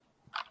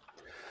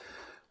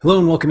Hello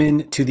and welcome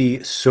in to the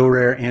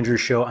SorareAndrews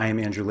show. I am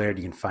Andrew Laird.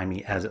 You can find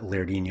me as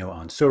Lairdinho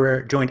on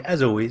Sorare, joined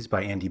as always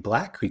by Andy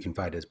Black, who you can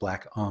find as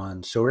Black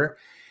on Sorare.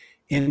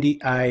 Andy,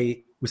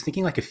 I was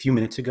thinking like a few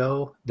minutes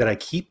ago that I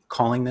keep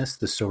calling this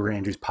the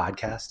SorareAndrews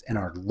podcast, and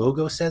our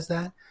logo says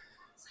that,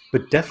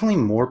 but definitely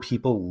more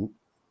people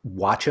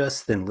watch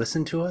us than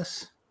listen to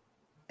us.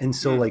 And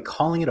so like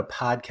calling it a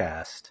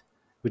podcast,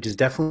 which is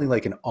definitely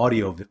like an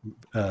audio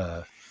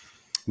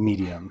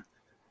medium,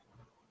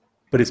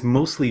 but it's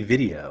mostly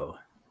video.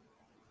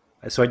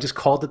 So I just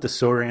called it the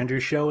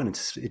SorareAndrews show, and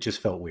it just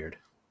felt weird.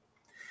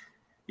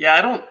 Yeah,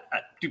 I don't.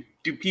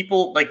 Do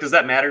people like? Does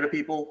that matter to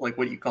people? Like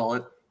what you call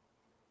it?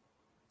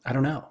 I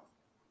don't know.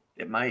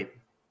 It might.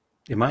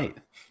 It might.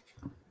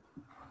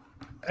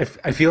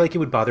 I feel like it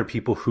would bother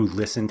people who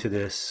listen to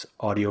this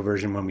audio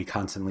version when we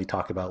constantly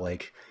talk about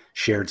like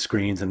shared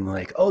screens and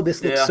like, oh,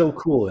 this looks so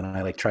cool, and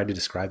I like tried to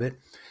describe it,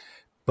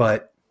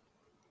 but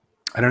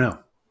I don't know.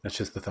 That's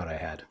just the thought I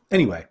had.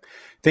 Anyway,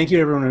 thank you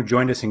to everyone who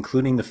joined us,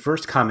 including the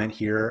first comment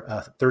here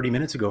 30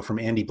 minutes ago from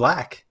Andy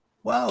Black.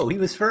 Whoa, he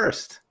was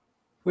first.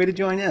 Way to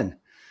join in.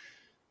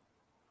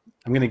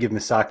 I'm going to give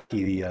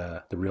Misaki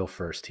the real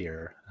first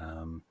here.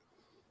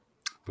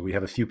 But we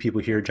have a few people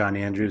here, John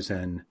Andrews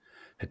and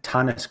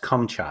Hitanis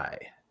Kumchai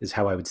is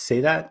how I would say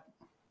that,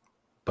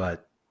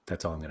 but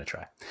that's all I'm going to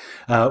try.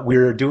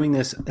 We're doing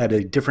this at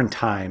a different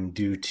time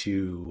due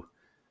to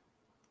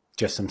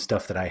just some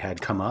stuff that I had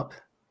come up,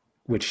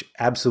 which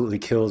absolutely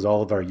kills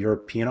all of our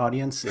European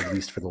audience, at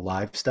least for the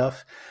live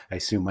stuff. I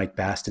assume Mike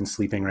Baston's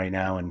sleeping right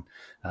now and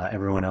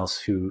everyone else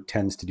who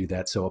tends to do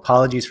that. So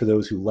apologies for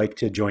those who like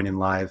to join in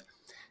live.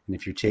 And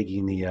if you're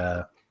taking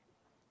the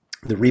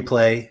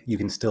replay, you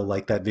can still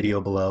like that video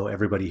below.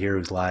 Everybody here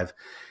who's live,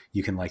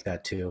 you can like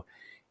that too.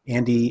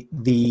 Andy,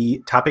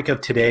 the topic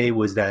of today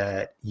was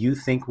that you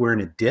think we're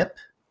in a dip.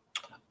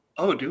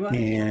 Oh, do I?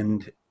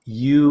 And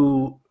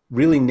you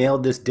really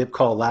nailed this dip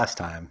call last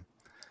time.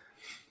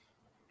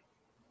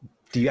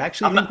 Do you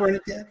actually think we're in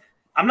a dip?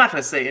 I'm not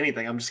going to say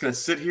anything. I'm just going to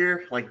sit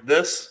here like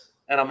this,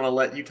 and I'm going to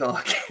let you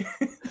talk.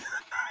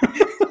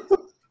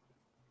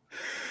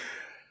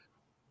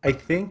 I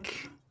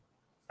think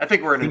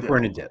we're in a dip. We're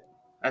in a dip.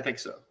 I think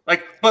so.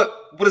 Like, but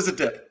what is a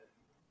dip?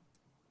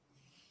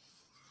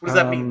 What does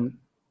that mean?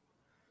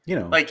 You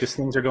know, like just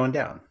things are going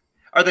down.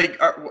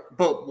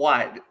 But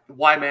why?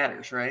 Why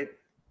matters, right?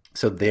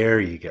 So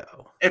there you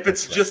go. If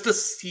it's just a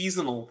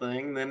seasonal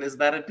thing, then is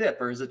that a dip,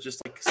 or is it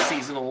just like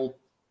seasonal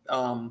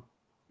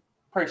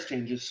price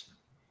changes?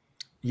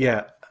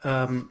 Yeah.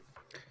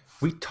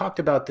 We talked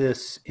about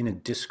this in a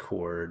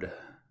Discord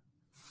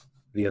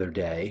the other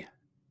day.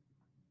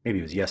 Maybe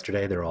it was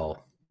yesterday. They're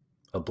all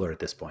a blur at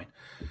this point.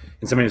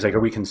 And somebody was like, are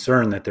we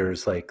concerned that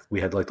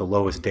we had like the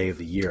lowest day of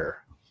the year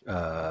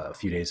a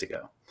few days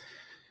ago?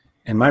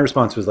 And my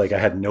response was like, I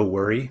had no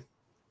worry.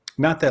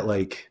 Not that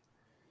like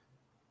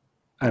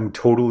I'm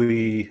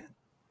totally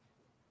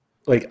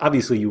like,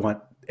 obviously you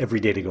want every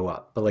day to go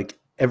up, but like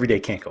every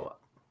day can't go up.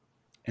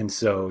 And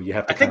so you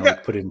have to kind of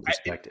like put it in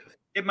perspective.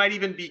 It might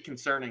even be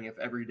concerning if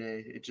every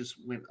day it just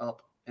went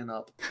up and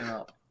up and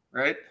up,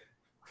 right?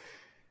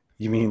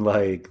 You mean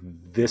like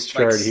this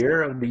chart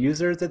here of the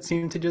users that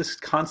seem to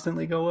just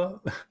constantly go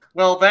up?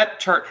 Well, that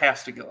chart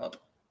has to go up.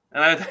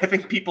 And I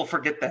think people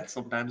forget that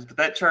sometimes, but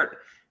that chart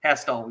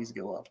has to always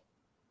go up.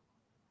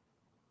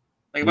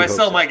 Like if I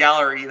sell my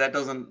gallery, that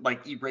doesn't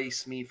like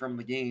erase me from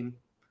the game.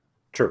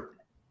 True.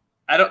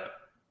 I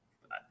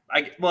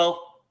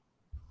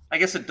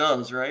guess it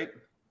does, right?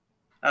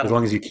 As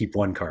long as you keep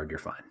one card, you're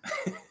fine.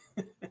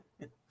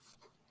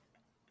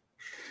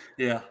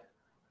 Yeah.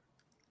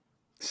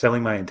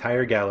 Selling my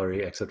entire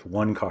gallery except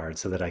one card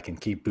so that I can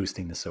keep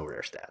boosting the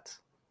Sorare stats.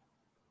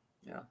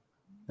 Yeah.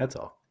 That's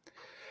all.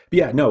 But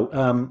yeah,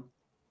 no.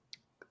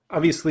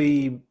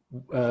 Obviously,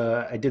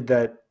 I did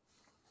that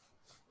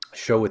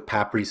show with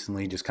Pap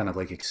recently, just kind of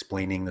like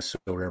explaining the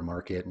Sorare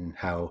market and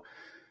how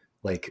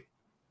like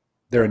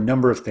there are a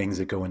number of things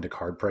that go into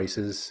card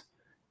prices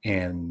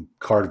and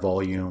card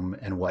volume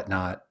and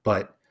whatnot.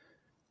 But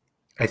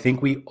I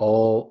think we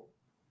all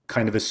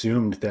kind of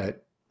assumed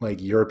that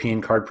like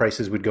European card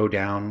prices would go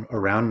down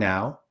around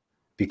now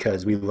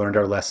because we learned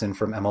our lesson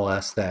from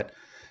MLS that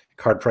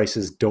card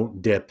prices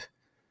don't dip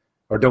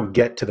or don't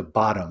get to the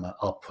bottom,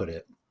 I'll put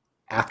it,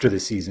 after the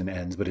season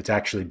ends, but it's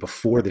actually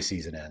before the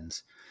season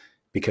ends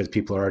because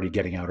people are already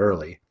getting out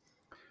early.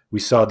 We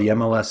saw the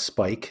MLS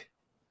spike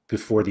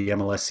before the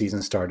MLS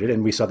season started,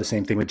 and we saw the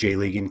same thing with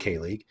J-League and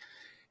K-League.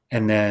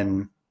 And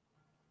then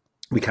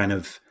we kind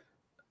of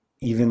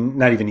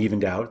not even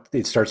evened out.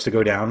 It starts to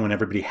go down when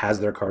everybody has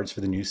their cards for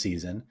the new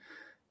season.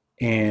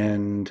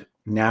 And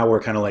now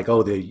we're kind of like,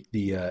 oh,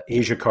 the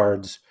Asia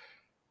cards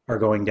are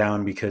going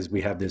down because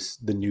we have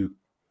the new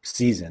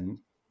season.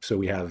 So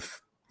we have,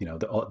 you know,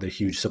 the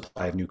huge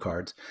supply of new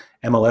cards.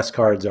 MLS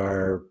cards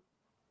are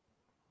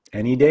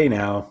any day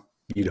now,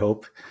 you'd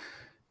hope.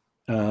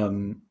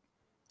 So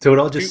it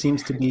all just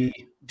seems to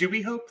be. Do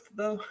we hope,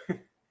 though?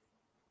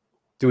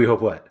 Do we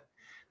hope what?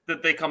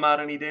 That they come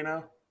out any day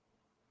now?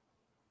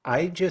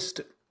 I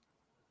just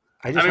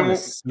want to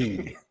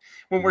see.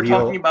 when we're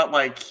talking about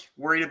like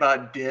worried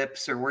about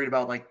dips or worried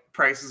about like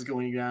prices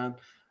going down,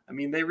 I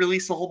mean, they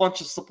release a whole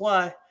bunch of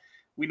supply.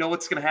 We know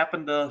what's going to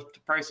happen to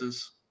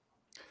prices.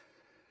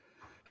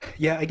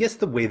 Yeah, I guess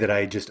the way that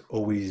I just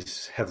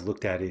always have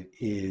looked at it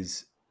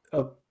is,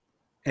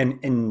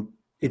 and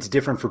it's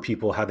different for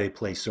people how they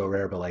play So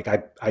Rare, but like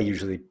I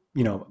usually,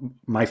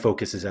 my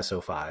focus is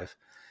SO5,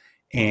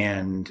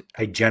 and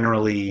I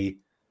generally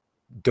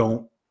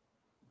don't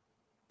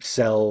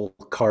sell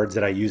cards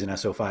that I use in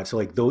SO5. So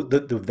like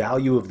the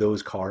value of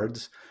those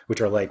cards,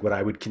 which are like what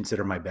I would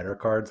consider my better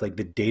cards, like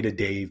the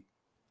day-to-day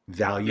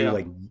value,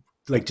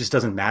 like just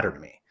doesn't matter to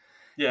me.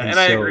 Yeah, and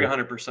I agree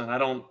 100%. I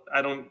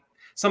don't.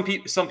 Some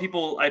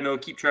people I know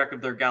keep track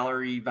of their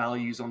gallery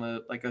values on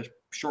a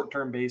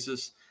short-term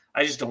basis.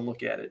 I just don't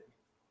look at it.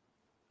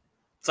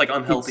 It's like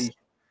unhealthy.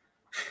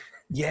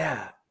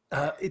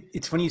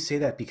 It's funny you say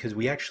that, because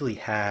we actually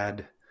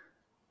had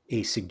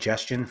a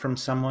suggestion from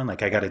someone.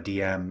 Like I got a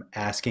DM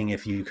asking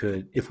if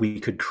we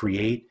could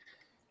create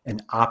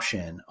an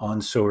option on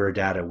Sorare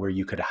data where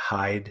you could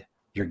hide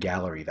your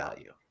gallery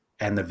value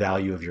and the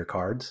value of your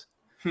cards.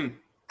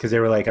 Because they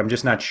were like, I'm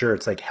just not sure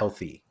it's like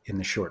healthy in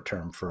the short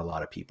term for a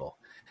lot of people.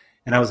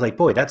 And I was like,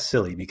 boy, that's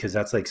silly, because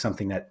that's like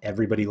something that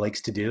everybody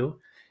likes to do.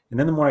 And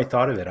then the more I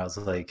thought of it, I was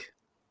like,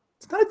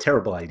 it's not a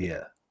terrible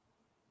idea.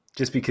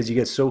 Just because you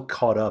get so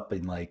caught up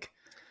in like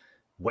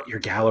what your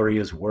gallery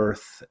is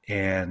worth.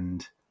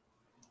 And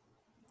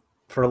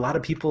for a lot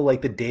of people,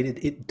 like the data,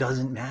 it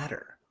doesn't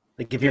matter.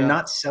 Like if you're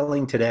not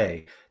selling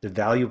today, the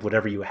value of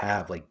whatever you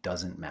have like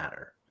doesn't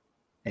matter.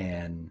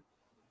 And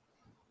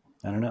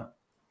I don't know.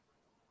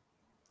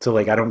 So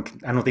like I don't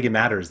think it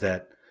matters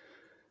that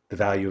the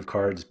value of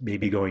cards may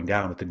be going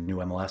down with the new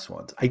MLS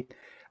ones.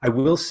 I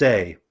will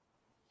say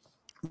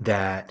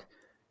that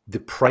the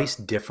price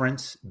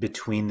difference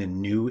between the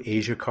new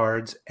Asia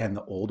cards and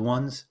the old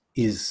ones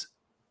is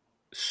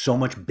so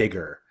much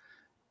bigger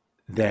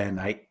than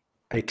I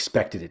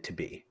expected it to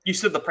be. You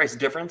said the price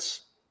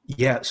difference?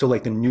 Yeah, so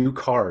like the new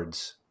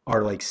cards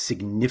are like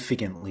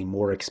significantly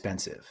more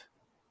expensive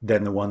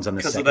than the ones on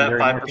the secondary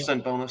market. Because of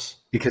that 5% bonus?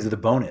 Because of the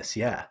bonus,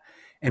 yeah.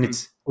 And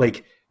it's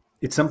like,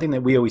 it's something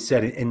that we always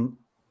said, and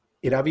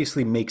it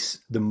obviously makes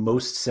the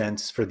most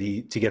sense to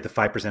get the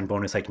 5%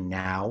 bonus like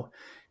now,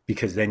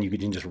 because then you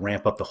can just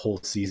ramp up the whole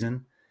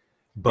season.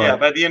 But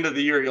by the end of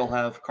the year, you'll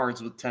have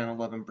cards with 10,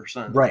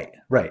 11%.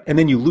 Right. And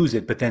then you lose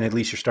it, but then at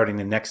least you're starting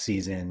the next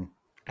season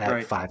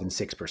at 5 and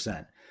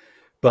 6%.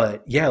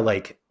 But yeah,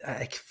 like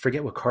I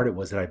forget what card it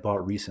was that I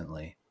bought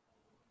recently.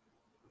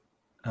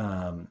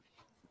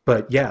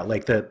 But yeah,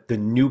 like the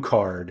new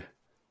card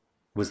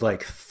was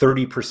like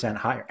 30%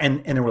 higher.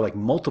 And there were like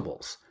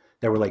multiples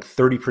that were like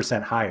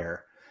 30%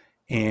 higher.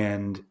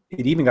 And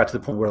it even got to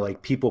the point where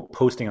like people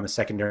posting on the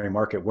secondary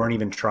market weren't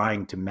even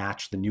trying to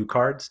match the new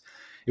cards.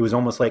 It was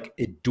almost like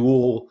a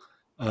dual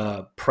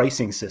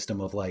pricing system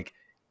of like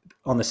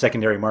on the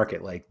secondary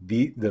market, like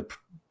the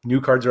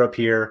new cards are up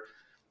here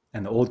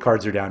and the old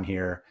cards are down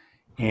here.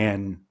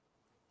 And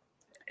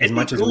it'd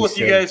be cool if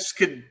you guys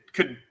could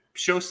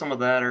show some of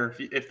that, or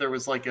if there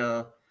was like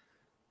I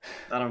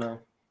don't know.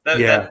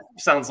 That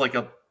sounds like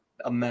a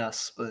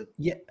mess, but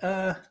yeah,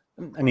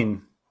 I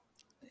mean,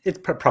 it's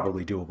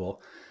probably doable,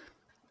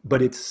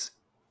 but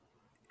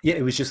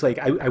it was just like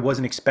I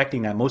wasn't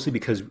expecting that, mostly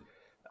because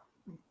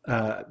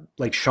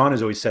like Sean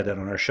has always said that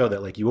on our show,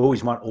 that like you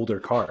always want older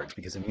cards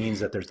because it means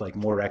that there's like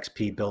more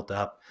XP built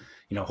up.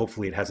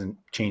 Hopefully it hasn't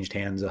changed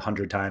hands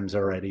 100 times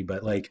already,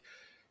 but like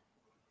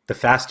the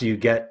faster you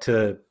get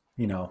to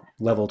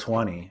level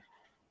 20,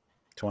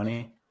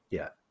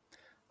 yeah,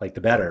 like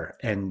the better.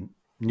 And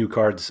new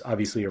cards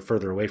obviously are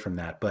further away from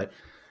that, but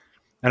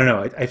I don't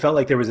know. I felt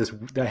like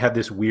I had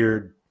this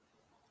weird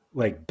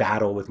like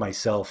battle with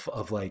myself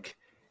of like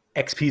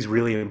XP is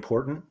really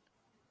important,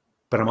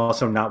 but I'm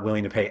also not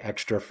willing to pay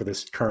extra for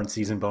this current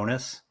season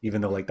bonus,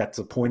 even though like that's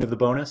the point of the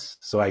bonus.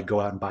 So I go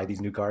out and buy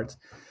these new cards.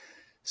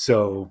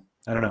 So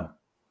I don't know.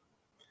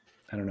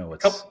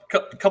 What's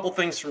couple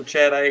things from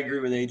Chad. I agree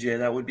with AJ.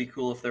 That would be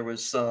cool if there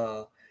was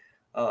the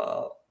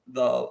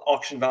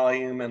auction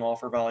volume and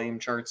offer volume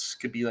charts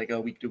could be like a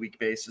week to week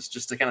basis,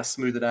 just to kind of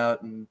smooth it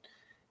out and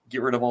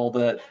get rid of all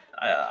that.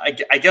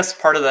 I guess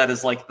part of that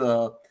is like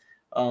the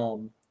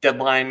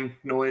deadline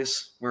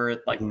noise where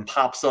it like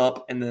pops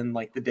up and then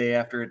like the day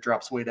after it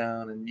drops way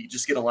down, and you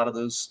just get a lot of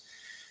those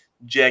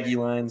jaggy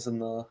lines in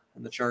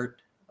the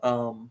chart.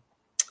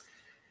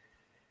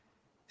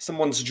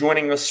 Someone's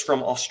joining us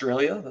from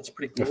Australia. That's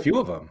pretty cool. A few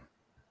of them.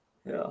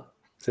 Yeah.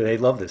 So they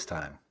love this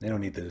time. They don't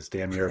need those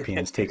damn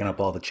Europeans taking up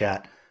all the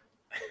chat.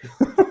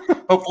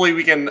 Hopefully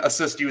we can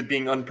assist you with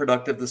being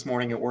unproductive this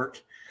morning at work.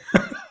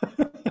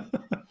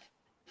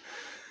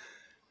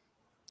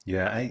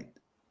 Yeah, I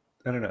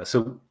don't know.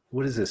 So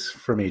what is this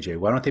from AJ?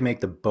 Why don't they make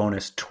the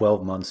bonus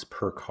 12 months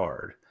per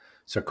card?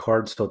 So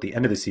cards till at the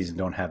end of the season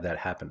don't have that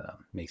happen to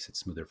them. Makes it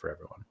smoother for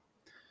everyone.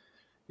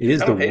 It is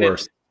the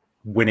worst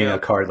winning a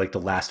card like the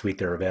last week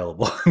they're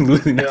available and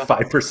losing that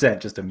 5%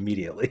 just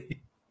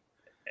immediately.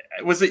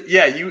 Was it?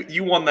 Yeah,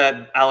 you won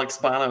that Alex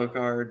Bono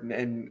card,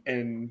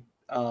 and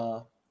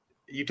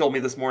you told me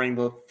this morning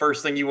the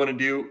first thing you want to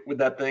do with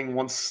that thing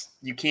once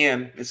you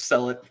can is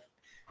sell it.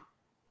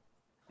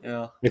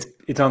 Yeah,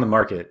 it's on the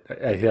market.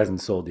 It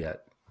hasn't sold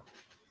yet.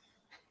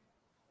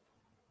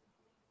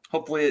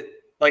 Hopefully it,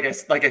 like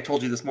I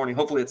told you this morning,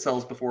 hopefully it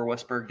sells before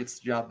Westberg gets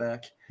the job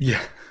back.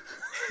 Yeah.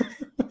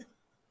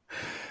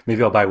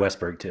 Maybe I'll buy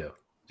Westberg too.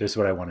 Just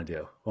what I want to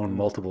do. Own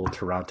multiple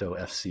Toronto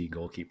FC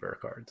goalkeeper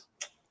cards.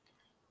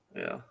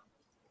 Yeah.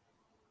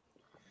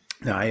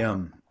 No, I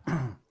don't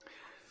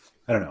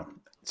know.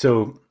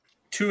 So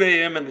 2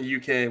 a.m. in the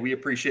UK. We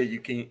appreciate you,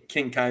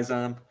 King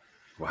Kaizan.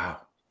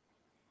 Wow.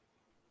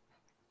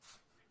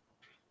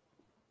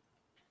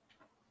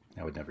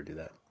 I would never do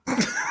that.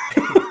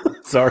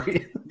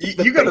 Sorry.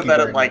 You go to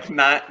bed at like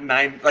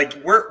nine. Like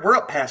we're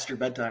up past your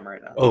bedtime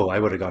right now. Oh, I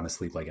would have gone to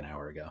sleep like an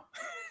hour ago.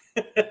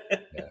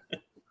 Yeah.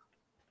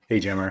 Hey,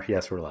 Jimmer.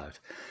 Yes, we're live.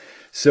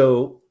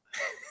 So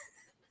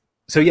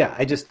yeah,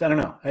 I don't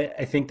know.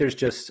 I think there's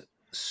just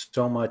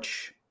so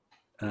much.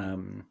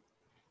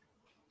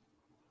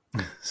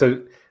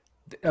 So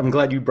I'm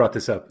glad you brought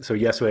this up. So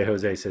Yesue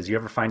Jose says, you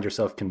ever find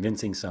yourself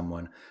convincing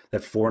someone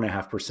that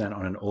 4.5%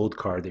 on an old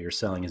card that you're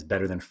selling is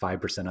better than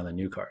 5% on the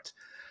new cards?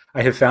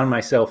 I have found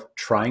myself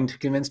trying to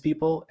convince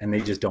people and they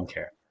just don't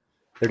care.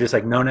 They're just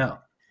like, no,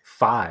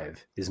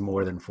 5 is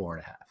more than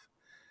 4.5.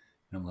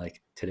 And I'm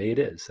like, today it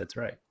is. That's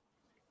right.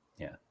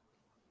 Yeah.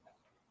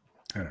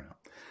 I don't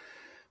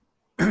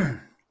know.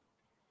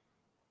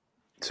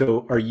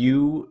 So are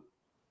you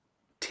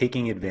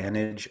taking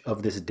advantage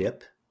of this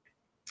dip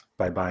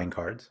by buying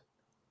cards?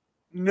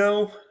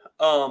 No.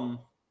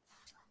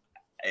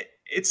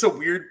 It's a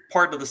weird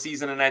part of the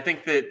season, and I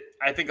think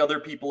other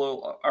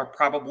people are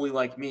probably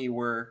like me,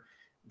 where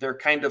they're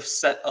kind of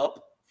set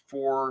up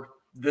for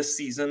this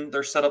season.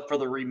 They're set up for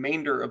the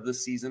remainder of the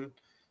season,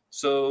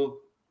 so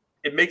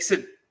it makes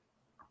it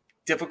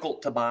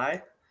difficult to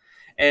buy.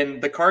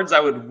 And the cards I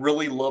would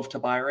really love to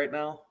buy right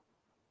now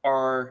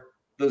are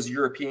those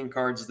European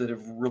cards that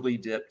have really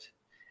dipped.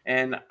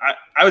 And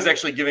I was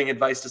actually giving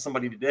advice to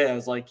somebody today. I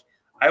was like,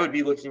 I would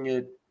be looking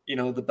at,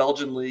 the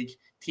Belgian league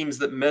teams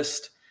that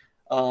missed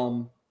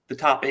the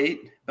top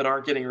 8 but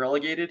aren't getting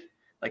relegated,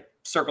 like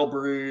Cercle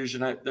Bruges,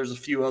 and there's a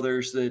few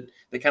others that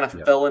kind of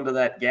fell into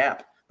that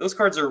gap. Those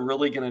cards are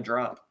really going to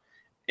drop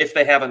if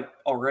they haven't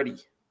already.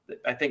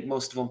 I think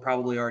most of them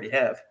probably already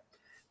have.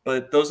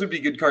 But those would be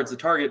good cards to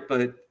target.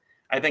 But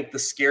I think the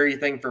scary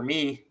thing for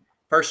me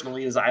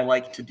personally is I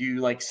like to do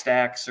like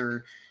stacks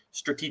or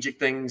strategic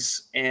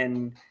things.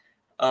 And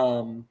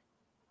we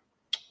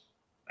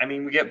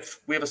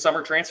have a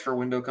summer transfer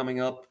window coming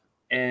up,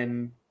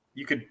 and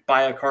you could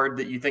buy a card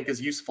that you think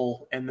is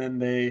useful. And then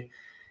they,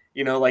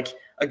 like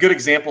a good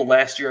example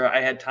last year,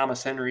 I had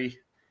Thomas Henry,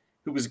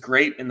 who was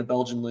great in the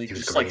Belgian league.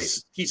 Just great. Like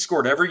he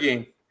scored every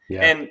game.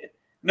 Yeah. And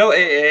no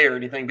AA or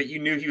anything, but you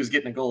knew he was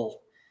getting a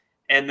goal.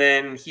 And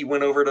then he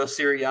went over to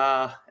Serie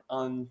A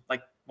on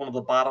like one of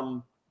the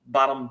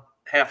bottom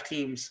half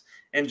teams,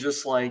 and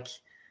just like,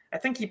 I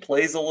think he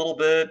plays a little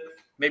bit.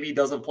 Maybe he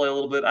doesn't play a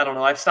little bit. I don't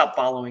know. I've stopped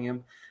following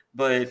him,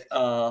 but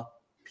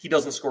he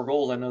doesn't score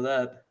goals. I know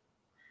that.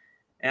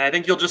 And I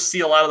think you'll just see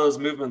a lot of those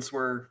movements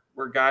where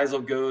guys will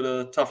go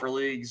to tougher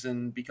leagues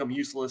and become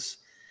useless.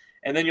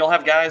 And then you'll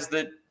have guys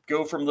that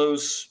go from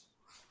those,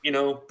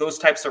 those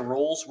types of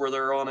roles where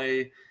they're on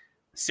a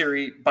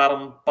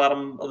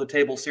bottom of the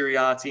table Serie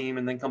A team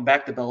and then come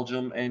back to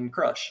Belgium and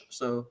crush.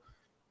 So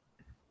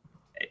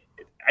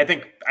I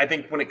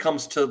think when it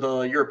comes to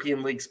the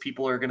European leagues,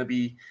 people are going to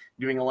be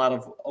doing a lot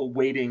of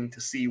waiting to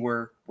see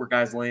where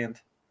guys land.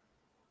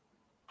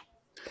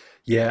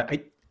 Yeah.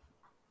 I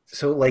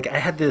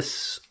had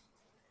this.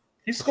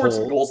 He scored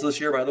some goals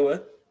this year, by the way.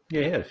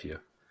 Yeah, he had a few.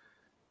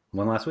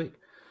 One last week.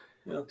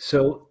 Yeah.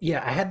 So,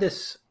 yeah, I had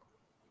this,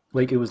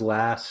 like, it was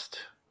last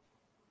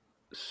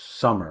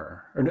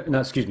summer, or no,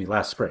 excuse me,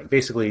 last spring.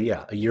 Basically,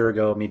 yeah, a year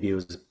ago, maybe it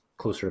was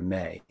closer to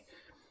May,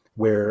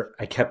 where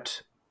I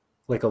kept,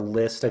 like, a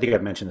list. I think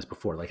I've mentioned this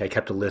before. Like, I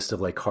kept a list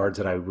of, like, cards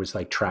that I was,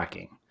 like,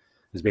 tracking.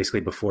 It was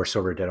basically before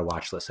Sorare did a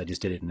watch list. I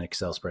just did it in an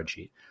Excel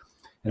spreadsheet.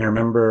 And I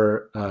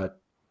remember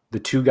the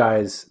two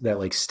guys that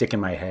like stick in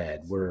my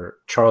head were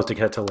Charles de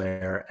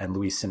Ketelaere and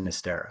Luis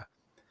Sinisterra.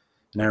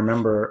 And I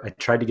remember I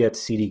tried to get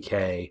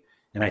CDK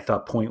and I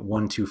thought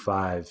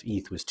 0.125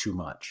 ETH was too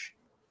much.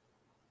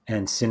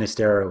 And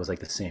Sinisterra was like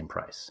the same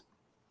price.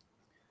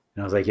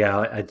 And I was like,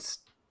 yeah, it's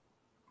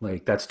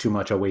like, that's too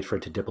much. I'll wait for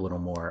it to dip a little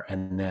more.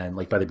 And then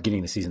like by the beginning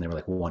of the season, they were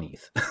like 1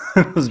 ETH.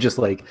 It was just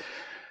like,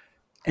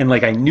 and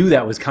like, I knew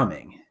that was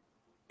coming.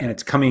 And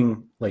it's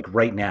coming like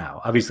right now.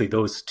 Obviously,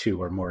 those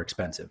two are more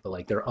expensive, but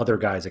like there are other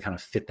guys that kind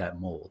of fit that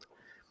mold.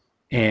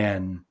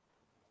 And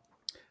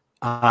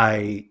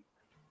I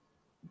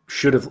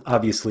should have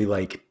obviously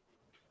like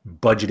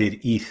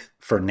budgeted ETH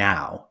for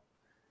now.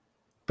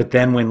 But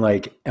then when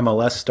like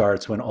MLS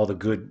starts, when all the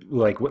good,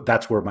 like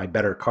that's where my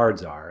better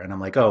cards are. And I'm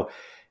like, oh,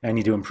 I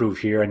need to improve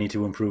here. I need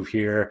to improve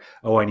here.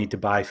 Oh, I need to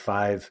buy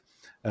 5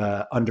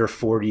 under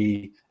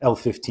 40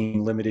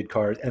 L15 limited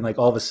cards. And like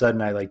all of a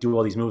sudden I like do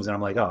all these moves and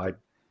I'm like, oh,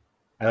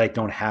 I like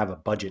don't have a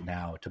budget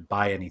now to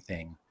buy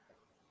anything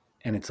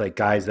and it's like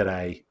guys that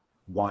I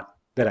want,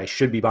 that I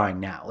should be buying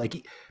now.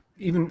 Like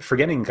even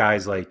forgetting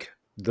guys like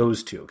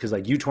those two, because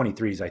like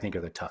U23s I think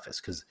are the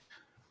toughest, because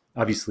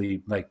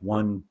obviously like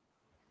one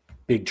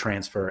big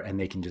transfer and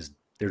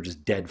they're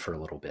just dead for a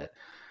little bit.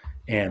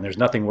 And there's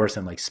nothing worse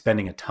than like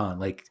spending a ton.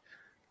 Like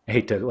I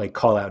hate to like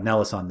call out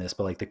Nellis on this,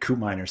 but like the Coop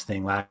Miners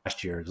thing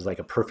last year was like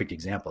a perfect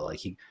example. Like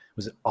he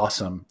was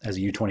awesome as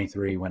a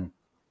U23 when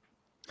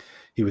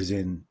he was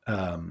in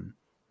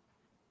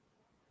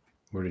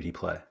where did he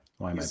play?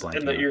 Why am I blanking?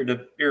 In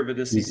the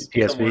Eredivisie.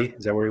 PSV,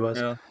 is that where he was?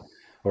 Yeah.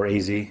 Or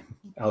AZ,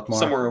 Alkmaar?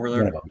 Somewhere over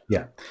there.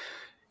 Yeah.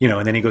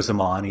 And then he goes to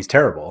Milan, he's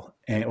terrible.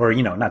 Or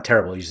not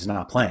terrible, he's just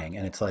not playing.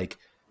 And it's like,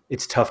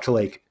 it's tough to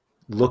like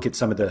look at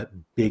some of the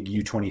big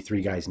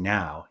U23 guys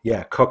now.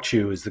 Yeah,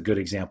 Kokchu is the good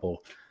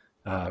example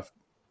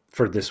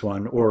for this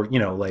one. Or,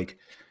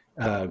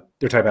 they're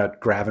talking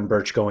about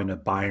Gravenberch going to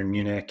Bayern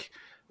Munich,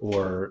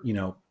 or,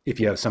 if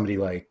you have somebody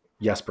like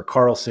Jesper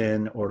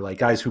Karlsson, or like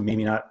guys who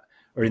maybe not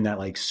are in that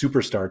like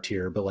superstar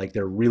tier, but like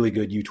they're really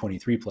good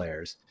U23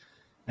 players,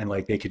 and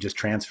like they could just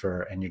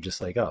transfer, and you're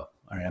just like, oh,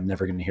 all right, I'm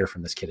never going to hear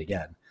from this kid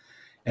again.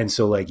 And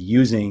so like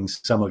using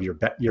some of your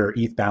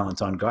ETH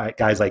balance on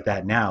guys like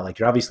that now, like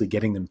you're obviously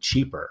getting them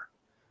cheaper,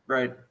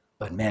 right?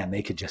 But man,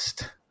 they could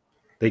just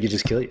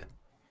kill you.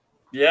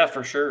 Yeah,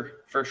 for sure.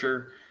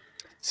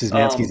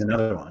 Szymanski's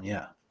another one.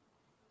 Yeah.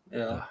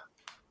 Yeah.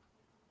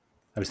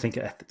 I was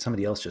thinking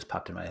somebody else just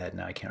popped in my head.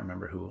 Now I can't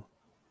remember who.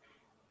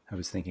 I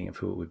was thinking of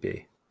who it would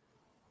be.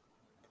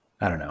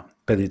 I don't know,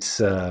 but it's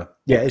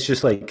it's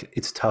just like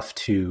it's tough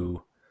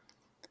to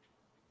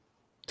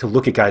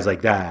look at guys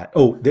like that.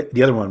 Oh,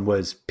 the other one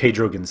was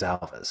Pedro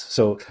Gonçalves.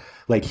 So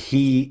like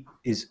he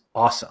is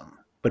awesome,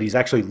 but he's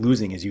actually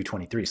losing his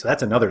U23. So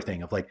that's another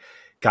thing of like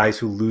guys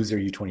who lose their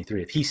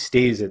U23. If he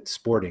stays at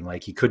Sporting,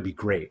 like he could be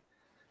great,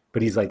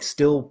 but he's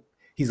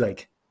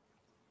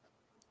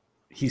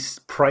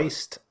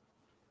priced.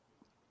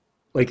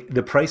 Like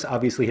the price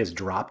obviously has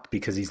dropped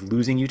because he's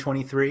losing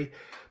U23,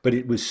 but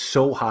it was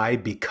so high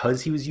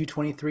because he was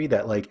U23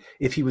 that like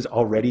if he was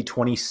already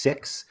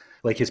 26,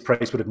 like his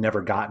price would have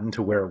never gotten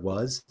to where it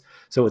was.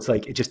 So it's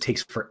like it just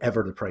takes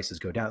forever the prices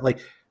go down. Like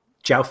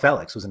João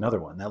Felix was another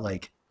one that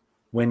like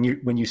when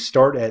you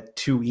start at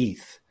 2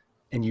 ETH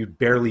and you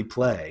barely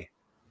play,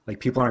 like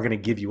people aren't going to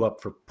give you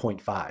up for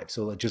 0.5.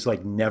 So it just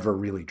like never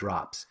really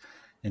drops.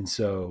 And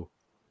so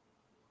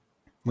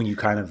when you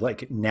kind of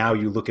like now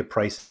you look at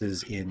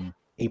prices in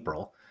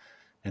April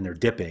and they're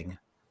dipping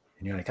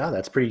and you're like, oh,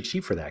 that's pretty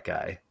cheap for that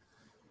guy.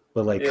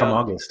 But like come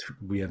August,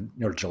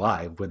 or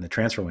July, when the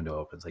transfer window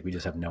opens, like we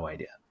just have no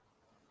idea.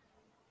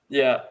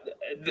 Yeah,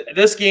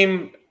 this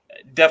game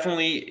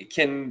definitely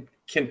can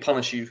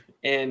punish you,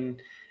 and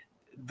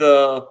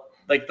the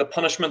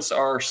punishments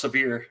are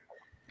severe.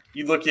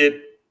 You look at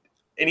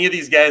any of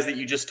these guys that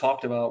you just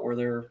talked about,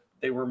 where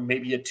they were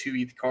maybe a 2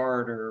 ETH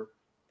card or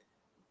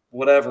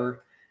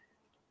whatever,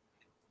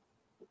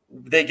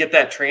 they get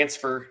that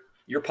transfer,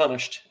 you're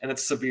punished, and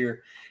it's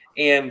severe.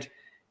 And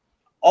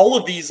all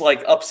of these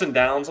like ups and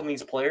downs on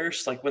these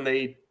players, like when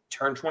they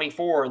turn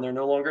 24 and they're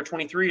no longer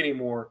 23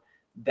 anymore,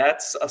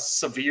 that's a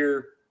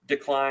severe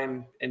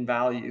decline in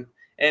value.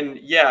 And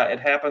yeah,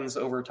 it happens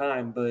over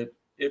time, but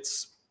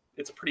it's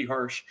pretty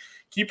harsh.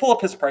 Can you pull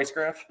up his price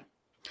graph?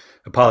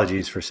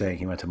 Apologies for saying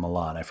he went to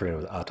Milan. I forget it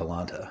was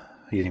Atalanta.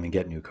 He didn't even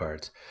get new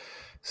cards.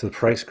 So the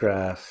price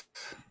graph.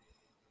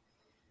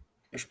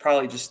 There's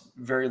probably just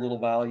very little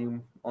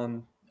volume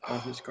on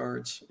his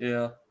cards.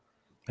 Yeah.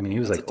 I mean, he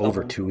was like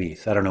over 2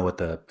 ETH. I don't know what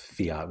the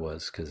fiat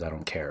was because I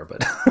don't care,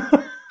 but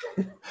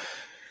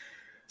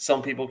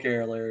some people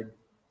care, Laird.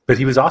 But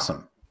he was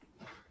awesome.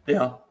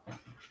 Yeah.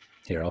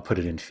 Here, I'll put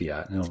it in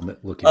fiat. No, I'm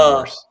looking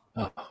worse.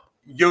 Oh.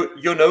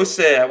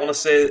 Yonose, I want to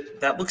say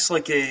that looks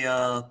like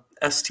a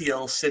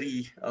STL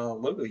City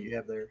logo you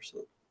have there.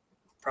 So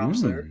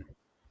props there.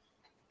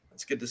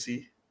 That's good to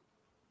see.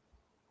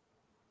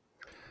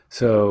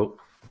 So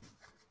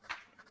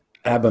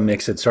Abba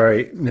Mix said,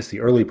 sorry, missed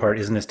the early part.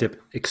 Isn't this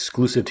dip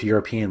exclusive to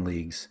European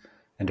leagues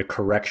and a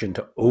correction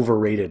to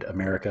overrated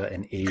America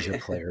and Asia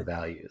player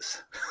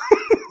values?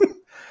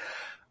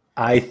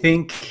 I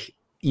think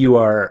you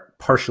are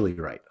partially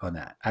right on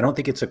that. I don't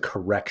think it's a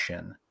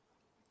correction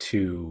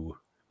to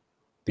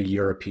the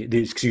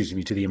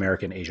to the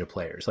American Asia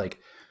players. Like,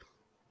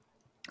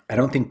 I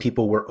don't think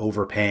people were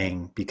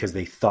overpaying because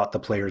they thought the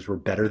players were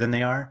better than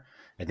they are.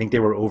 I think they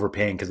were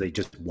overpaying because they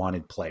just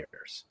wanted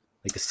players.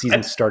 Like the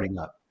season's starting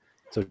up.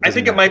 So I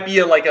think it might be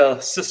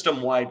a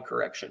system-wide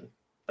correction.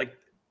 Like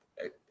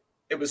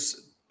it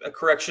was a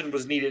correction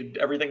was needed.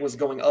 Everything was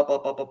going up.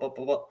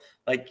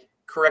 Like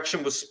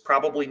correction was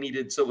probably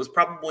needed. So it was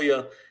probably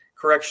a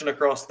correction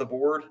across the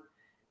board,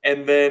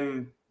 and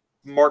then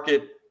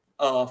market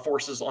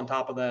forces on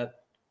top of that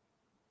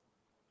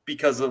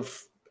because of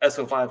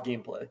SO5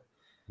 gameplay.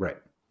 Right.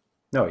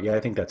 No, yeah, I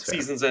think that's fair.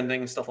 Seasons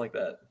ending, stuff like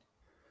that.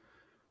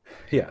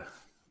 Yeah.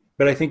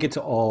 But I think it's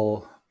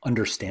all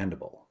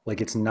understandable. Like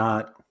it's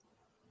not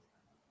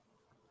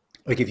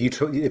like if you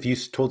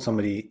told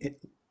somebody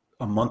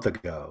a month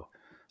ago,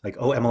 like,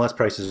 oh, MLS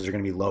prices are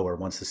going to be lower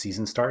once the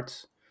season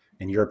starts,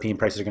 and European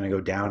prices are going to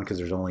go down because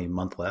there's only a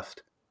month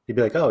left, you'd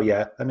be like, oh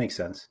yeah, that makes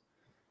sense.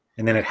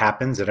 And then it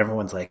happens and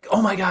everyone's like,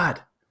 oh my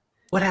God,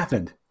 what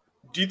happened?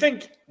 Do you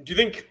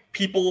think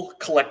people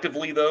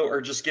collectively though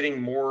are just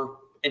getting more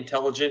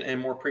intelligent and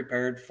more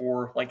prepared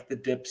for like the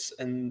dips,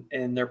 and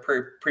they're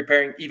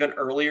preparing even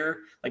earlier?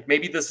 Like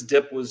maybe this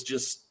dip was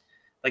just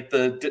like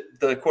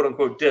the quote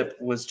unquote dip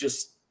was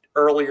just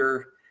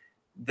earlier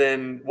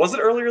was it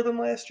earlier than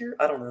last year?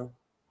 I don't know.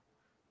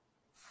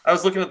 I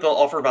was looking at the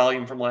offer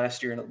volume from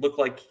last year and it looked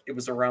like it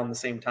was around the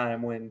same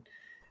time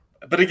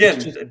but again,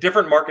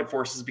 different market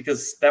forces,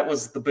 because that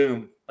was the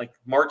boom. Like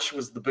March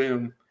was the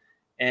boom,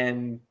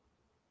 and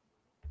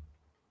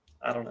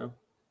I don't know.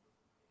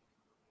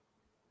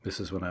 This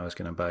is when I was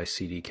going to buy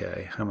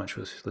CDK. How much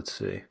was, let's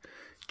see,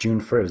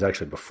 June 1st. It was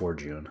actually before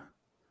June.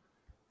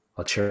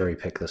 I'll cherry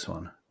pick this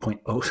one.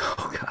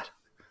 Oh God.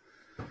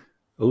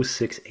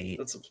 068.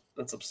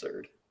 That's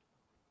absurd.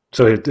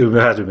 So it has to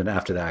have been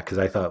after that, because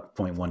I thought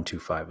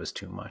 0.125 was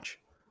too much.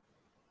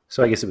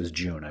 So I guess it was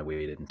June I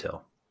waited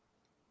until.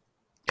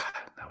 God,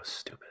 that was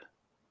stupid.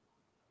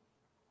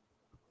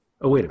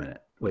 Oh, wait a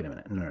minute.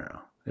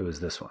 No. It was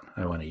this one.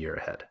 I went a year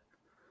ahead.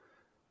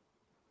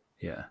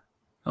 Yeah.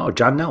 Oh,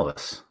 John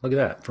Nellis. Look at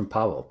that. From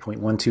Pavel.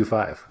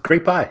 0.125.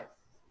 Great buy.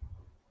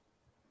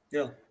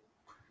 Yeah.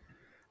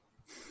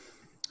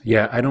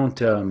 Yeah, I don't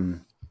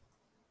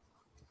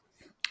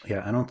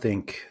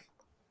think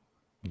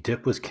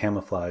dip was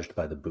camouflaged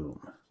by the boom.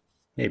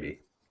 Maybe.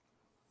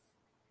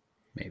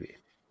 I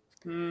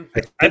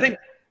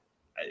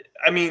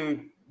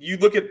mean, you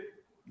look at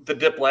the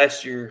dip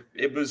last year,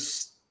 it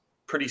was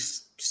pretty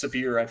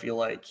severe, I feel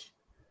like.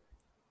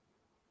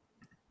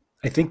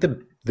 I think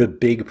the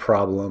big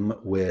problem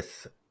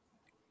with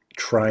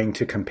trying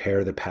to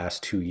compare the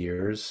past 2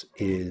 years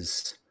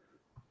is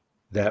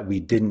that we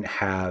didn't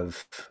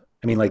have,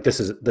 I mean, like this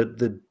is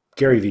the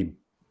Gary V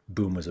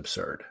boom was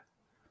absurd.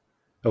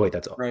 Oh wait,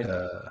 that's right.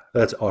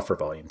 That's offer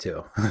volume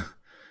too.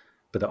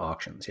 But the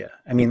auctions, yeah.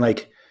 I mean,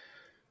 like,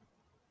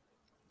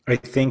 I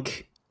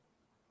think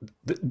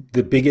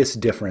the biggest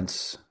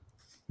difference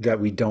that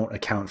we don't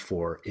account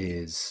for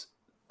is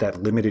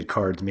that limited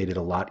cards made it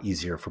a lot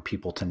easier for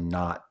people to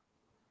not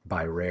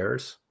buy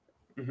rares.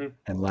 Mm-hmm.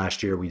 And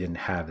last year we didn't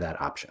have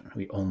that option.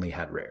 We only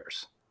had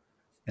rares.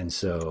 And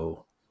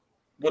so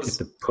if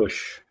the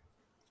push,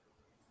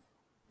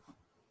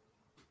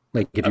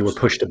 like if you were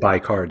pushed to buy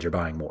cards, you're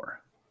buying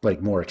more,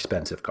 like more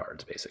expensive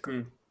cards, basically.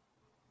 Mm.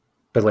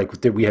 But like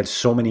we had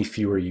so many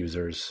fewer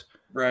users.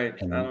 Right.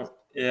 And I don't know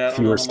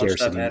fewer how much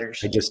that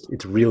matters.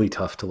 It's really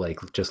tough to like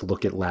just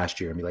look at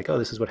last year and be like, oh,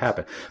 this is what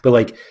happened. But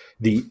like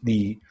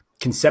the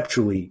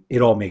conceptually,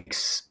 it all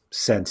makes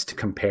sense to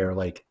compare.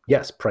 Like,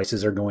 yes,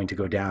 prices are going to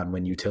go down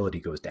when utility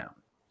goes down,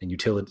 and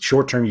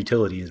short-term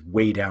utility is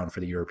way down for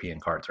the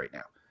European cards right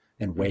now,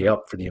 and way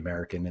up for the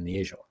American and the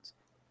Asian ones.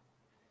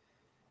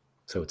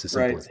 So it's as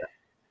simple as that.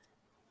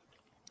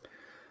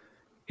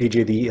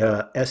 AJ, the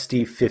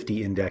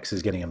SD50 index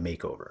is getting a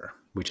makeover,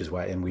 which is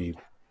why, and we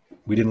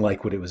didn't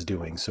like what it was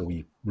doing, so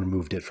we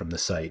removed it from the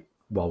site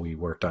while we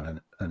worked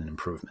on an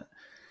improvement.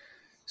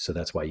 So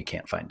that's why you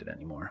can't find it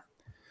anymore.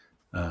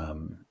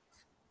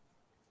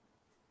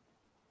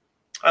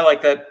 I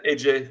like that,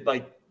 AJ.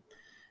 Like,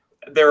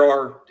 there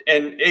are,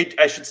 and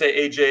I should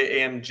say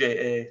AJ and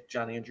JA,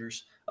 John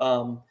Andrews,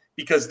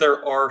 because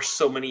there are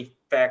so many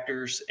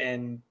factors,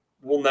 and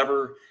we'll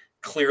never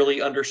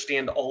clearly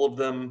understand all of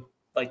them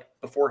like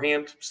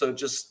beforehand. So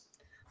just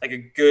like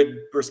a good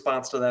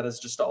response to that is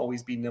just to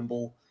always be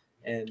nimble,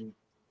 and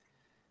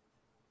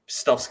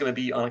stuff's going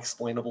to be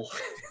unexplainable.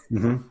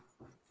 Mm-hmm.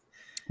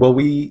 Well,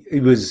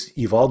 it was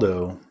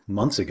Evaldo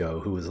months ago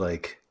who was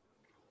like,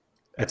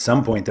 at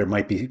some point there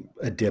might be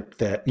a dip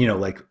that,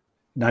 like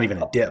not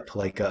even a dip,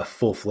 like a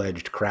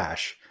full-fledged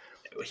crash.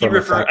 He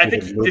referred, I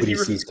think, nobody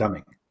sees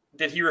coming.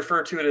 Did he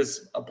refer to it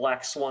as a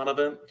black swan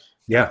event?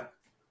 Yeah.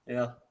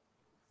 Yeah.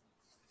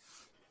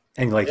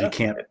 And like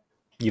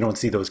you don't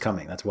see those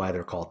coming. That's why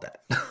they're called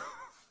that.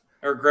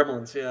 Or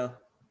gremlins, yeah.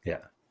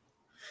 Yeah.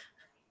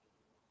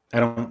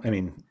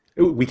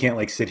 We can't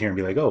like sit here and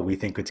be like, oh, we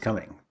think it's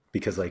coming,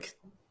 because like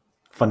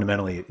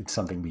fundamentally it's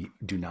something we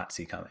do not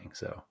see coming.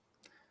 So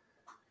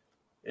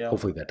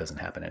hopefully that doesn't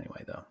happen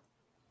anyway, though.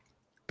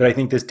 But I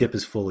think this dip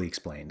is fully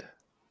explained,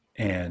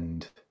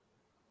 and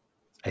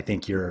I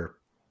think you're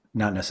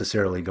not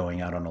necessarily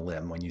going out on a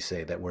limb when you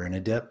say that we're in a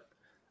dip,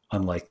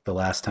 unlike the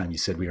last time you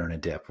said we were in a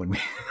dip when we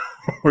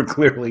were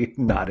clearly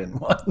not in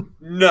one.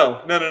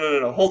 No.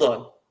 Hold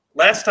on.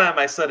 Last time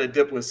I said a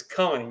dip was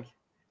coming,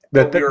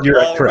 we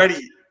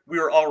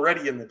were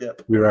already in the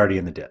dip. We were already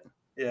in the dip.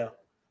 Yeah.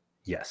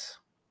 Yes.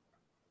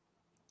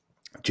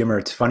 Jimmer,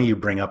 it's funny you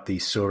bring up the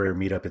Sorare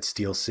meetup at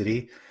Steel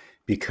City,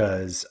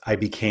 because I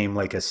became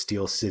like a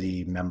Steel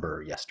City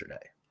member yesterday.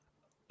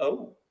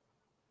 Oh.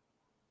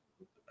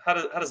 How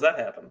does that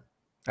happen?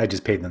 I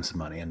just paid them some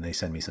money and they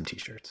send me some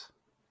t-shirts.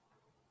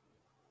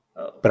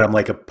 Oh. But I'm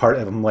part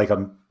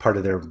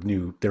of their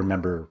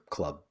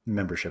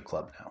membership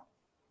club now.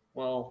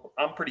 Well,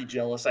 I'm pretty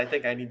jealous. I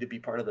think I need to be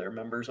part of their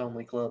members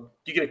only club.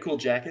 Do you get a cool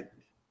jacket?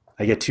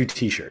 I get 2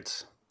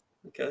 T-shirts.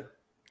 Okay.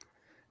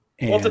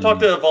 And We'll have to talk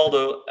to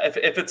Evaldo.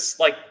 If it's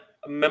like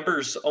a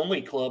members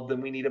only club,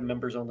 then we need a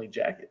members only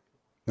jacket.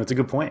 that's a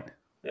good point.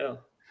 Yeah.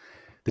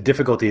 The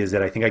difficulty is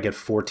that I think I get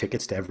 4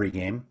 tickets to every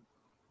game,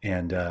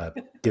 and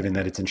given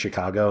that it's in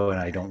Chicago and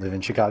I don't live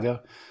in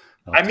Chicago,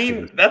 I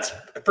mean, that's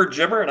for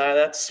Jimmer and I.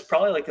 That's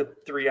probably like a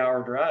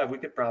 3-hour drive. We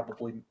could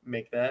probably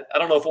make that. I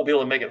don't know if we'll be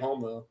able to make it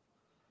home though.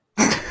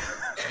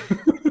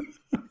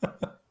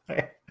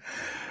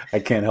 I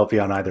can't help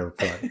you on either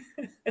front.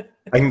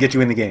 I can get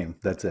you in the game.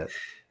 That's it.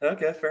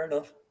 Okay, fair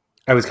enough.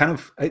 I was kind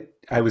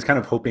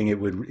of hoping it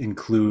would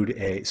include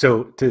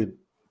to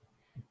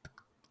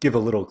give a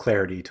little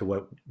clarity to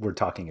what we're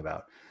talking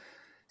about.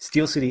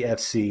 Steel City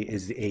FC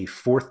is a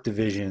 4th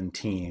division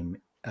team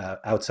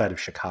outside of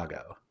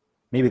Chicago.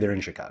 Maybe they're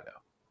in Chicago.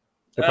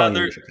 They're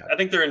probably in Chicago. I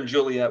think they're in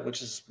Joliet,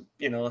 which is,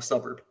 a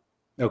suburb.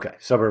 Okay,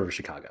 suburb of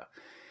Chicago.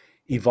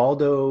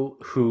 Evaldo,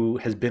 who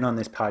has been on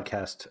this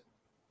podcast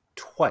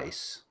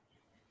twice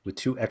with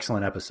 2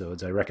 excellent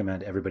episodes. I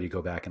recommend everybody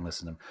go back and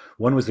listen to them.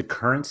 One was the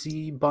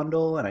currency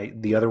bundle,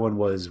 and the other one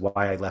was why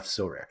I left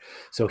Sorare.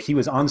 So he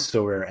was on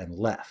Sorare and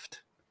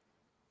left.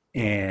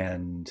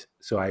 And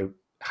so I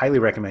highly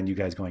recommend you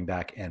guys going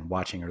back and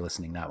watching or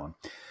listening to that one.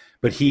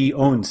 But he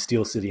owns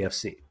Steel City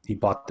FC. He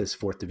bought this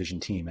 4th division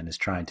team and is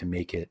trying to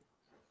make it,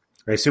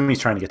 I assume he's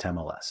trying to get to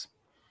MLS.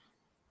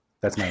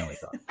 That's my only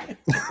thought.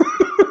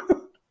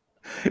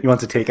 He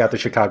wants to take out the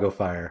Chicago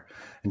Fire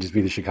and just be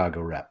the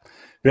Chicago rep.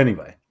 But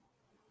anyway.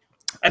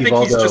 I think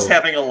he's just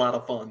having a lot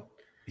of fun.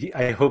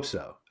 I hope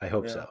so.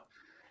 So.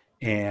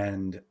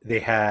 And they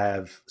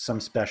have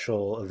some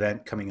special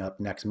event coming up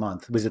next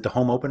month. Was it the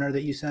home opener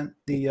that you sent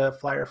the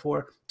flyer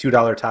for? $2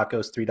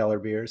 tacos,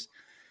 $3 beers.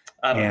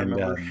 I don't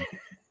remember.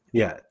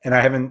 Yeah, and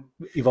I haven't.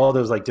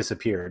 Evaldo's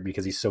disappeared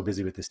because he's so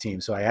busy with this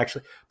team. So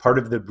part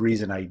of the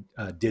reason I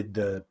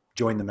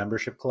join the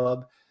membership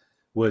club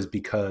was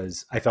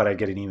because I thought I'd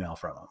get an email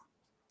from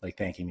him,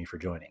 thanking me for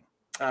joining.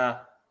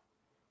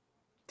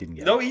 Didn't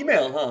get no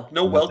email, huh?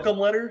 No welcome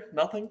letter,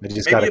 nothing. I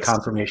just got a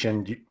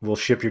confirmation. We'll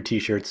ship your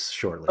T-shirts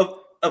shortly.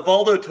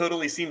 Evaldo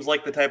totally seems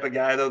like the type of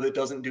guy though that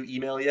doesn't do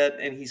email yet,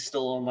 and he's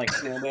still on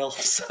snail mail.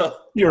 So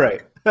you're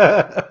right.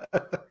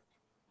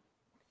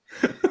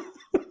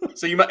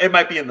 So it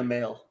might be in the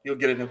mail. You'll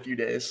get it in a few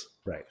days.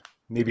 Right.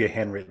 Maybe a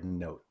handwritten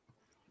note.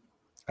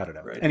 I don't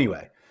know. Right.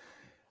 Anyway,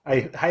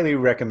 I highly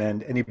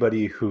recommend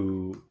anybody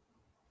who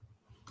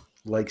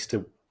likes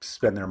to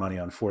spend their money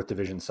on 4th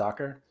division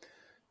soccer,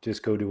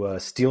 just go to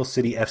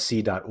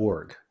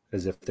steelcityfc.org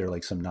as if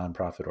they're some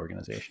nonprofit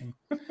organization.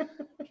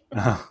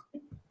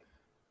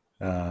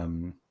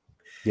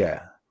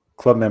 Yeah.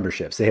 Club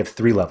memberships. They have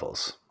 3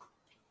 levels.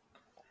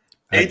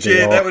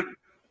 AJ,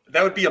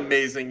 that would be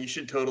amazing. You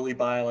should totally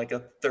buy a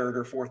 3rd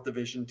or 4th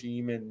division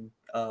team, and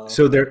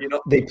so they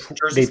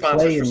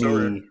play in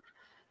the.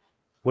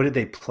 What did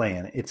they play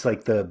in? It's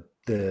the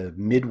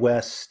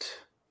Midwest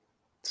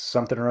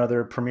something or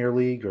other Premier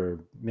League or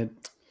mid.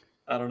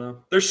 I don't know.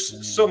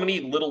 There's so many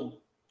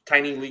little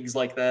tiny leagues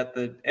like that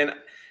and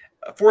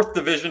 4th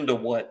division to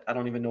what? I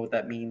don't even know what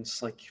that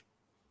means.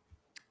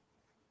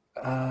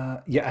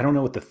 Yeah, I don't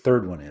know what the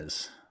 3rd one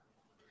is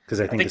because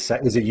I think is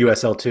it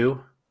USL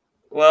 2?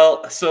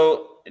 Well,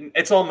 so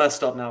it's all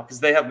messed up now because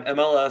they have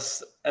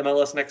MLS,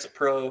 MLS Next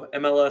Pro,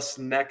 MLS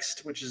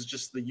Next, which is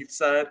just the youth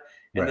side,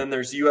 and then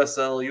there's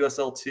USL,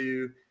 USL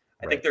 2.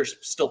 I think there's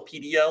still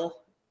PDL,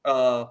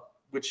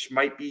 which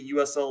might be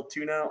USL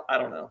 2 now. I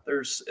don't know.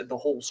 There's the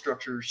whole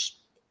structure's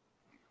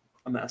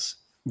a mess.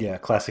 Yeah,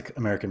 classic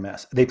American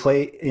mess. They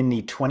play in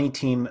the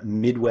 20-team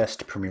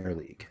Midwest Premier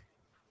League.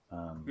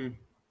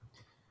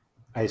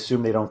 I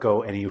assume they don't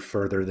go any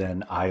further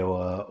than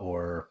Iowa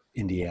or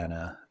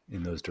Indiana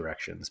in those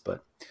directions,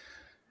 but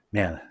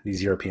man,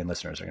 these European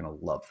listeners are going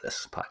to love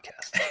this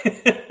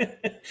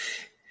podcast.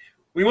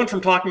 We went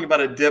from talking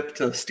about a dip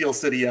to Steel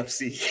City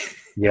FC.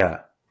 Yeah.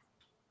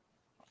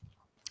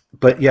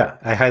 But yeah,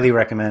 I highly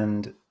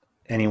recommend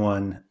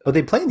anyone. Oh,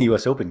 they play in the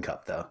U.S. Open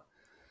Cup, though.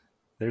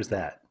 There's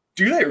that.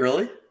 Do they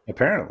really?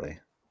 Apparently.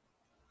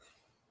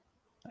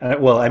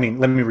 Well, I mean,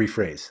 let me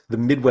rephrase. The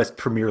Midwest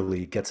Premier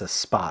League gets a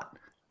spot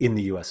in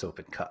the U.S.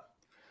 Open Cup.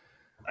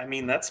 I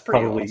mean, that's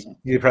pretty awesome.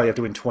 You probably have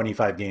to win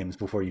 25 games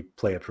before you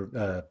play a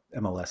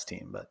MLS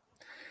team. But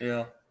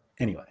yeah.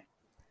 Anyway,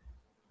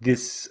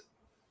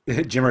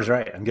 Jimmer's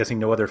right. I'm guessing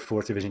no other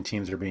 4th division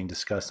teams are being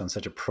discussed on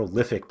such a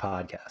prolific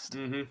podcast.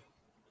 Mm-hmm.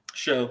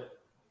 Show.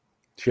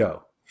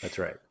 That's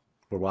right.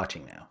 We're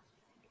watching now.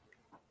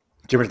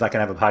 Jimmer's not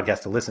going to have a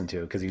podcast to listen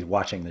to because he's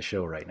watching the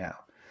show right now.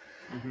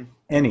 Mm-hmm.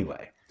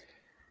 Anyway,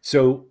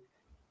 so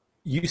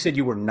you said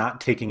you were not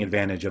taking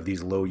advantage of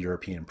these low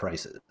European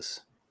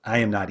prices. I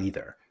am not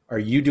either. Are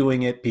you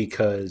doing it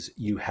because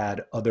you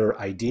had other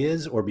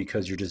ideas or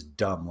because you're just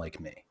dumb like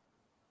me?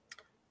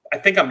 I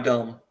think I'm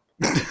dumb.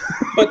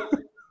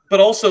 But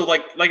also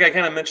like I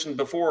kind of mentioned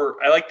before,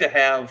 I like to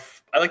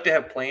have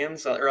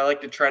plans, or I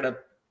like to try to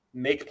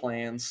make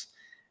plans.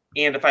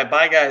 And if I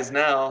buy guys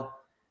now,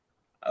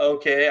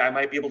 okay, I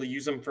might be able to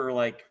use them for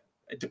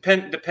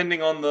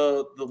depending on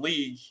the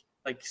league,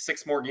 like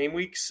 6 more game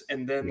weeks,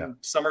 and then Yeah.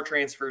 summer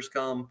transfers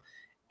come,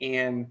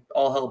 and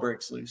all hell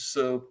breaks loose.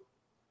 So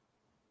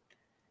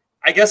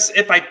I guess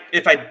if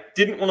I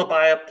didn't want to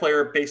buy a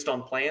player based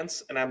on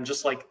plans, and I'm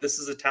just like, this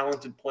is a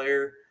talented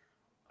player,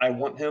 I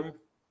want him,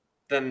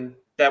 then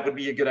that would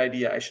be a good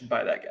idea. I should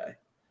buy that guy.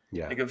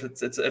 Yeah. Like if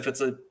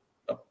it's a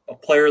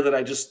player that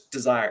I just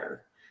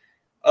desire.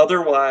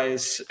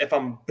 Otherwise, if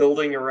I'm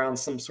building around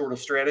some sort of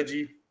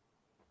strategy,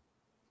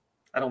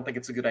 I don't think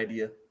it's a good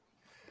idea.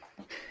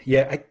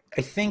 Yeah,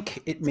 I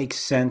think it makes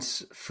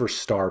sense for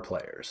star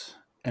players.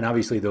 And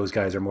obviously those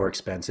guys are more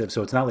expensive.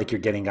 So it's not like you're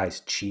getting guys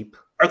cheap.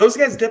 Are those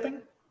guys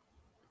dipping?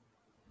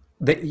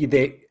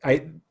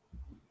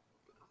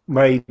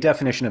 My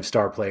definition of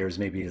star players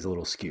maybe is a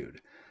little skewed.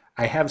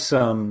 I have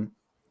some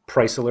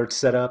price alerts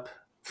set up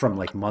from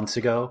like months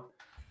ago,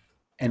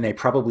 and they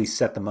probably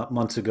set them up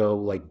months ago,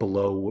 like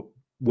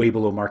way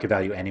below market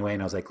value anyway.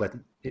 And I was like,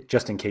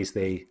 just in case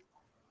they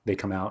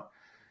come out.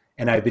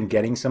 And I've been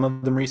getting some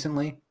of them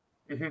recently.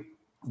 Mm-hmm.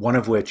 One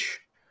of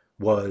which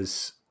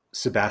was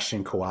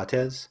Sebastian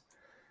Coates,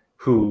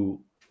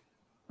 who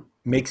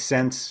makes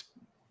sense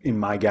in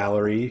my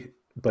gallery,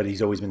 but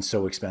he's always been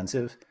so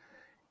expensive.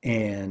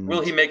 And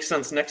will he make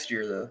sense next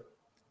year though?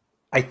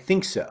 I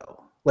think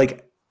so.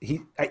 Like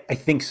I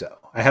think so.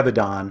 I have a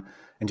Don,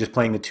 and just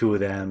playing the two of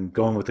them,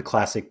 going with the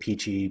classic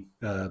peachy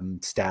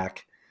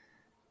stack,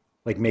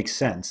 like makes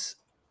sense.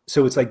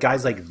 So it's like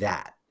guys like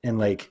that, and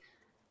like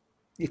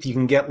if you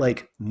can get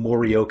like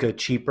Morioka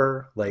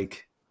cheaper,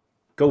 like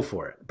go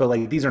for it. But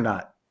like these are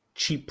not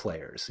cheap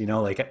players, you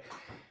know. Like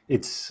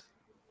it's,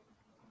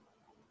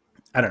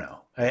 I don't know.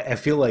 I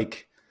feel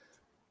like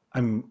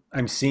I'm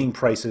seeing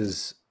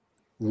prices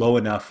low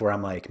enough where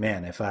I'm like,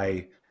 man, if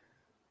I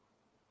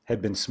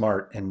had been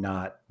smart and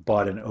not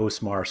bought an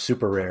Osmar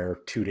super rare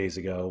 2 days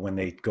ago when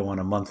they go on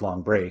a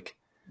month-long break,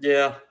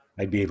 yeah,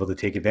 I'd be able to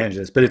take advantage of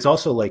this. But it's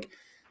also like,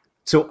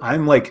 so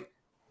I'm like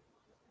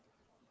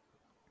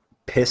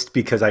pissed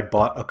because I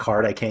bought a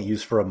card I can't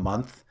use for a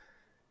month,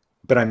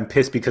 but I'm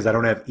pissed because I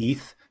don't have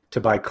ETH to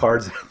buy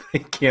cards that I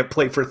can't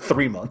play for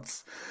 3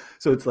 months.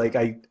 So it's like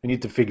I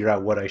need to figure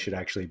out what I should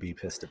actually be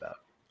pissed about.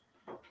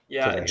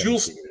 Yeah,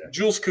 Jules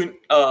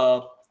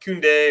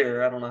Koundé,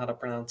 or I don't know how to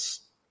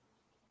pronounce.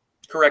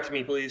 Correct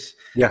me, please.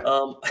 Yeah,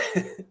 I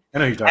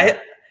know you're talking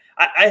about.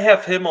 I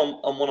have him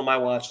on one of my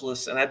watch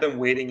lists, and I've been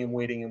waiting,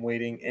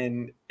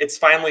 and it's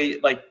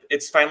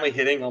finally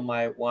hitting on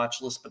my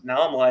watch list. But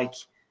now I'm like,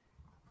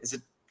 is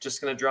it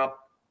just going to drop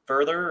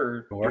further,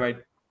 or do I?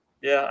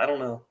 Yeah, I don't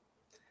know.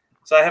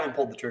 So I haven't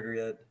pulled the trigger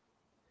yet.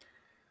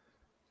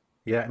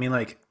 Yeah, I mean,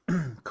 like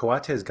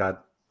Coates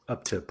got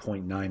up to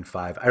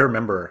 0.95. I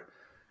remember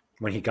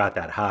when he got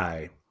that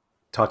high,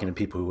 talking to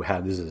people who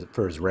had, this is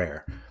for his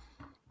rare,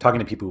 talking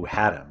to people who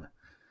had him,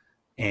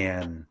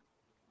 and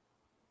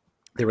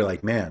they were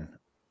like, man,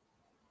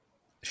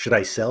 should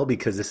I sell?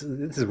 Because this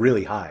is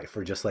really high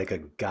for just like a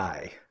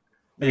guy.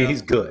 I mean,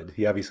 he's good.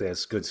 He obviously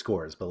has good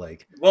scores, but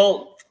like,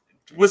 well,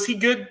 was he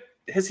good?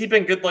 Has he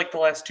been good like the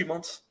last 2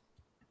 months?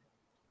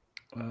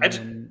 I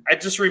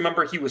just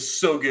remember he was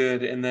so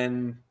good, and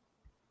then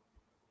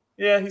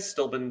yeah, he's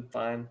still been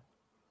fine.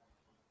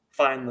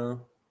 Fine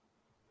though.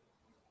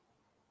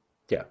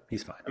 Yeah,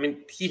 he's fine. I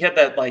mean, he had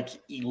that like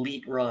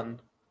elite run.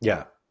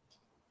 Yeah.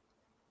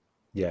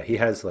 Yeah, he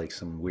has like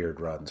some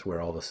weird runs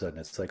where all of a sudden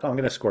it's like, oh, I'm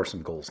going to score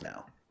some goals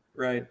now.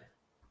 Right.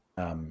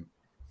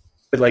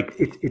 But like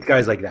it's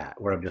guys like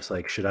that where I'm just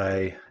like,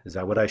 is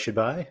that what I should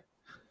buy?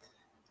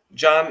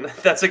 John,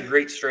 that's a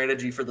great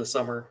strategy for the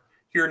summer.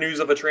 Hear news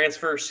of a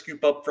transfer,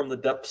 scoop up from the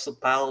depths of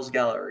Powell's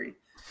gallery.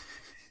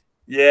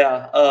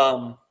 Yeah.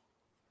 I'll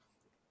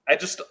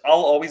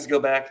always go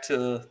back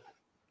to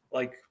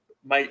like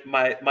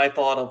my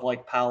thought of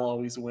like Powell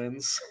always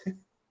wins.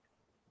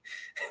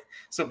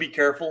 So be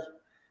careful.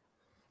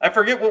 I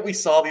forget what we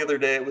saw the other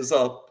day. It was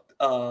a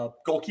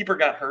goalkeeper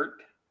got hurt.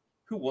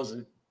 Who was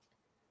it?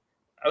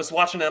 I was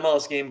watching an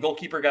MLS game.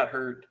 Goalkeeper got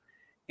hurt,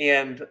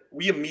 and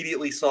we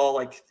immediately saw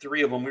like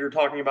 3 of them. We were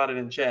talking about it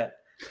in chat.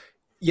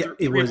 Yeah,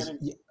 it was.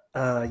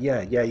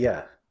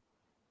 Yeah.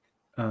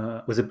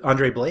 Was it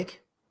Andre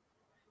Blake?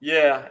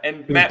 Yeah,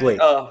 and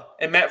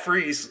Matt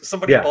Freeze.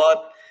 Somebody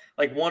bought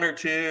like 1 or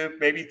 2,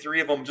 maybe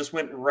 3 of them. Just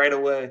went right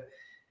away,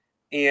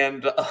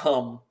 and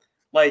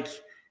like.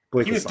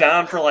 Blake he was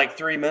down for like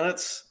 3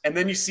 minutes, and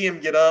then you see him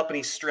get up and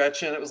he's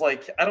stretching. It was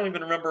like, I don't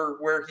even remember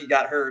where he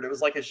got hurt. It was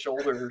like his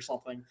shoulder or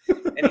something.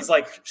 And he's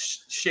like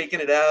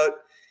shaking it out.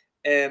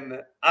 And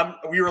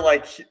we were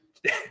like,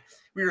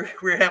 we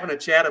were having a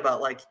chat about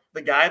like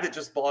the guy that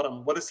just bought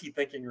him. What is he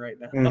thinking right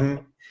now?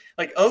 Mm-hmm.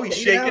 Like, oh, he's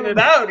shaking it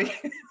out.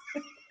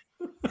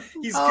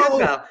 He's good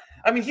now.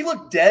 I mean, he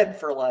looked dead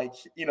for like,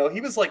 he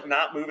was like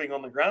not moving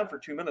on the ground for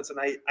 2 minutes. And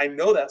I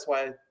know that's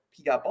why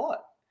he got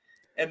bought.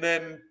 And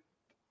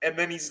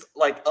then he's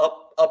like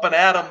up and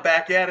at him,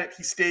 back at it.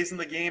 He stays in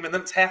the game, and then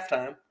it's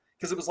halftime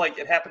because it was like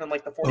it happened in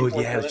like the 44th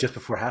minute. It was just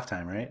before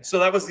halftime, right? So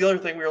that was the other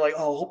thing. We were like,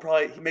 oh,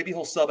 maybe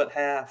he'll sub at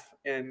half,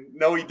 and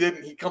no, he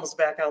didn't. He comes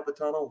back out the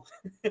tunnel.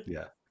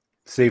 Yeah,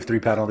 saved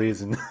 3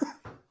 penalties, and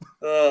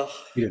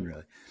he didn't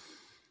really.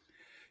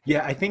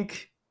 Yeah, I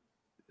think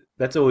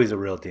that's always a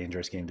real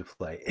dangerous game to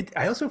play.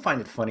 I also find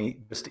it funny,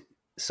 just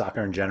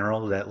soccer in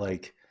general, that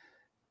like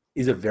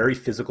is a very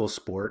physical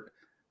sport.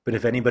 But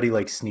if anybody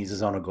like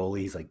sneezes on a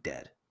goalie, he's like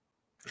dead.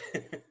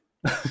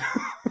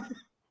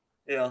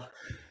 Yeah.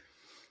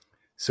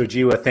 So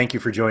Jiwa, thank you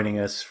for joining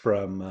us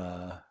from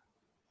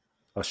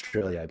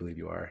Australia, I believe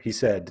you are. He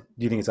said,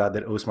 "Do you think it's odd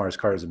that Osmar's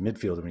card is a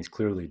midfielder when he's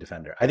clearly a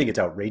defender?" I think it's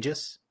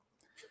outrageous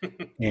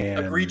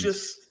and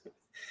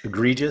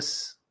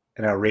egregious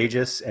and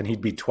outrageous, and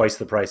he'd be twice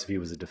the price if he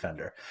was a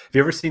defender. Have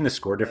you ever seen the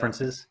score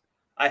differences?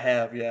 I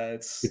have, yeah.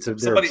 They're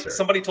absurd.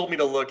 Somebody told me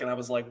to look, and I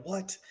was like,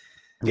 "What?"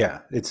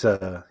 Yeah,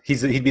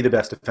 he'd be the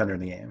best defender in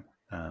the game.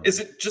 Is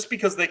it just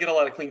because they get a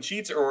lot of clean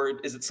sheets, or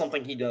is it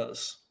something he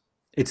does?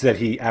 It's that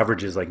he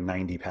averages like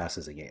 90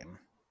 passes a game.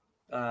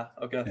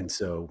 Okay. And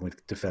so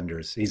with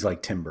defenders, he's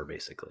like Timber,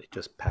 basically,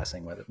 just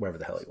passing wherever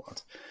the hell he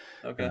wants.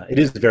 Okay. It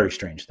is very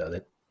strange,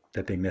 though,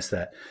 that they missed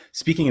that.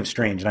 Speaking of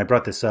strange, and I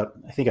brought this up,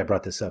 I think I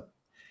brought this up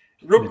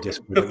in the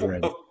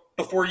Discord.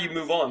 Before you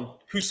move on,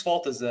 whose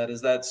fault is that?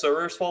 Is that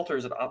Sorare's fault, or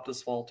is it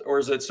Opta's fault? Or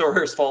is it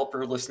Sorare's fault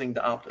for listening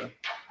to Opta?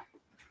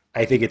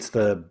 I think it's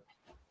the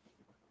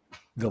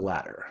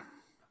latter.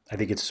 I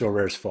think it's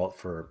Sorare's fault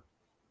for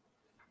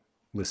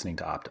listening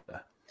to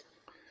Opta.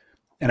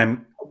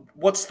 And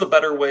what's the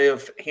better way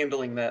of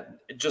handling that?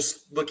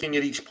 Just looking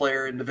at each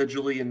player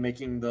individually and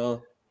making the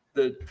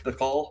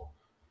call?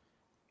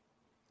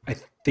 I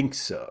think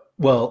so.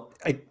 Well,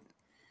 I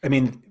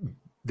mean,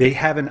 they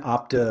have an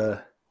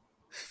Opta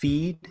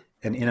feed,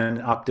 and in an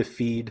Opta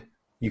feed,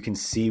 you can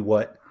see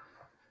what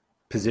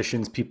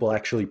positions people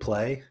actually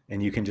play,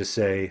 and you can just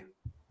say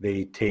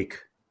they take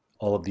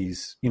all of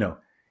these. You know,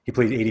 he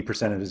plays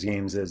 80% of his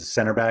games as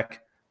center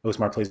back.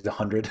 Osmar plays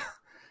 100.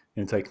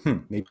 And it's like,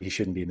 maybe he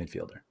shouldn't be a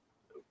midfielder.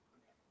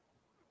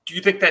 Do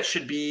you think that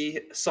should be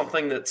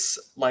something that's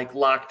like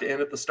locked in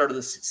at the start of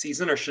the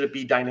season, or should it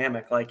be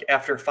dynamic? Like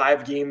after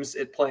 5 games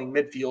at playing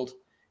midfield,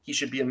 he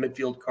should be a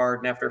midfield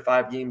card. And after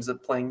 5 games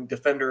of playing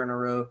defender in a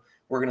row,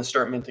 we're going to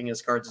start minting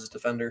his cards as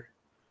defender.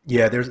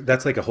 Yeah,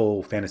 that's like a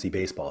whole fantasy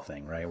baseball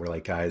thing, right? Where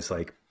like guys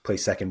like play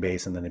second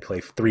base and then they play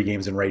 3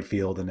 games in right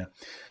field. And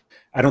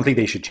I don't think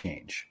they should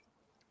change.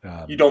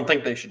 You don't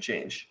think they should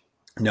change?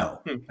 No,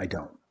 I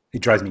don't.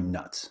 It drives me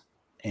nuts.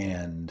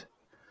 And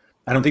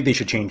I don't think they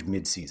should change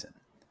mid-season.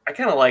 I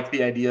kind of like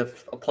the idea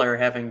of a player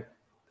having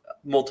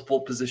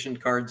multiple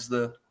positioned cards,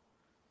 though.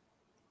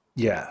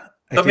 Yeah.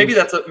 But maybe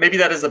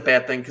that is a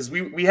bad thing, because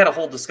we had a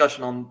whole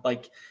discussion on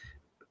like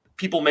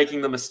people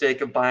making the mistake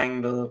of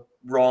buying the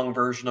wrong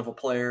version of a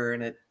player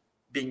and it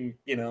being,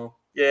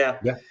 Yeah.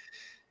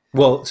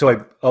 Well,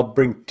 so I'll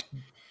bring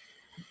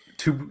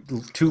two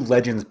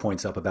Legends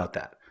points up about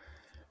that.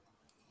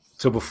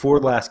 So before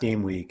last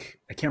game week,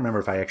 I can't remember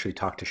if I actually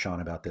talked to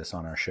Sean about this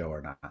on our show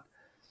or not,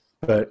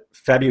 but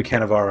Fabio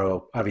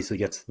Cannavaro obviously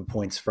gets the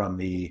points from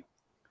the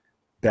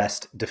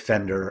best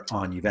defender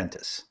on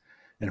Juventus.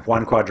 And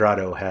Juan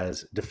Cuadrado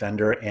has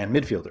defender and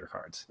midfielder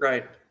cards.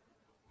 Right.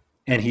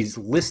 And he's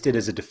listed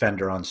as a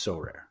defender on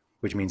Sorare,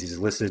 which means he's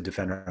listed as a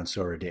defender on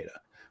Sorare data,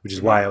 which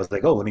is why I was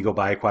like, oh, let me go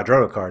buy a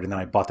Cuadrado card. And then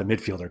I bought the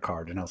midfielder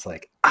card. And I was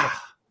like,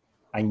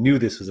 I knew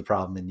this was a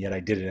problem, and yet I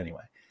did it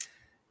anyway.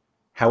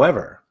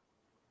 However,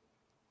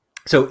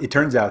 so it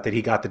turns out that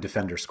he got the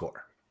defender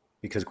score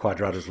because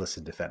Cuadrado's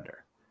listed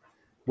defender.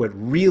 What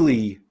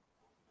really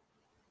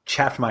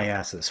chapped my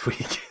ass this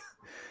week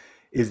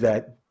is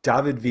that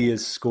David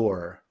Villa's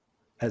score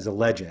as a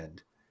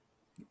legend,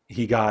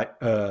 he got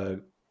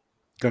Gonçalo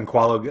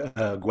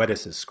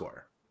Guedes'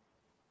 score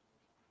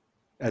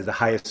as the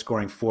highest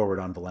scoring forward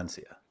on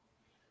Valencia.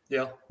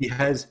 Yeah. He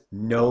has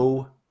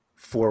no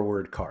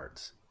forward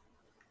cards.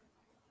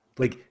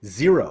 Like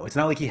 0. It's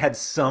not like he had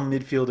some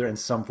midfielder and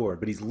some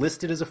forward, but he's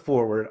listed as a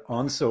forward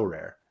on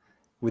Sorare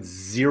with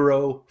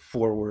 0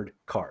 forward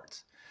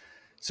cards.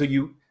 So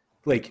you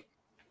like,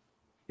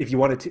 if you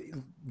wanted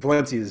to,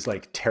 Valencia is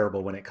like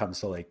terrible when it comes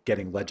to like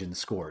getting legend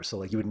scores. So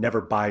like you would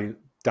never buy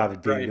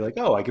David Villa and be like,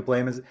 oh, I could play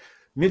him as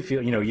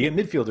midfield. You get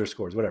midfielder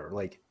scores, whatever.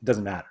 Like it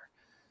doesn't matter.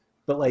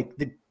 But like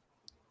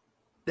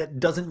that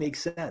doesn't make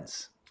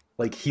sense.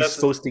 Like he's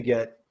supposed to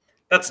get.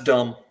 That's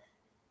dumb.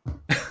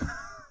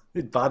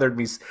 It bothered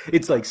me.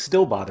 It's like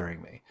still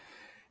bothering me.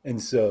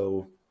 And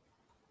so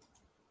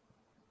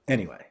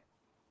anyway,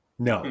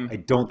 no, I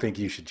don't think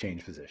you should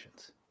change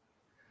positions.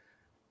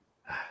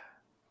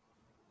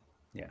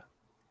 Yeah.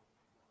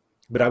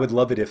 But I would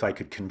love it if I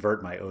could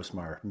convert my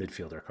Osmar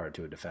midfielder card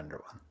to a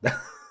defender one.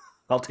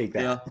 I'll take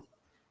that. Yeah.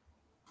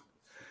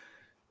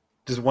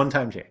 Just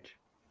one-time change.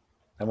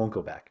 I won't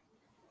go back.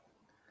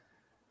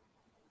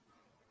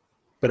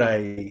 But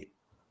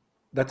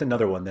that's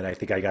another one that I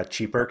think I got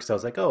cheaper because I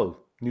was like, oh,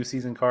 new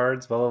season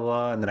cards, blah, blah,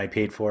 blah. And then I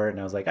paid for it. And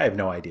I was like, I have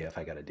no idea if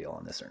I got a deal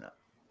on this or not.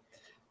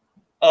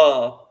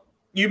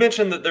 You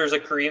mentioned that there's a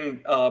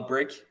Korean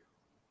break.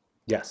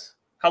 Yes.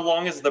 How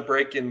long is the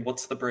break and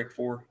what's the break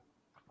for?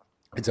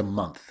 It's a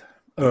month.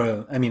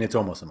 It's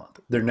almost a month.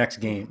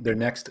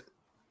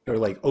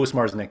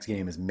 Osmar's next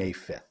game is May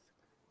 5th.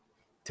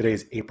 Today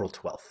is April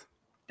 12th.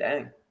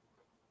 Dang.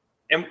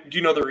 And do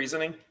you know the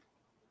reasoning?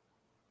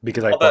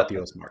 Because I bought the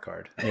Osmar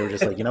card. And they were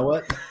just like, you know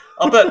what?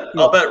 I'll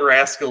bet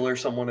Rascal or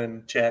someone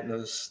in chat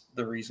knows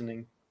the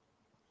reasoning.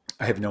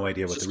 I have no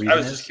idea what the reason is. I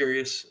was just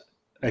curious.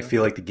 I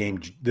feel like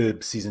the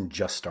season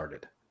just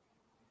started.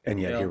 And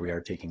yet here we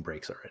are taking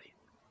breaks already.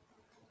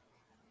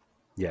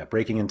 Yeah,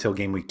 breaking until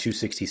game week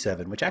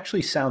 267, which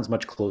actually sounds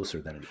much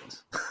closer than it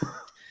is.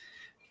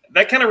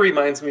 That kind of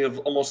reminds me of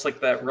almost like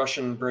that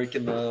Russian break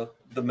in the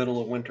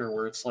middle of winter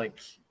where it's like,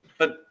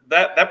 but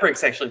that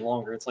break's actually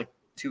longer. It's like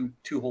two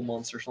whole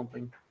months or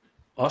something.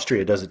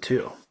 Austria does it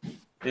too.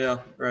 Yeah,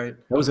 right.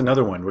 That was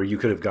another one where you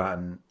could have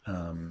gotten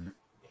gotten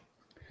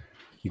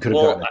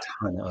a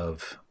ton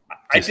of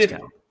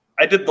discount.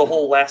 I did the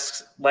whole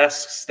last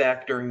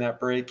stack during that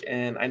break,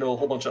 and I know a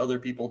whole bunch of other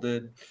people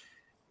did,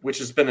 which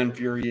has been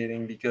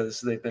infuriating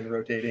because they've been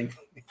rotating.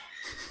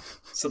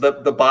 So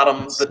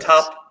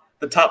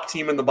the top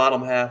team in the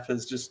bottom half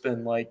has just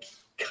been like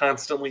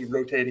constantly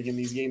rotating in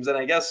these games, and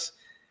I guess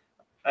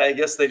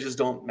they just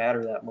don't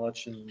matter that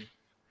much, and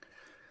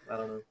I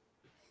don't know.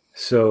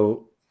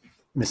 So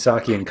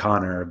Misaki and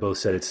Connor both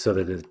said it's so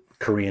that the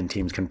Korean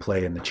teams can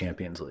play in the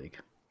Champions League.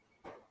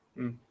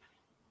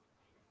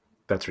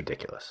 That's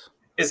ridiculous.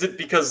 Is it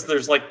because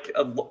there's like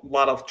a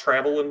lot of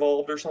travel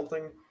involved or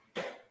something?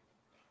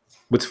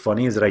 What's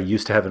funny is that I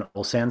used to have an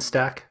Ulsan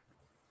stack,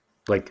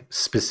 like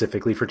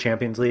specifically for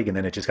Champions League, and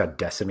then it just got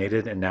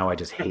decimated, and now I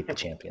just hate the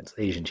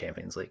Asian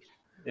Champions League.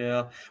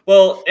 Yeah.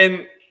 Well,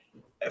 and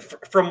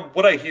from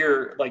what I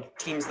hear, like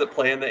teams that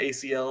play in the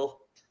ACL,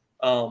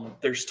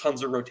 there's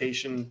tons of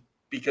rotation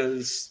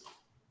because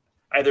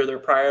either they're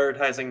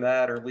prioritizing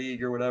that or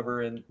league or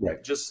whatever, and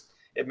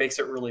it makes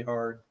it really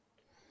hard.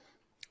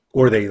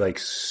 Or they like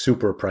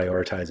super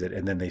prioritize it,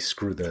 and then they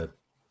screw the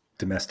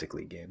domestic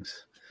league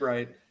games.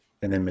 Right.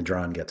 And then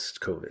Madron gets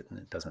COVID, and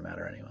it doesn't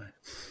matter anyway.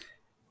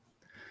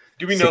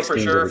 Do we know for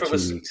sure if it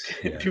was?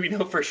 Yeah. Do we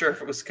know for sure if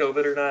it was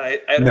COVID or not? I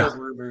heard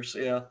rumors.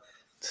 Yeah.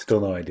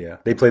 Still no idea.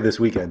 They play this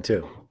weekend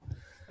too.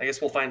 I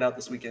guess we'll find out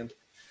this weekend.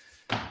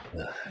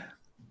 Yeah,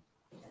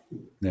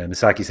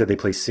 Misaki said they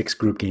play 6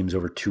 group games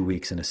over 2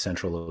 weeks in a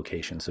central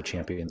location, so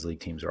Champions League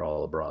teams are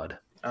all abroad.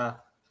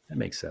 That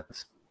makes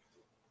sense.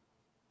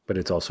 But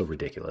it's also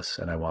ridiculous,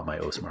 and I want my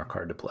Osmar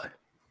card to play.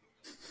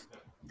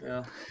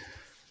 Yeah.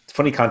 It's a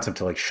funny concept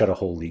to like shut a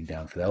whole league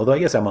down for that. Although I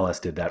guess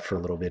MLS did that for a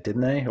little bit,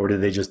 didn't they? Or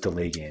did they just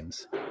delay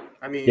games?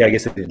 I mean, yeah, I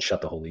guess they didn't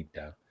shut the whole league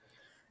down.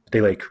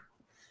 They like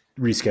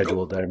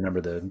rescheduled. I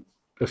remember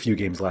a few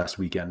games last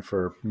weekend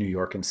for New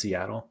York and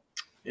Seattle.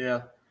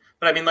 Yeah.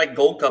 But I mean, like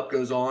Gold Cup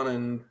goes on,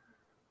 and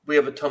we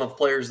have a ton of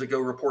players that go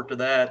report to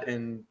that,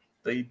 and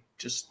they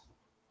just,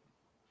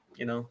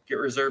 get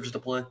reserves to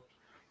play.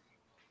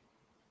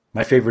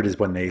 My favorite is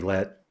when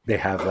they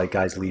have like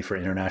guys leave for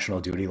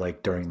international duty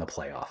like during the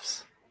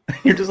playoffs.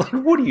 You're just like,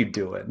 what are you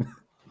doing?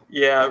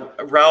 Yeah,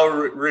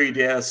 Raul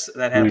Ruiz,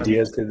 that happened.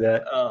 Ruiz did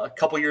that a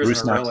couple years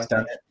Bruce in a row. Knox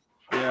done it.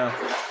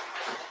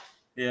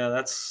 Yeah,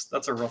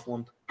 that's a rough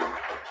one.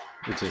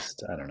 It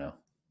just, I don't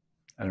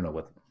know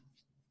what.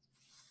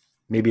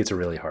 Maybe it's a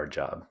really hard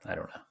job. I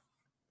don't know.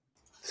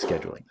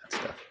 Scheduling that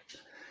stuff.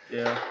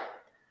 Yeah.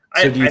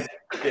 So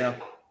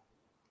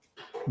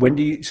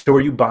So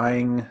are you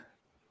buying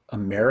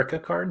America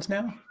cards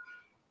now?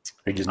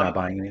 Are you just not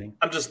buying anything?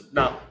 I'm just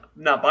not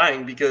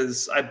buying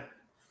because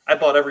I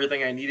bought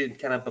everything I needed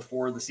kind of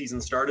before the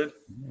season started.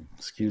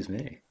 Excuse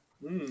me.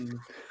 And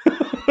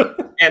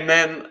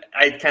then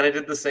I kind of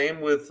did the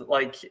same with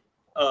like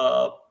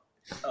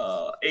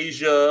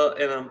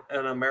Asia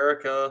and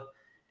America,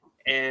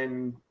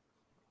 and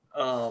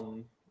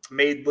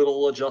made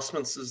little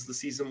adjustments as the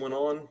season went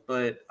on.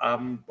 But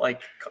I'm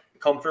like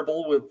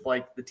comfortable with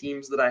like the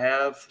teams that I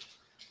have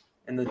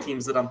and the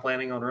teams that I'm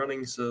planning on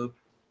running. So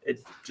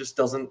it just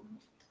doesn't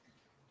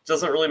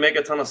really make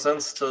a ton of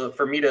sense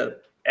for me to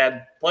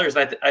add players.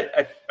 And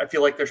I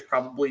feel like there's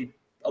probably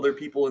other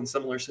people in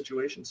similar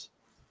situations.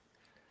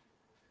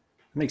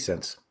 Makes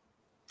sense.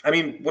 I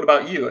mean, what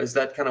about you? Is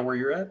that kind of where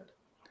you're at?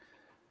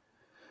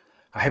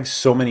 I have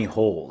so many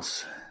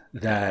holes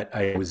that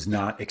I was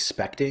not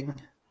expecting.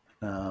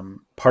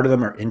 Part of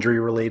them are injury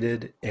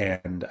related,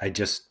 and I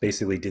just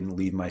basically didn't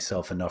leave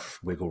myself enough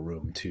wiggle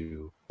room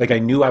to, like, I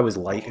knew I was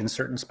light in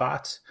certain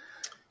spots,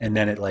 and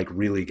then it like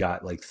really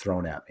got like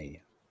thrown at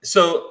me.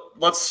 So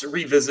let's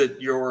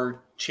revisit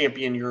your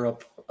Champion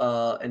Europe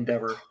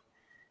endeavor.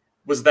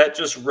 Was that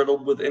just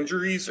riddled with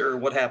injuries, or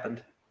what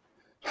happened?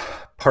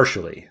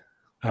 Partially.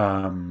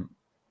 I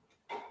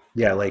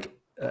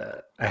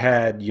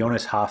had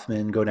Jonas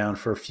Hoffman go down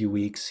for a few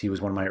weeks. He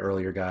was one of my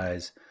earlier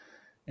guys.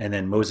 And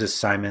then Moses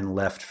Simon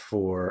left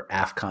for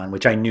AFCON,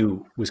 which I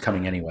knew was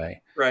coming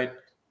anyway. Right.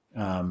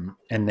 And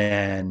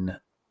then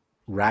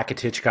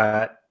Rakitic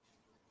got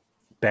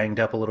banged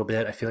up a little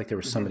bit. I feel like there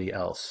was somebody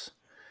else.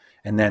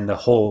 And then the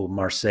whole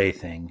Marseille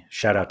thing,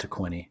 shout out to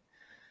Quinny.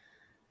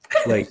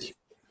 Like,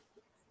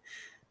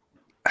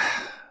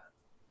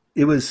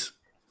 it was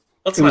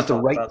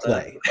the right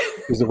play.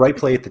 It was the right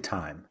play at the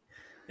time.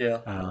 Yeah.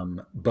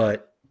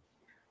 But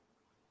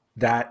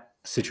that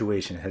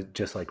situation has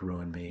just like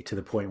ruined me to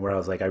the point where I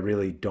was like, I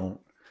really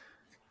don't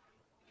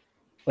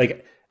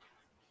like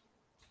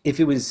if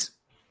it was.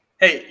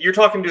 Hey, you're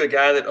talking to a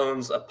guy that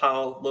owns a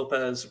Pau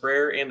Lopez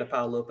rare and a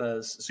Pau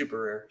Lopez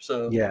super rare.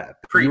 So Yeah,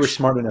 you were preach,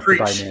 smart enough to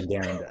buy preach.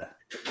 Mandanda.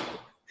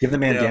 You have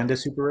the Yeah, Mandanda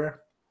super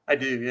rare? I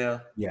do. Yeah,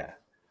 Yeah,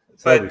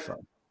 so that'll be but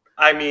fun.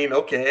 I mean,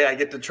 okay, I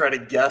get to try to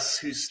guess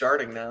who's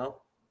starting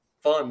now.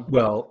 Fun.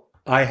 Well,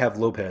 I have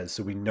Lopez,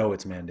 so we know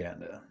it's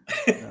Mandanda.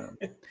 Um,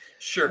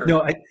 Sure.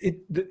 no,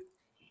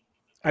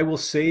 I will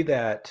say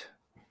that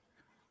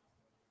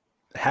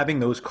having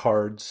those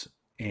cards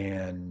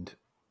and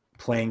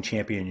playing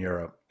Champion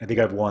Europe, I think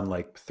I've won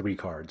like 3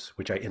 cards,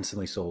 which I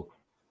instantly sold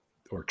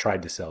or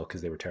tried to sell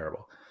because they were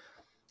terrible.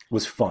 It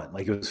was fun.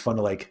 Like it was fun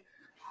to like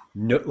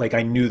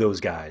I knew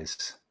those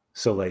guys,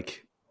 so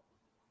like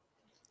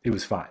it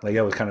was fine. Like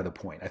that was kind of the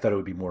point. I thought it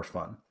would be more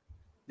fun,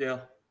 Yeah.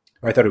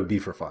 or I thought it would be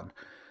for fun,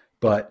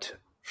 but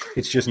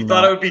it's just You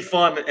thought it not. would be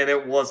fun, and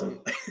it wasn't.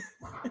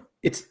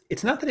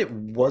 It's not that it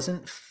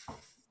wasn't.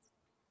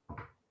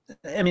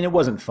 I mean, it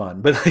wasn't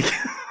fun, but like,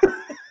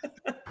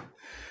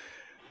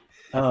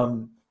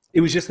 it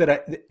was just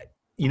that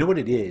you know what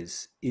it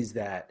is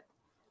that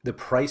the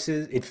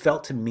prices. It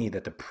felt to me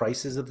that the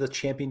prices of the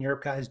Champion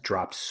Europe guys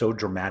dropped so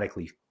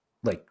dramatically,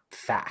 like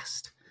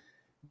fast,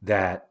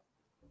 that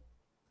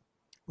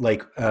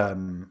like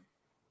to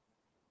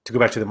go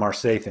back to the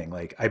Marseille thing,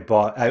 like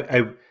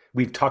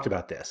we've talked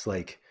about this.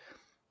 Like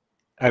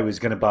I was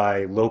going to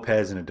buy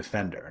Lopez and a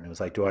defender, and it was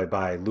like, do I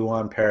buy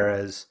Luan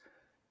Perez,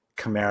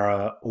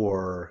 Camara,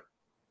 or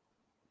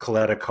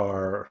Coletta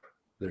Carr?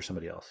 There's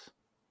somebody else.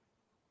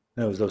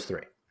 No, it was those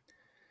 3.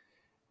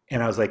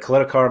 And I was like,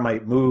 Coletta Carr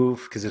might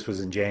move because this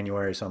was in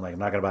January, so I'm like, I'm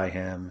not going to buy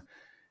him.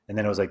 And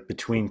then it was like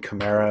between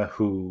Camara,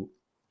 who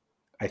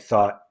I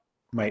thought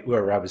might,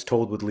 or I was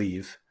told would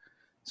leave.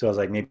 So I was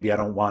like, maybe I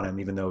don't want him,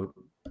 even though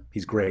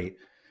he's great.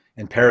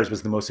 And Perez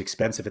was the most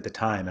expensive at the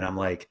time. And I'm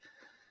like,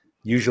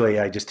 usually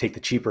I just take the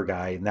cheaper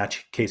guy. In that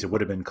case, it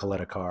would have been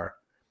Coletta Carr.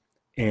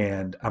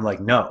 And I'm like,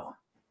 no,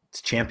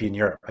 it's Champion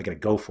Europe. I got to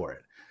go for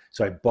it.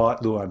 So I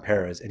bought Luan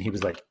Perez, and he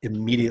was like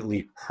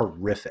immediately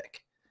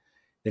horrific.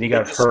 Then he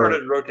got hurt.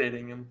 Started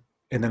rotating him.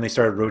 And then they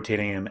started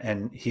rotating him,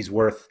 and he's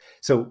one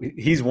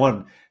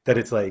that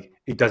it's like,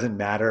 it doesn't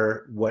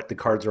matter what the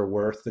cards are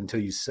worth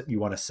until you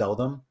want to sell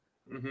them.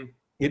 Mm-hmm.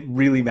 It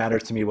really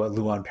matters to me what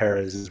Luan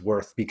Perez is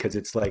worth, because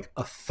it's like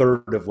a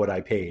third of what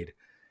I paid.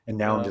 And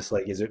now I'm just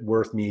like, is it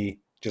worth me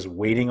just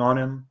waiting on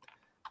him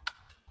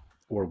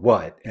or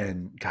what?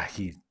 And God,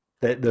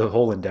 the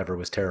whole endeavor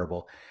was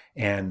terrible.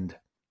 And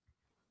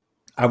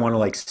I want to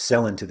like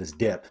sell into this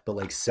dip, but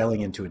like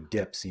selling into a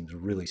dip seems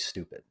really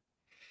stupid.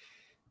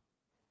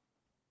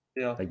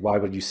 Yeah. Like, why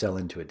would you sell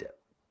into a dip?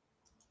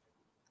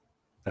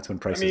 That's when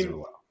prices are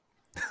low.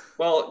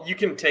 Well, you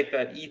can take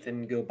that ETH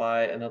and go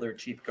buy another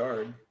cheap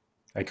card.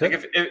 I could.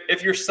 Like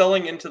if you're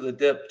selling into the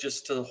dip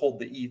just to hold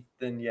the ETH,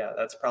 then yeah,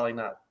 that's probably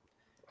not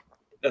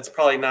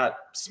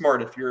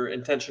smart if your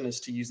intention is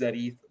to use that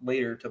ETH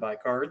later to buy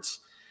cards.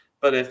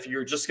 But if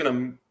you're just going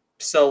to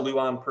sell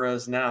Luan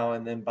Perez now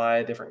and then buy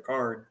a different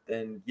card,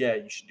 then yeah,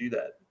 you should do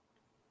that.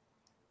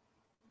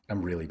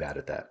 I'm really bad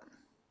at that.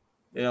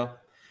 Yeah.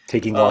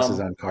 Taking losses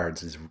on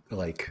cards is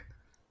like,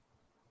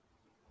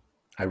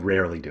 I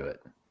rarely do it.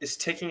 Is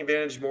taking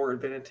advantage more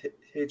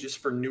advantageous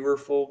for newer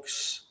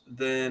folks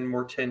than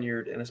more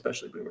tenured and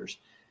especially boomers?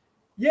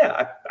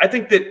 Yeah, I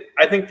think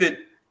that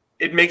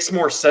it makes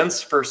more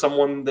sense for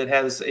someone that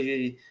has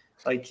a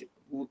like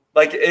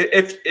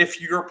if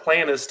your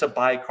plan is to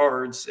buy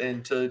cards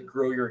and to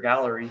grow your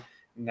gallery,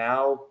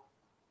 now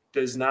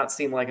does not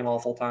seem like an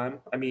awful time.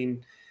 I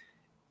mean,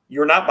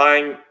 you're not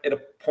buying at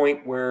a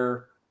point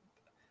where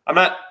I'm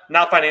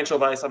not financial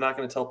advice. I'm not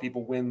going to tell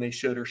people when they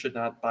should or should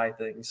not buy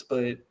things,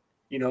 but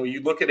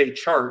you look at a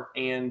chart,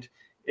 and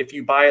if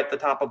you buy at the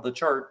top of the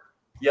chart,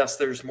 yes,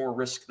 there's more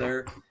risk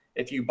there.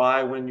 If you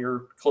buy when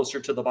you're closer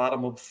to the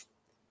bottom of,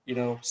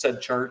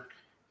 said chart,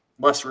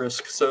 less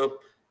risk. So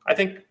I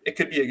think it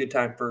could be a good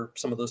time for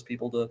some of those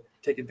people to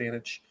take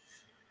advantage.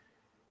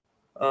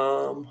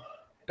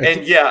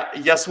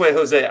 Yes, way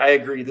Jose, I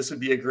agree. This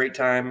would be a great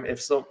time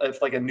if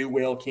like a new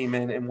whale came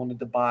in and wanted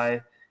to buy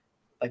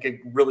like a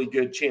really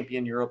good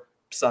Champion Europe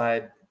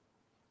side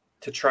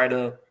to try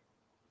to,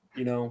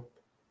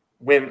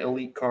 win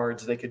elite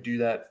cards. They could do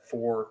that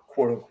for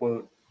quote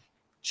unquote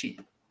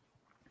cheap.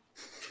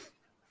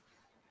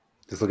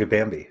 Just look at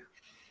Bambi.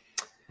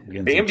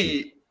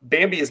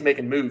 Bambi is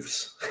making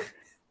moves.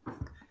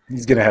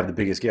 He's going to have the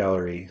biggest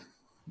gallery.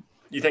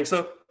 You think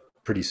so?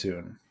 Pretty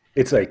soon.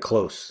 It's like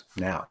close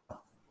now.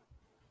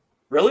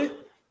 Really?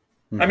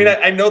 Mm-hmm. I mean,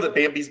 I know that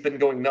Bambi's been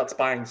going nuts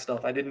buying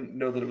stuff. I didn't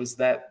know that it was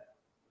that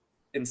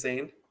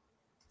insane.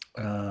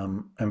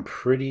 I'm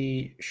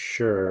pretty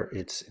sure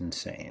it's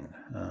insane.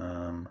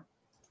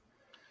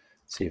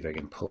 Let's see if I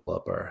can pull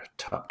up our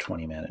top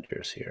 20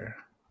 managers here.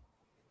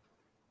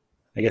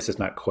 I guess it's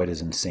not quite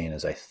as insane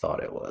as I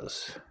thought it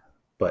was,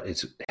 but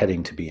it's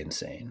heading to be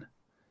insane.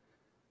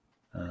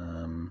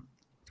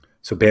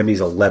 So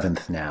Bambi's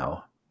 11th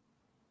now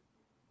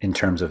in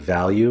terms of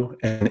value,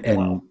 and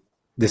wow.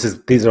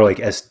 These are like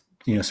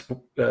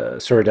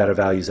Sorare data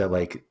values that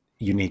like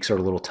uniques are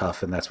a little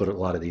tough, and that's what a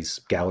lot of these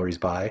galleries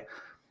buy.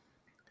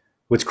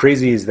 What's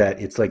crazy is that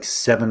it's like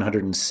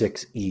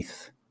 706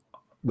 ETH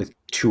with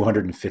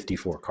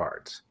 254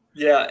 cards.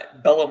 Yeah,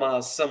 Bellama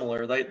is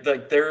similar.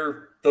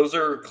 Those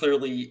are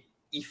clearly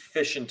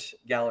efficient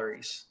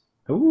galleries.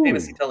 Ooh.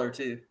 Fantasy Teller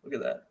too. Look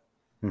at that.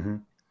 Mm-hmm.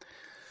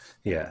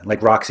 Yeah,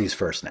 like Roxy's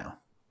first now,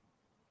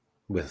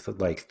 with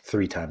like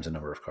 3 times the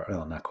number of cards.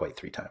 Well, not quite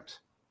 3 times.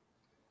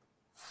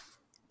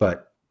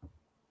 But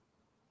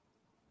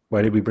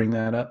why did we bring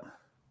that up?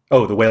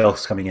 Oh, the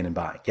whale's coming in and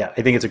buying. Yeah,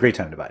 I think it's a great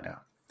time to buy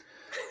now.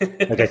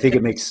 Like, I think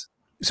it makes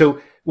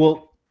so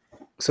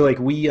like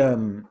we I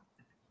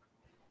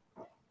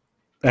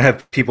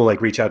have people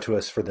like reach out to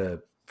us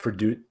to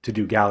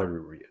do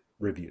gallery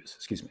reviews,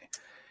 excuse me.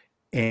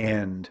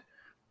 And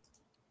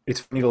it's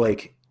funny to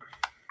like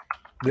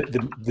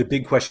the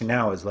big question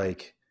now is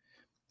like,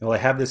 well, I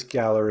have this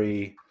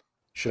gallery.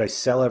 Should I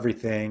sell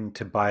everything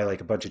to buy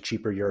like a bunch of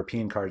cheaper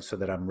European cards so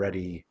that I'm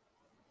ready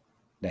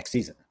next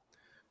season?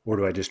 Or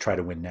do I just try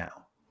to win now?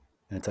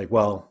 And it's like,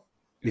 well,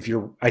 if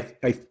you're, I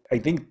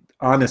think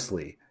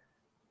honestly,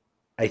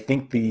 I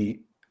think the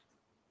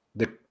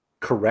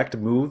correct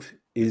move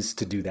is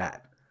to do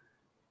that,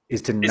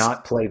 is to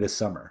not play this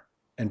summer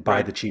and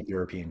buy the cheap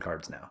European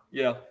cards now.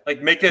 Yeah,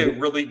 like make a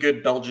really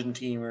good Belgian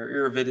team or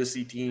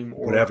Eredivisie team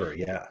or whatever.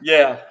 Yeah.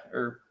 Yeah,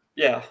 or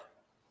yeah.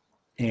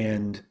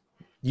 And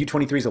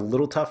U23 is a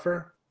little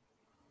tougher.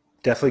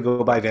 Definitely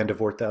go buy Van de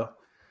Voort though,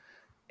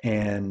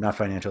 and not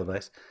financial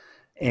advice.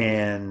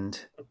 And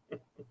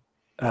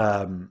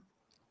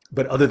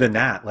but other than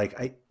that, like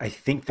I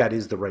think that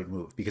is the right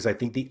move, because I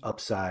think the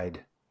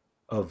upside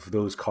of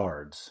those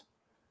cards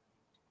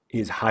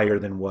is higher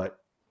than what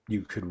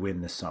you could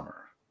win this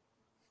summer.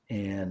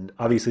 And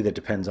obviously that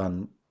depends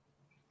on,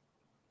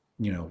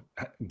 you know,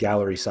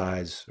 gallery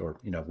size or,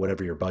 you know,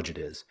 whatever your budget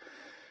is.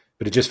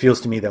 But it just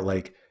feels to me that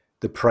like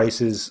the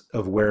prices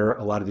of where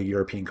a lot of the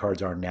European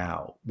cards are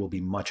now will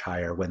be much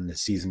higher when the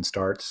season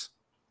starts.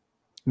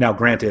 Now,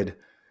 granted,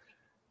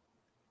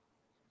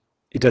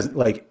 it doesn't,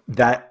 like,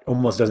 that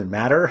almost doesn't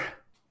matter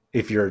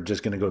if you're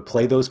just going to go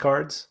play those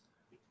cards,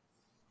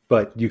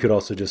 but you could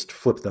also just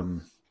flip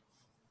them,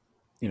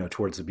 you know,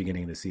 towards the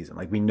beginning of the season.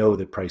 Like, we know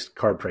that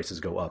card prices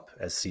go up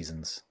as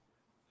seasons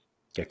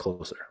get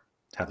closer.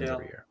 It happens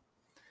every year.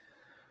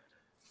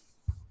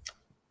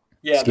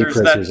 Yeah, Skate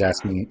Pricer is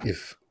asking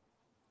if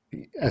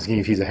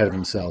he's ahead of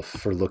himself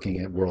for looking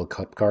at World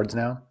Cup cards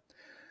now.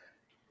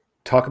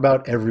 Talk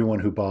about everyone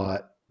who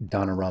bought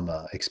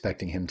Donnarumma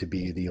expecting him to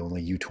be the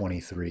only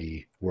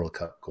U23 World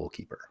Cup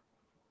goalkeeper.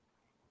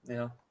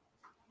 Yeah.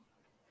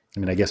 I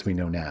mean, I guess we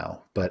know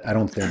now, but I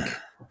don't think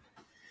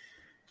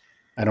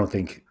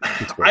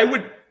it's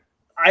worth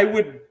I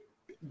would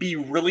be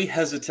really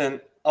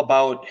hesitant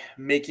about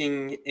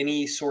making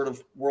any sort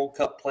of World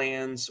Cup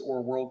plans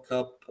or World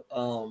Cup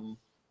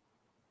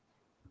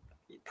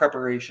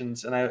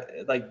preparations, and I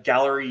like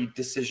gallery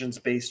decisions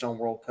based on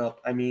World Cup.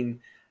 I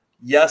mean,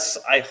 yes,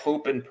 I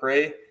hope and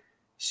pray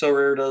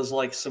Sorare does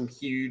like some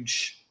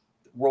huge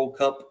World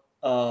Cup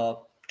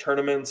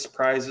tournaments,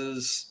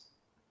 prizes,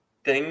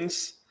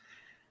 things,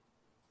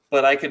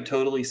 but I could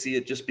totally see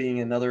it just being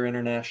another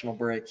international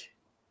break.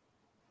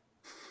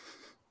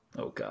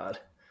 Oh God.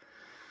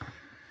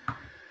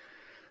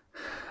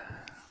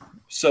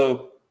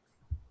 So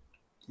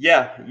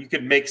yeah, you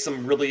could make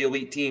some really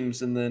elite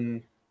teams and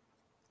then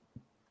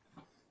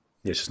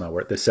it's just not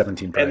worth the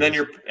 17 prizes.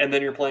 And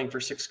then you're playing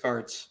for 6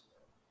 cards.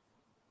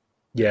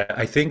 Yeah,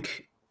 I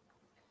think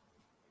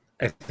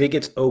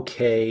it's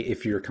okay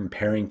if you're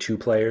comparing 2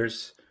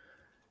 players,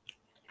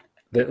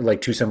 that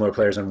like 2 similar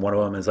players, and one of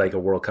them is like a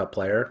World Cup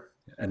player,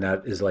 and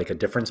that is like a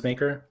difference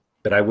maker.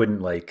 But I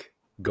wouldn't like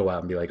go out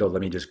and be like, oh,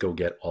 let me just go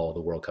get all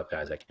the World Cup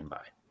guys I can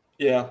buy.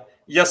 Yeah.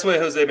 Yesway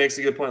Jose makes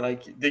a good point.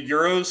 Like the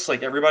Euros,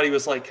 like everybody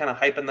was like kind of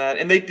hyping that,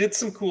 and they did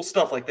some cool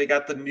stuff. Like they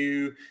got the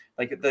new,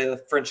 like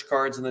the French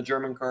cards and the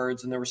German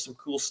cards, and there was some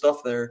cool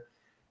stuff there.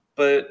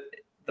 But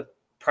the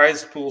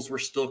prize pools were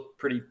still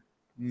pretty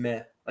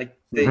meh. Like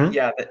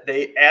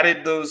they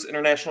added those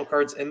international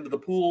cards into the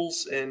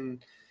pools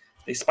and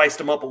they spiced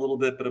them up a little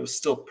bit, but it was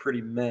still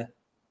pretty meh.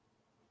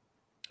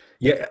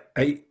 Yeah,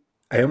 I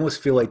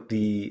almost feel like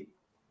the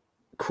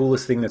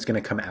coolest thing that's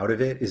going to come out of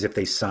it is if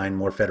they sign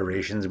more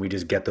federations and we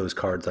just get those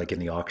cards like in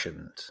the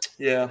auctions.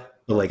 Yeah.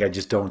 But like I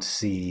just don't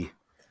see.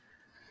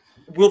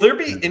 Will there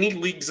be any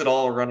leagues at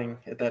all running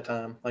at that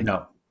time? Like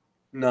no.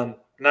 None.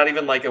 Not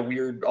even like a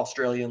weird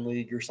Australian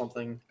league or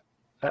something.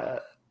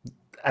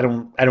 I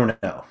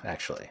don't know,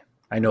 actually.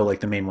 I know like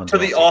the main ones. For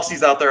the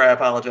Aussies out there, I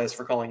apologize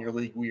for calling your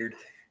league weird.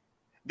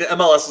 The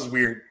MLS is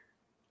weird.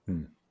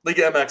 League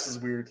MX is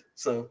weird.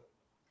 So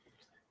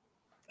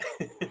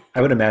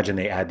I would imagine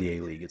they add the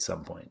A-League at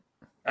some point.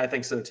 I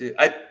think so too.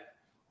 I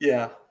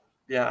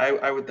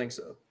would think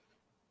so.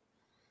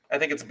 I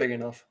think it's big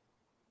enough.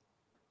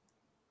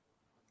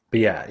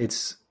 But yeah,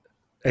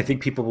 I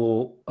think people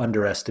will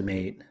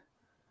underestimate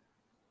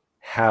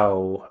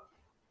how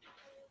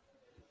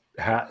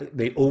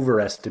they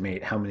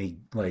overestimate how many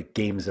like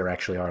games there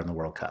actually are in the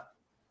World Cup.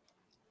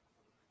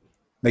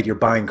 Like you're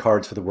buying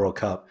cards for the World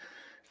Cup,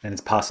 and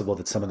it's possible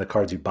that some of the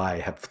cards you buy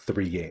have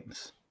 3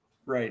 games.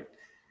 Right.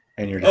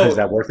 And is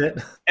that worth it?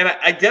 And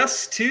I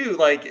guess too,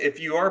 like if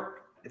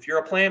you're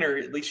a planner,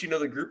 at least you know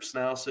the groups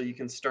now, so you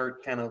can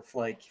start kind of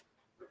like,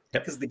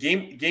 because the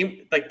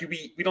game like,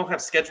 we don't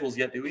have schedules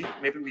yet, do we?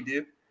 Maybe we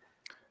do.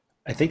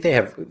 I think we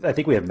have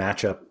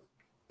matchup.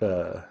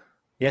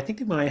 Yeah, I think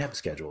they might have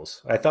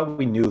schedules. I thought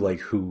we knew like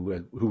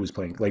who was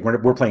playing. Like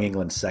we're playing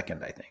England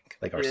second, I think,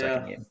 like our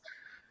second game.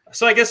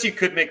 So I guess you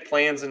could make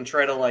plans and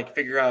try to like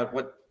figure out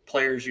what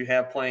players you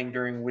have playing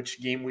during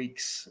which game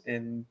weeks.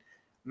 And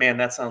man,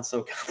 that sounds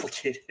so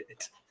complicated.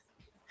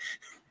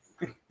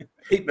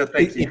 No,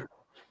 thank you.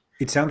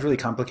 It sounds really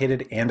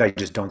complicated, and I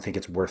just don't think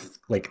it's worth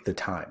like the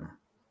time.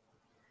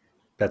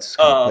 That's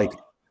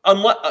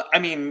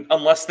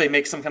unless they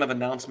make some kind of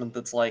announcement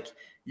that's like,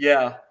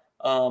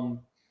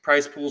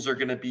 prize pools are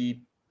going to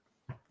be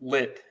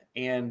lit,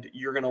 and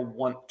you're going to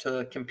want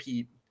to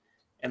compete,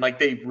 and like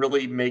they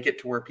really make it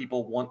to where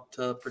people want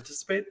to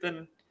participate.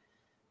 Then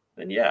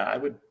yeah, I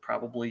would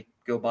probably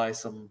go buy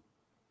some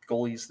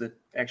goalies that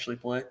actually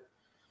play.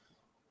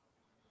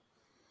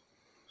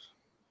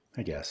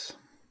 I guess.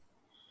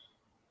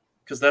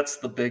 Because that's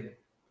the big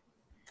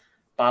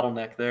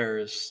bottleneck there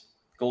is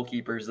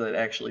goalkeepers that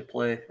actually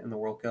play in the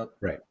World Cup.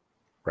 Right.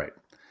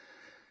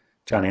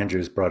 John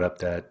Andrews brought up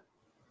that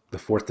the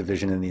 4th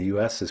division in the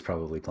U.S. is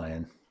probably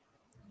playing.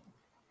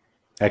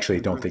 Actually,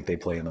 I don't think they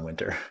play in the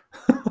winter.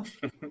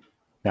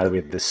 Now that we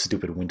have this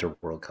stupid winter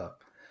World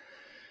Cup.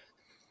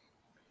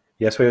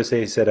 Yes,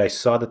 he said, I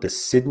saw that the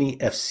Sydney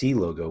FC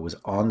logo was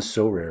on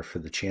SoRare for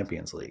the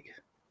Champions League.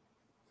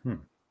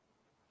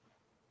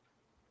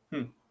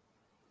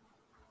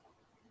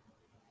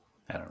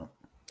 I don't know.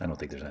 I don't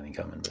think there's anything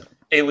coming. But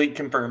A-League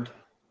confirmed.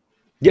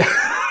 Yeah.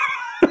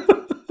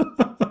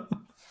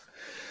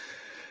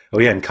 Oh,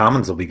 yeah, and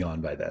commons will be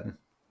gone by then.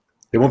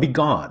 They won't be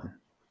gone.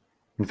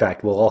 In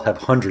fact, we'll all have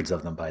hundreds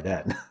of them by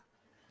then.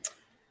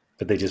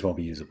 But they just won't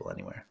be usable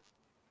anywhere.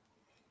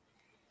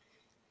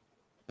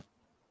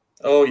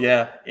 Oh,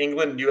 yeah.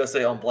 England,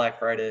 USA on Black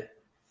Friday.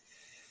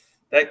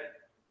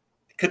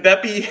 Could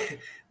that be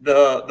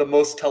the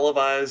most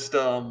televised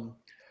in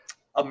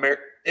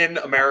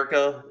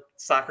America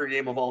soccer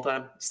game of all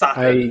time?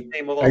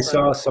 I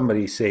saw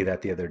somebody say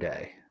that the other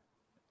day.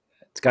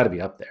 It's got to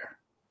be up there.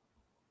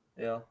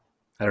 Yeah.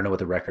 I don't know what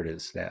the record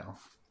is now.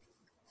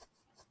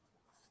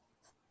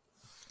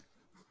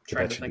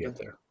 Trying to think of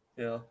there.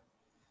 Yeah.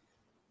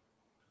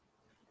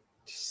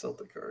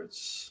 Celtic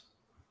cards.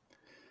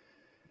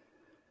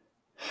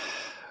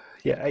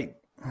 Yeah, I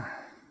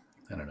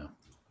don't know.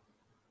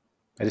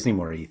 I just need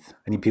more ETH.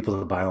 I need people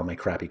to buy all my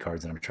crappy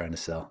cards that I'm trying to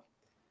sell.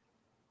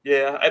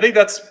 Yeah, I think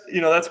that's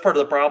part of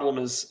the problem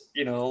is,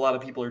 a lot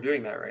of people are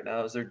doing that right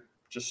now is they're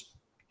just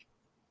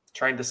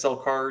trying to sell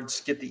cards,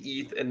 get the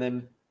ETH, and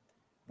then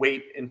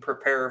wait and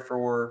prepare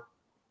for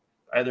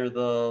either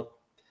the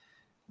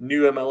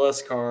new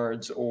MLS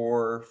cards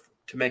or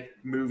to make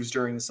moves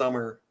during the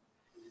summer.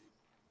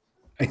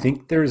 I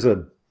think it's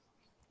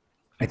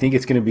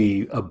going to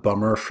be a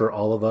bummer for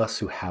all of us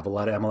who have a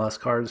lot of MLS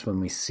cards when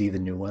we see the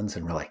new ones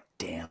and we're like,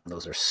 damn,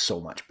 those are so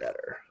much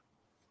better.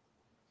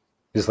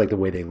 Just like the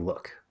way they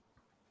look.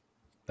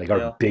 Like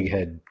our big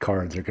head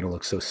cards are going to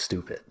look so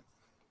stupid.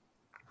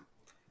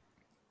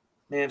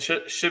 Man,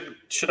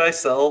 should I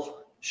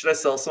sell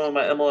some of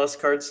my MLS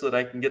cards so that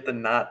I can get the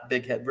not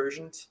big head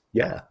versions?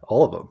 Yeah,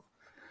 all of them.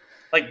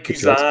 Like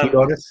Guzan.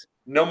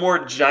 No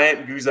more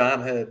giant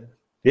Guzan head.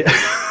 Yeah.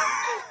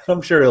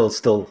 I'm sure he'll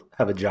still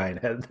have a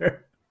giant head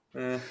there.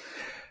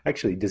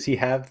 Actually, does he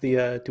have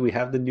the do we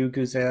have the new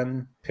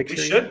Guzan picture?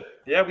 We should.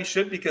 Yeah, we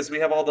should because we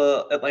have all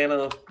the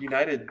Atlanta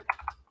United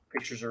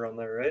pictures are on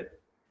there, right?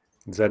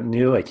 Is that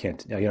new? I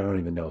don't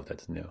even know if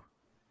that's new.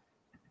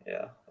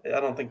 Yeah, I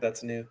don't think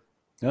that's new.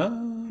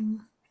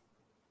 It's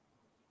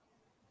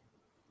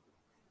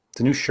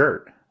a new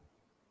shirt.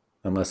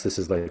 Unless this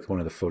is like one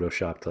of the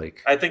photoshopped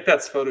like. I think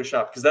that's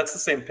photoshopped because that's the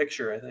same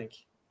picture, I think.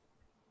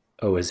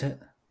 Oh, is it?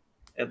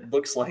 It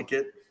looks like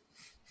it.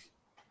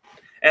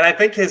 And I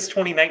think his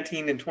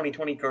 2019 and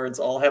 2020 cards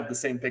all have the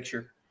same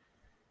picture.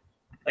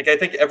 Like I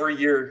think every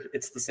year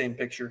it's the same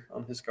picture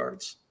on his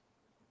cards.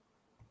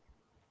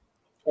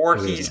 Or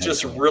he's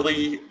just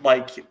really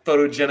like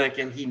photogenic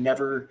and he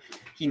never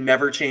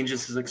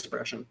changes his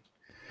expression.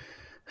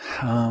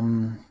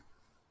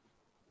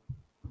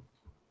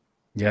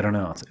 Yeah, I don't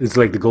know. It's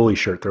like the goalie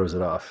shirt throws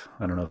it off.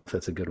 I don't know if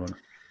that's a good one.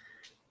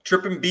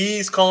 Trippin'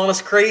 B's calling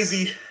us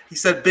crazy. He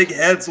said big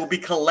heads will be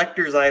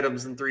collector's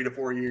items in 3 to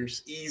 4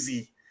 years.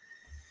 Easy.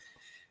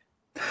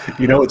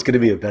 You know what's going to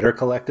be a better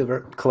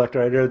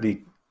collector item?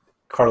 The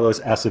Carlos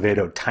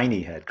Acevedo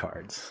tiny head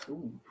cards.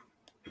 Ooh.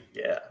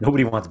 Yeah.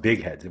 Nobody wants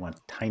big heads. They want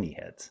tiny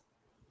heads.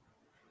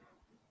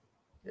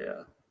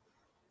 Yeah.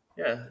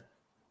 Yeah.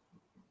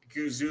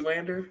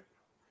 Guzulander?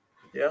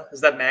 Yeah.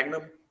 Is that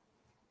Magnum?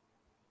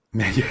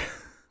 Yeah.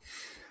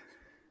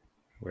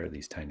 Where are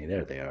these tiny?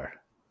 There they are.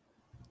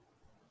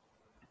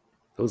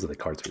 Those are the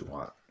cards we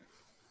want.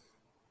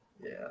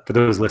 Yeah. For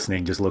those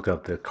listening, just look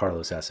up the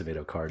Carlos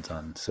Acevedo cards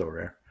on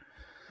SoRare.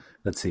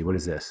 Let's see. What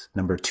is this?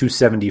 Number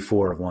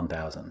 274 of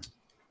 1,000.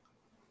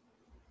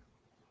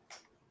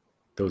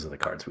 Those are the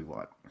cards we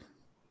want.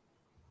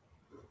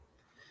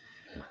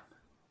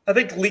 I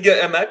think Liga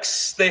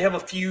MX, they have a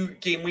few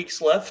game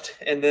weeks left,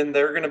 and then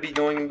they're going to be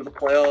going into the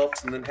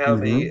playoffs and then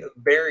have a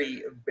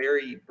very,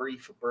 very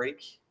brief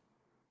break.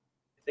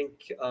 I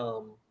think,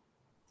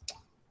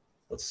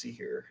 let's see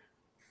here.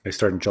 They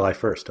start on July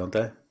 1st, don't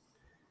they?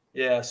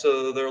 Yeah,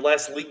 so their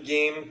last league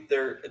game,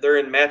 they're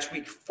in match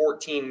week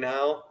 14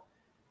 now,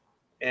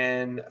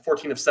 and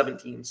 14 of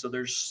 17. So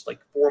there's like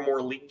 4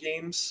 more league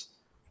games,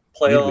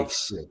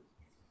 playoffs. Midweeks.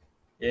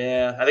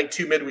 Yeah, I think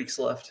 2 midweeks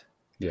left.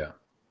 Yeah.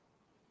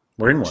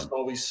 We're in one.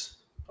 Always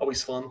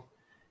fun.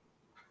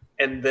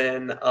 And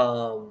then,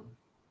 what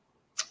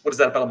is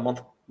that, about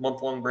a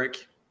month-long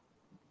break?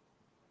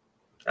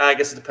 I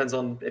guess it depends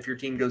on if your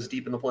team goes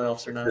deep in the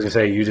playoffs or not. I was going to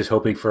say, you just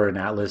hoping for an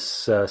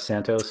Atlas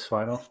Santos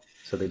final?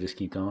 So they just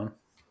keep going?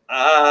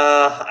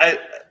 I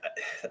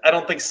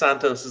don't think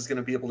Santos is going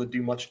to be able to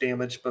do much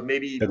damage, but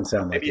maybe doesn't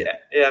sound like it.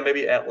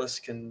 Maybe Atlas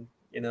can,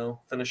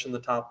 finish in the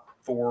top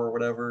 4 or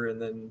whatever,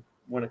 and then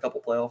win a couple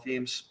playoff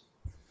games.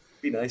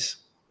 Be nice.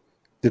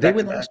 Did they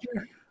win last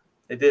year?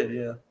 They did,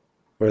 yeah.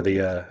 Or they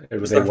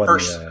won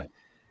the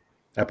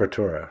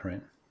Apertura, right?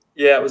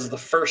 Yeah, it was the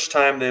first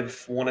time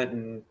they've won it,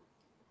 and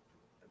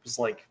it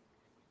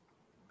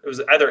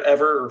was either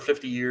ever or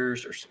 50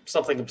 years or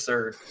something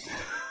absurd.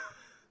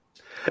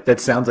 That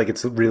sounds like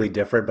it's really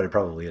different, but it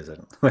probably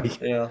isn't.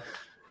 Yeah.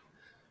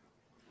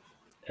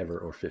 Ever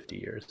or 50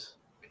 years.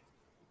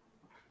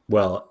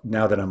 Well,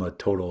 now that I'm a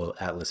total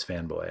Atlas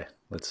fanboy,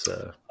 let's.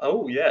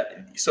 Oh yeah,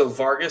 so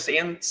Vargas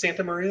and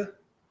Santa Maria.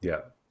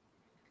 Yeah.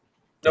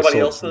 Nobody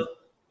else though.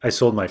 I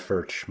sold my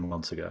Furch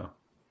months ago.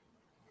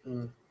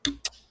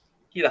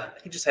 He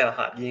just had a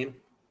hot game.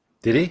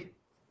 Did he?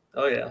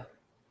 Oh yeah,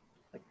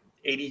 like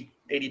 80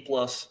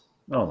 plus.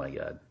 Oh my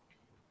god!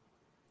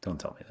 Don't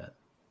tell me that.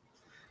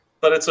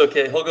 But it's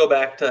okay. He'll go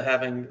back to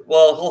having.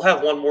 Well, he'll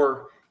have one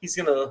more. He's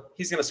gonna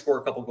score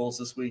a couple goals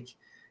this week,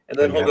 and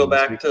then he'll go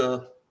back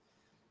to.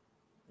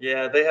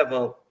 Yeah, they have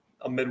a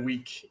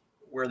midweek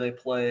where they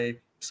play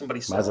somebody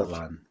soft.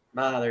 Mazatlan.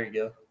 There you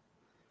go.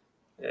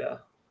 Yeah,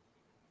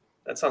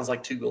 that sounds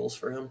like 2 goals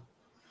for him.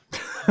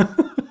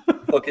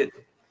 Book it.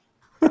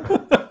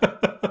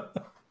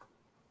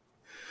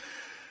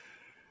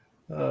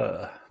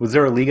 Was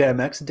there a Liga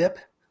MX dip?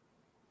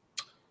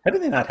 How do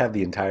they not have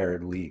the entire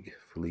league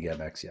for Liga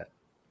MX yet?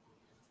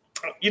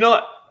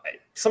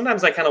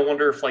 Sometimes I kind of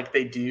wonder if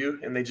they do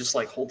and they just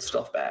hold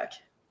stuff back.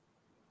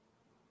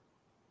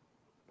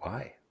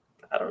 Why?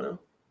 I don't know.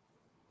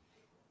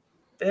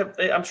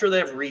 I'm sure they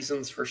have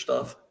reasons for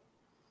stuff.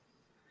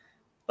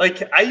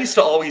 I used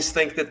to always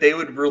think that they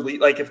would release,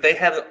 if they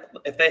had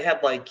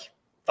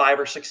 5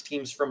 or 6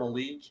 teams from a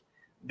league,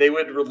 they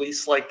would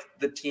release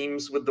the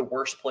teams with the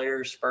worst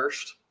players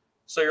first.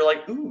 So you're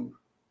like, ooh,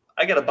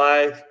 I got to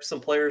buy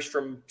some players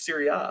from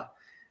Serie A.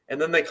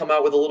 And then they come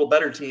out with a little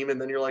better team. And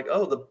then you're like,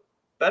 oh, the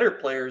better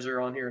players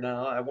are on here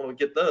now. I want to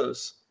get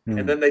those.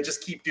 And then they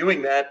just keep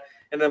doing that.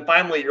 And then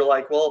finally you're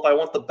like, well, if I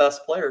want the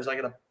best players, I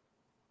got to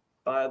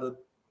buy the,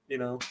 I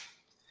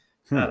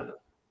don't know.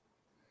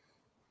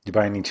 You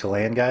buy any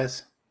Chilean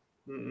guys?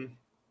 Mm-mm.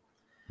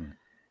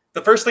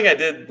 The first thing I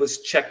did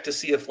was check to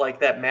see if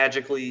that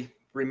magically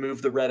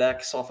removed the red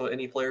X off of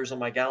any players on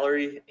my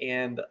gallery,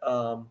 and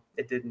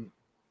it didn't.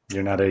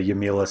 You're not a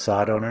Yamil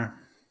Assad owner?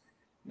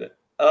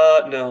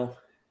 No.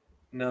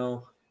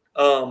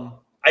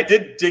 I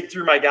did dig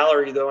through my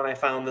gallery though, and I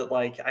found that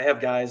I have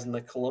guys in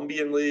the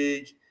Colombian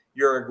league,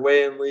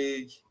 Uruguayan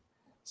league,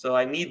 so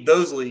I need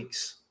those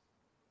leagues,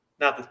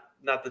 not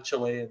the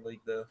Chilean league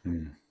though.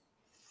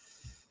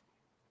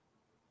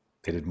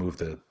 They didn't move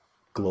the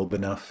globe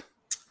enough.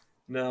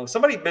 No,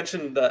 somebody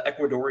mentioned the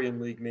Ecuadorian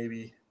league.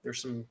 Maybe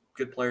there's some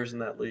good players in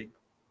that league.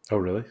 Oh,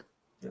 really?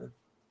 Yeah.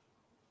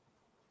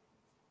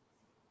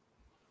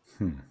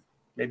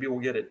 Maybe we'll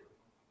get it.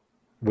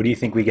 What do you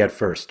think we get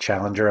first,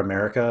 Challenger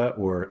America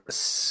or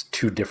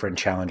 2 different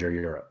Challenger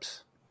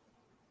Europes?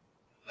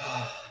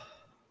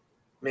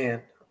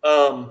 Man,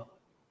 how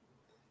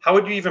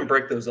would you even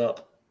break those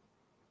up?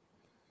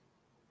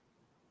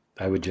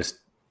 I would just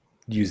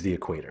use the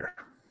equator.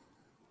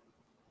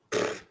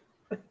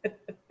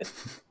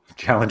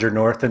 Challenger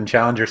North and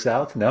Challenger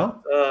South?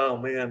 No? Oh,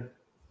 man.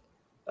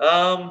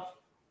 Well,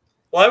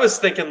 I was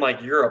thinking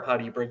Europe. How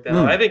do you break that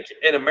up? I think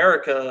in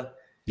America,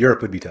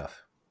 Europe would be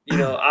tough.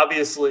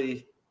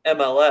 Obviously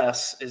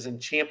MLS is in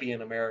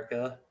Champion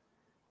America.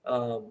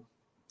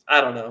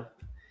 I don't know.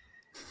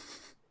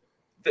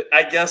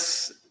 I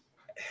guess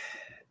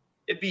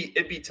it'd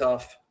be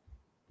tough.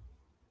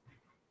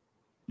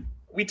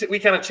 We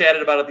kind of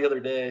chatted about it the other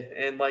day,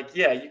 and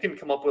you can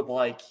come up with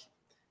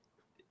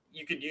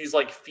you could use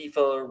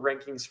FIFA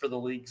rankings for the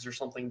leagues or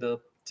something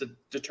to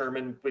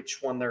determine which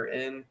one they're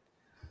in.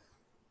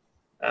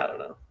 I don't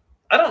know.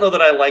 I don't know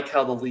that I like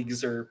how the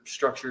leagues are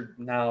structured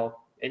now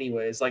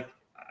anyways. I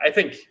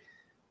think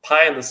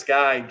pie in the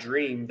sky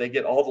dream, they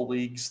get all the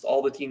leagues,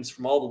 all the teams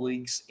from all the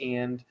leagues,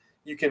 and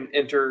you can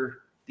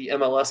enter the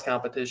MLS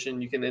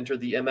competition. You can enter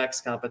the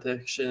MX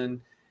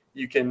competition.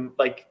 You can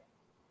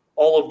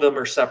all of them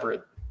are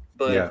separate,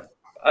 but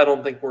I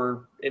don't think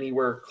we're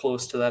anywhere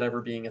close to that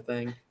ever being a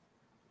thing.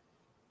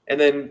 And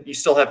then you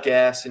still have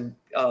GAS and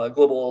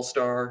Global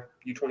All-Star,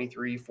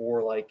 U23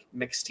 for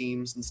mixed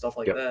teams and stuff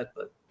like that.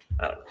 But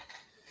I don't know.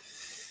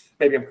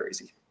 Maybe I'm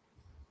crazy.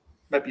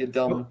 Might be a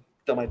dumb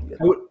idea.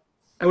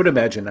 I would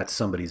imagine that's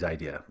somebody's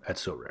idea at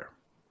Sorare.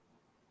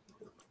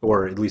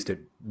 Or at least it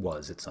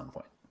was at some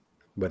point.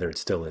 Whether it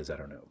still is, I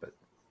don't know. But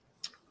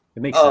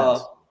it makes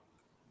sense.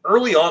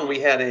 Early on, we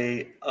had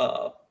a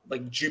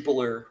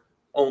Jupiler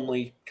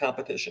only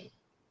competition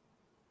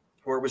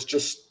where it was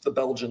just the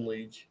Belgian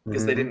league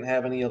because they didn't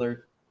have any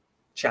other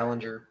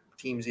challenger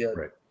teams yet.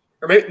 Right.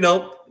 Or maybe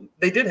no,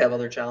 they did have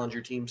other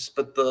challenger teams,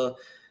 but the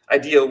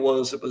idea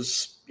was it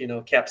was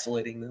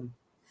encapsulating them.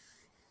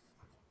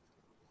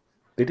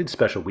 They did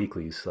special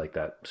weeklies like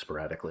that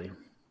sporadically.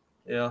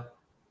 Yeah.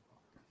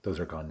 Those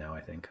are gone now, I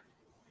think.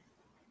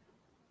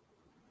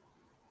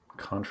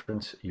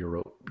 Conference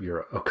Europe.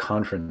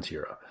 Conference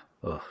Europe.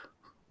 Ugh.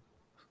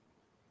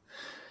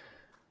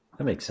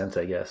 That makes sense,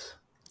 I guess.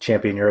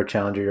 Champion Europe,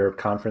 Challenger Europe,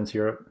 Conference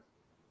Europe.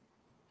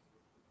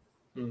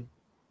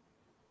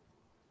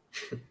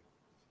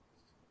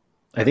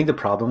 I think the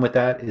problem with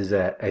that is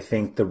that I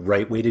think the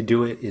right way to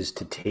do it is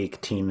to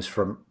take teams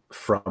from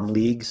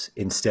leagues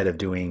instead of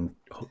doing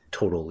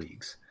total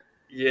leagues.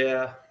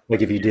 Yeah.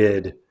 Like if you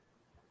did.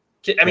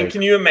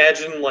 Can you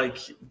imagine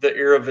the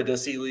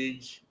Eredivisie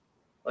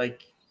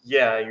League?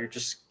 You're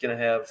just gonna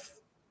have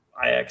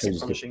Ajax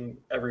punching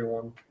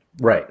everyone.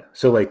 Right.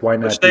 So why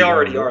not? Which they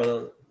already are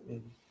though.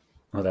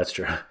 Oh, that's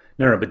true.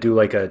 No, but do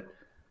a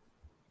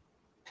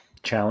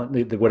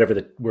challenge,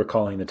 whatever we're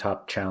calling the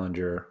top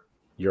challenger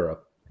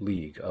Europe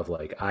league of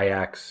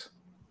Ajax,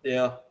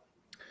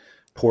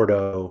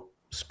 Porto,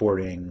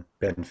 Sporting,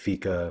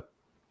 Benfica.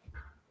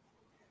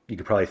 You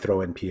could probably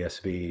throw in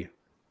PSV,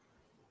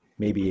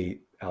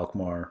 maybe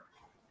Alkmaar,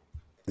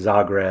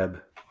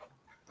 Zagreb,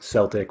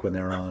 Celtic when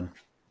they're on.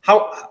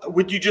 How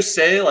would you just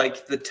say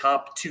the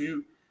top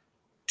two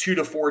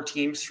to four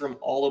teams from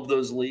all of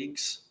those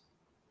leagues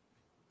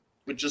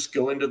would just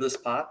go into this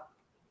pot?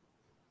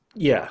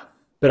 Yeah,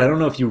 but I don't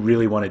know if you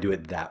really want to do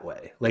it that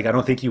way. I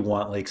don't think you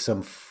want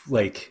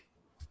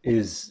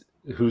is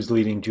who's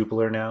leading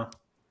Jupiler now?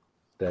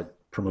 That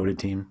promoted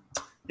team?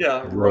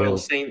 Yeah, Royal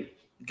St.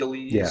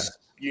 Gilles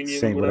Union,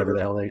 Saint whatever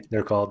the hell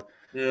they're called.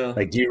 Yeah.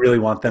 Do you really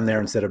want them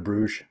there instead of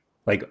Bruges?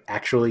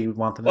 Actually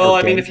want them there? Well,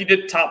 if you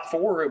did top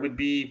four, it would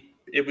be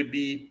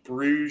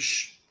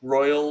Bruges,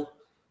 Royal,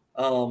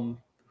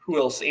 who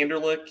else?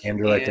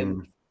 Anderlecht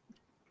and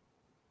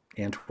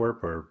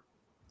Antwerp or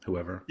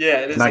whoever. Yeah,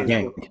 it is not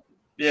Antwerp. Genk.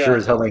 Yeah. Sure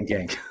as hell ain't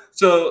Genk.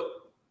 So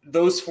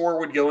those four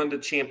would go into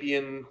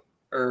champion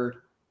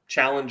or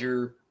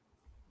challenger,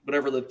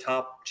 whatever the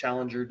top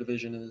challenger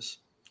division is.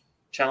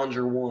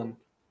 Challenger 1.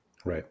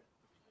 Right.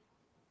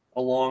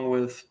 Along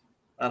with,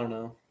 I don't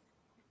know.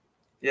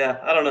 Yeah,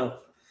 I don't know.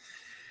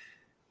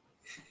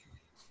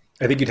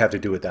 I think you'd have to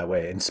do it that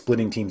way. And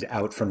splitting teams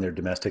out from their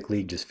domestic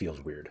league just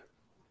feels weird.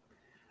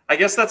 I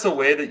guess that's a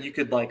way that you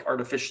could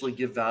artificially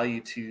give value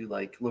to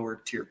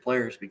lower tier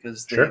players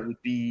because they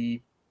would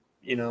be,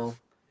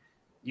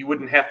 you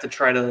wouldn't have to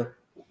try to,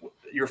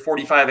 your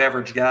 45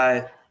 average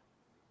guy.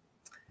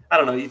 I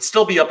don't know. You'd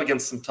still be up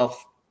against some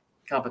tough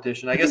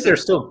competition. I guess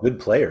there's still good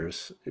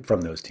players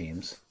from those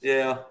teams.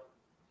 Yeah.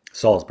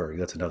 Salzburg,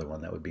 that's another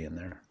one that would be in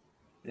there.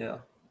 Yeah.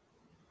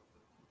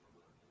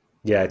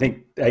 Yeah, I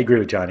think I agree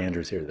with John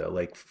Andrews here,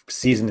 though.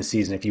 Season to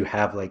season, if you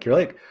have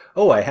you're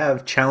oh, I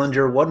have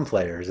Challenger 1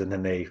 players, and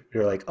then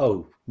you're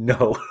oh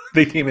no,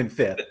 they came in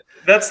 5th.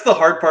 That's the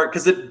hard part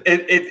because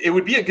it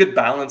would be a good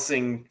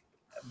balancing,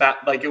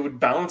 it would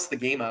balance the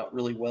game out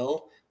really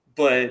well,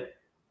 but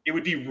it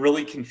would be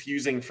really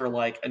confusing for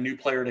a new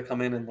player to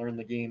come in and learn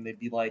the game. They'd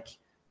be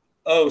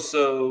oh,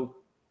 so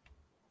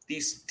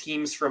these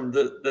teams from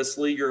this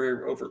league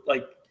are over.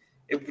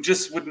 It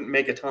just wouldn't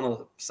make a ton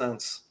of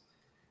sense.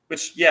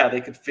 Which,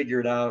 they could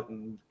figure it out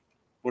and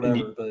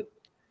whatever,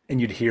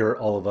 and you'd hear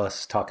all of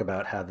us talk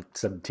about how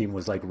some team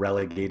was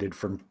relegated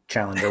from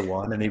Challenger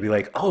 1, and they'd be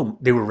oh,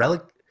 they were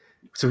relegated.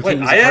 So we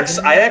can't use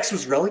Ajax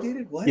was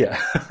relegated? What? Yeah,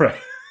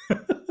 right.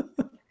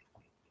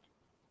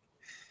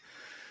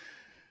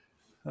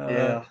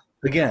 Yeah.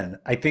 Again,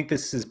 I think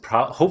this is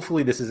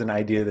hopefully this is an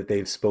idea that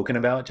they've spoken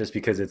about just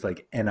because it's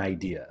an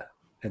idea,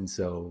 and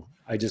so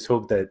I just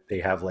hope that they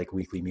have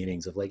weekly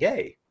meetings of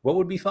hey, what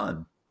would be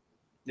fun?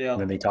 Yeah.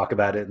 And then they talk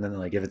about it, and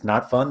then if it's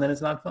not fun, then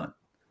it's not fun.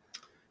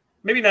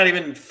 Maybe not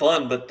even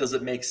fun, but does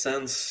it make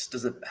sense?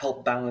 Does it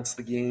help balance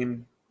the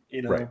game?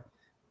 Right.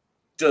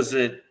 Is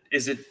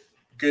it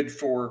good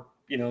for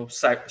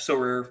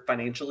Sorare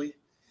financially?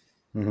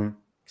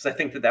 Because I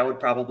think that would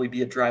probably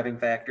be a driving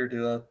factor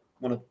to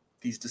one of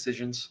these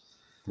decisions.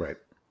 Right.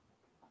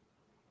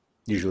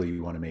 Usually,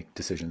 you want to make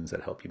decisions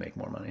that help you make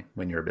more money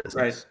when you're a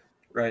business.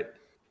 Right.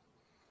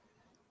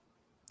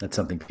 That's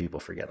something people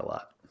forget a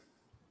lot.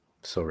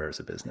 Sorare is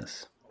a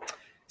business.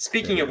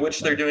 Speaking of which,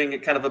 they're doing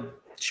kind of a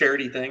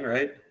charity thing,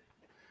 right?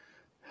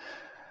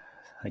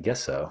 I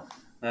guess so.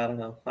 I don't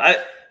know.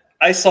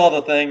 I saw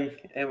the thing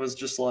and was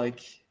just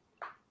like,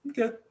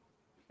 okay,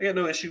 I got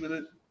no issue with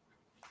it.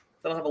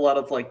 I don't have a lot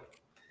of I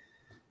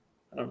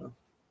don't know.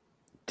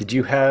 Did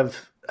you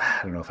have? I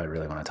don't know if I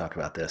really want to talk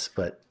about this,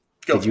 but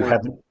Go did you for it.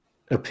 have an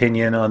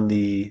opinion on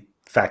the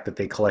fact that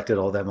they collected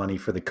all that money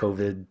for the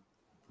COVID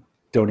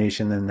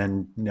donation and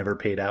then never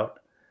paid out?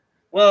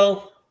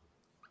 Well,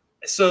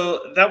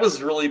 so that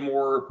was really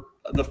more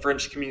the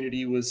French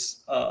community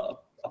was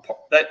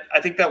that I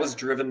think that was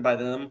driven by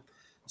them.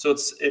 So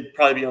it'd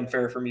probably be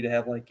unfair for me to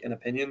have an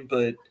opinion,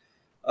 but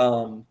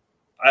um,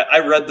 I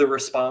read the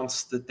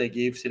response that they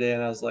gave today,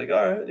 and I was like,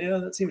 all right, yeah,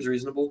 that seems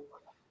reasonable.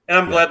 And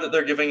I'm glad that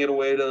they're giving it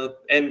away to.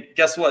 And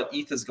guess what?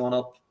 ETH has gone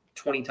up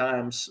 20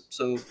 times,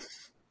 so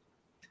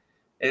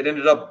it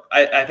ended up.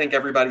 I think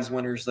everybody's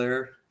winners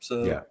there.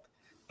 So, Yeah.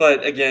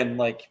 But again,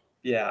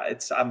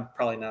 I'm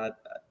probably not.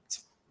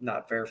 It's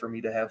not fair for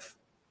me to have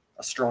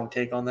a strong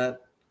take on that.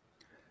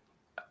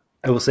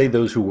 I will say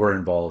those who were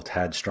involved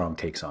had strong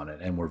takes on it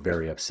and were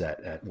very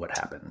upset at what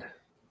happened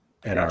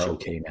and are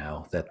okay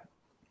now that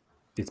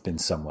it's been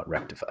somewhat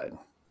rectified.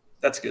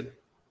 That's good.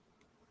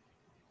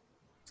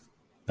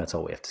 That's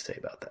all we have to say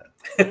about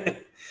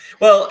that.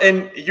 Well,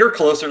 and you're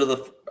closer to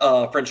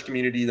the French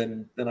community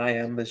than I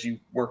am, as you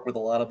work with a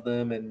lot of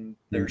them, and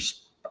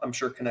there's I'm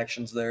sure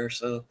connections there.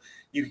 So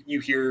you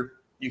hear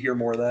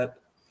more of that.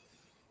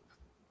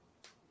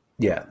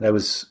 Yeah, it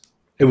was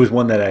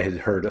one that I had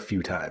heard a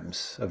few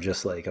times of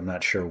just I'm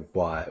not sure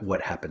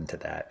what happened to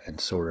that, and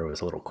Sora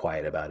was a little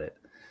quiet about it.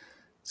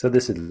 So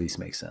this at least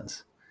makes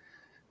sense.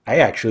 I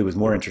actually was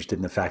more interested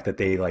in the fact that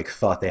they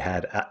thought they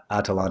had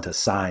Atalanta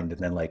signed and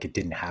then it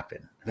didn't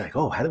happen. They're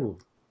oh,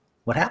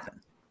 what happened?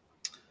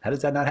 How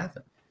does that not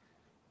happen?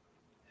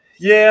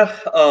 Yeah,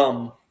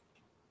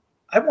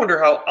 I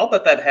wonder how. I'll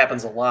bet that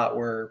happens a lot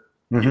where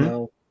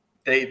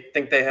they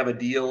think they have a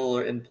deal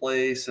in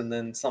place and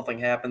then something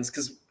happens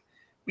because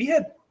we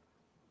had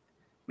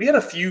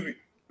a few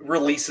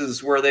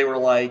releases where they were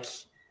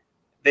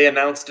they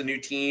announced a new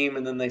team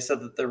and then they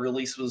said that the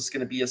release was going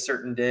to be a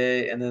certain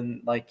day and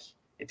then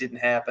it didn't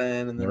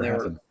happen and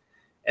then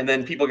and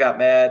then people got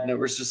mad and it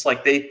was just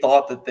they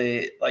thought that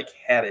they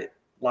had it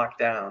locked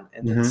down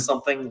and then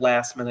something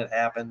last minute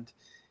happened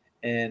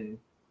and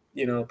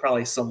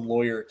probably some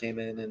lawyer came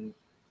in and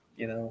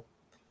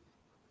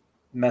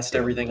messed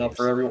everything up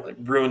for everyone,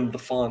 ruined the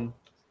fun.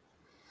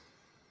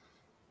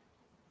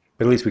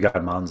 But at least we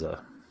got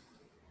Monza.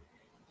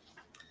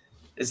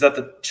 Is that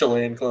the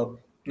Chilean club?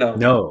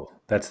 No,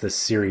 that's the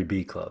Serie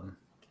B club.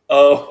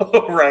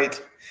 Oh, right.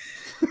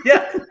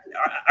 Yeah.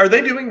 Are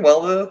they doing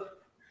well, though?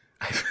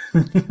 I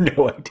have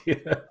no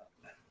idea.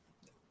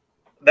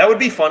 That would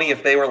be funny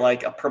if they were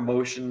a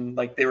promotion,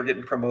 they were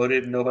getting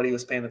promoted and nobody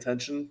was paying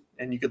attention,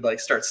 and you could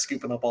start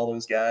scooping up all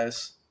those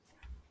guys.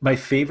 My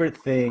favorite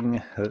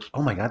thing.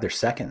 Oh my God, they're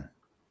second.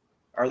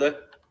 Are they? Wow.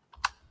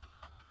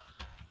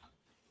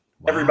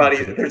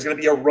 Everybody, there's going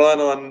to be a run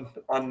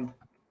on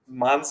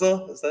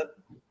Monza. Is that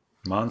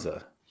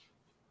Monza?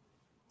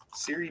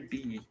 Serie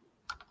B.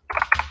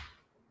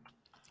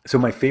 So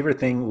my favorite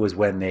thing was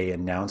when they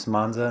announced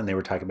Monza and they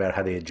were talking about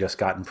how they had just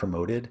gotten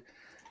promoted,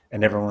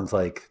 and everyone's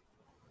like,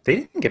 "They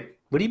didn't get.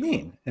 What do you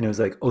mean?" And it was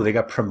oh, they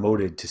got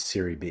promoted to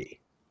Serie B.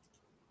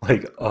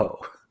 Oh,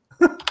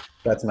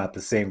 that's not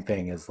the same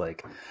thing as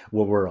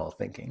what we're all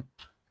thinking.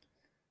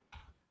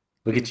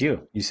 Look at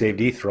you. You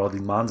saved ETH for all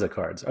these Monza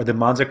cards. Did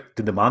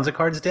the Monza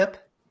cards dip?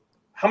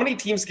 How many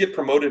teams get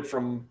promoted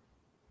from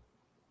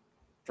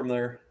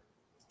there?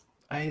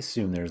 I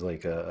assume there's I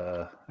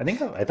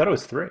thought it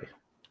was 3.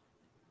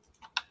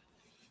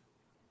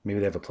 Maybe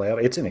they have a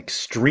playoff. It's an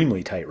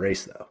extremely tight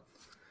race, though.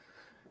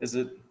 Is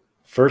it?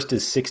 First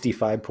is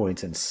 65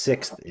 points, and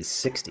 6th is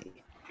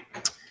 60.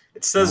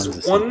 It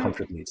says 1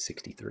 comfortably at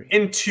 63.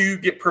 And 2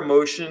 get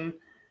promotion.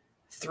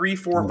 3,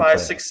 4,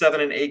 5, 6,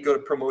 7, and 8 go to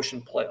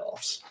promotion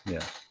playoffs.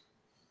 Yeah.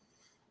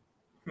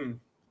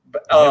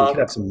 But, we could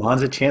have some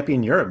Monza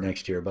champion Europe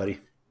next year,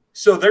 buddy.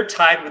 So they're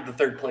tied with the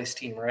third place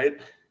team, right?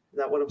 Is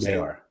that what I'm saying?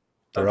 They are.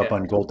 They're up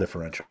on goal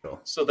differential.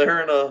 So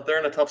they're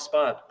in a tough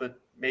spot, but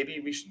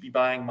maybe we should be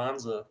buying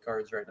Monza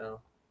cards right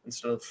now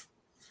instead of,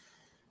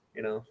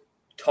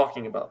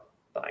 talking about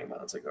buying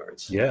Monza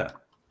cards. Yeah.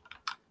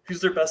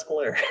 Who's their best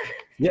player?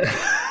 Yeah.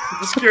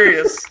 Just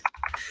curious.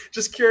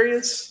 Just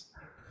curious.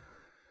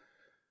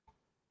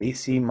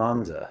 AC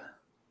Monza.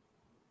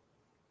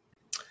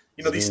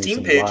 These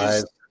team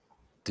pages.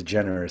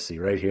 Degeneracy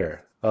right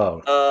here.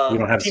 Oh, we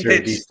don't have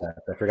Serie B stats.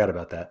 I forgot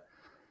about that.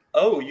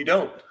 Oh, you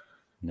don't?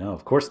 No,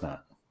 of course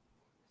not.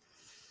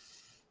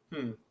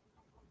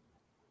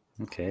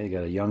 Okay, you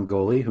got a young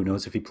goalie who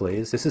knows if he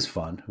plays. This is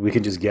fun. We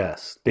can just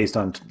guess based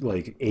on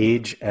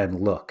age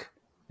and look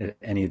if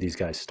any of these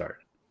guys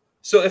start.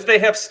 So if they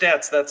have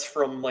stats, that's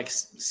from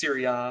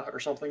Serie A or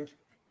something?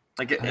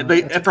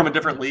 They from a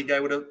different league,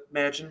 I would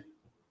imagine.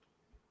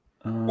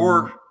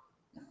 Or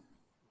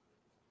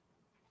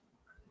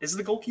is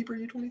the goalkeeper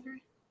U23?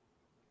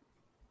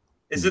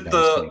 Is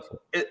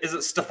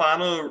it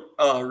Stefano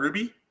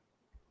Ruby?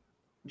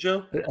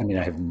 Joe? I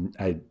mean,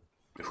 I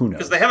Who knows?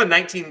 Because they have a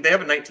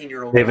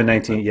 19-year-old. They have a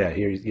 19. Yeah,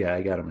 here. Yeah,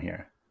 I got him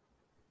here.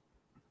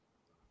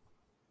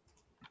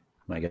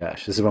 My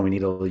gosh, this is when we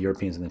need all the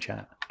Europeans in the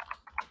chat.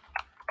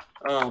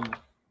 When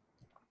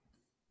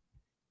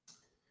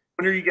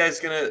are you guys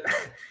gonna?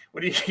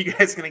 When are you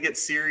guys gonna get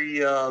Serie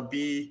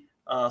B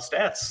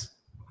stats?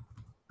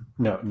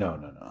 No.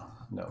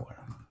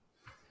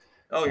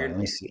 Oh, let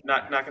me see.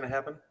 Not gonna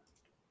happen.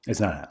 It's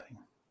not happening.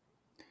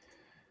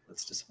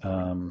 That's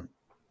disappointing.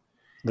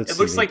 It See,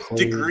 looks like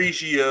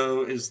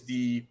DeGrigio is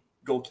the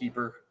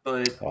goalkeeper,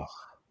 but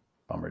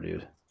bummer,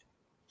 dude.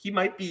 He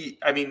might be.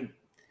 I mean,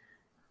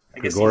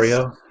 I guess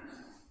Gregorio.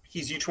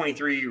 He's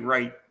U23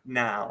 right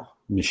now.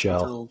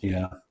 Michel.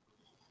 Yeah,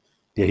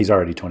 he's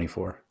already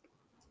 24.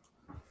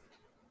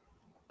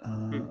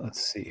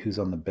 Let's see who's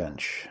on the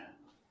bench.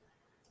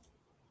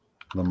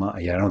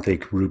 Lamont. Yeah, I don't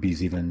think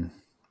Ruby's even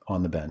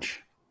on the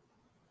bench.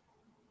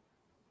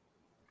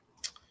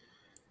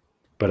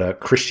 But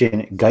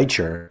Christian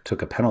Geicher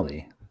took a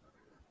penalty.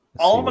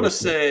 All I'm going to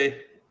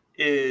say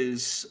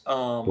is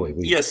ESPN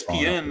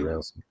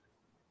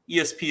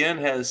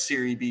has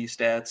Serie B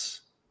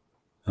stats.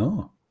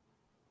 Oh.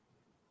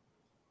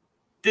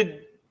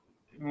 Did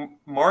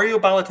Mario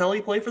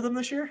Balotelli play for them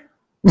this year?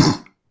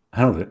 I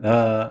don't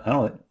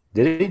know.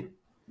 Did he?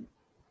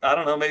 I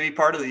don't know. Maybe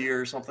part of the year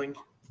or something.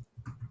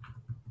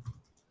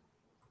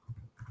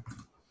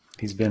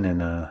 He's been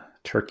in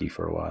Turkey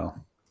for a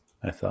while,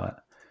 I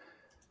thought.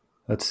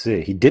 Let's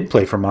see. He did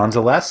play for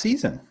Monza last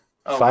season.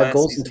 5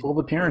 goals and 12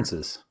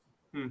 appearances.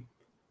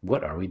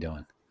 What are we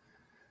doing?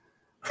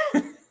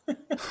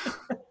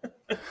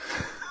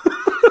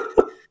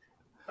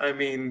 I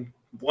mean,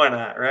 why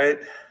not, right?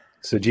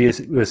 So GS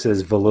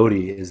says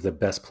Veloti is the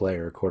best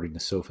player according to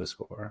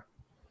SofaScore.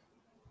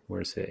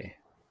 Where's he?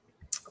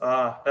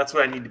 That's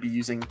what I need to be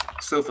using,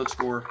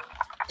 SofaScore.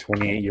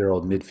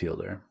 28-year-old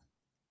midfielder.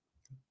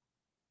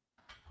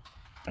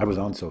 I was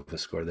on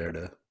SofaScore there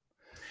to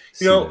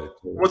see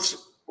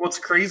what's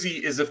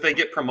crazy is if they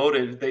get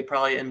promoted, they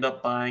probably end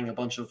up buying a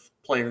bunch of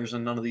players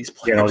and none of these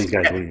players. Yeah, all these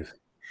guys leave.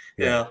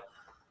 Yeah.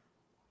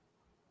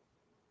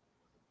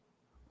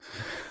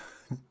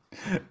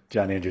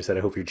 John Andrews said, I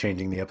hope you're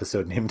changing the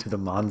episode name to the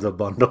Monza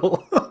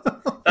Bundle.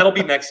 That'll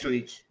be next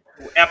week.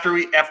 After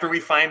we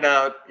find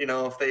out,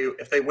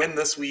 if they win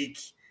this week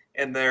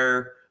and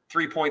they're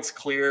 3 points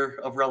clear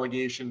of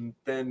relegation,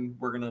 then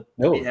we're gonna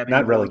be having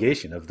not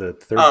relegation of the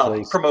third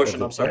place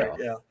promotion. I'm sorry.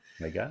 Yeah.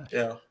 My gosh.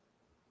 Yeah.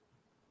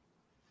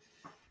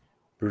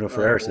 Bruno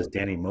Ferreira says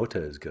Danny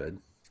Mota is good.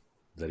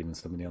 Is that even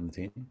somebody on the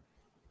team?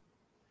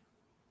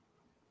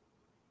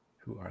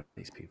 Who are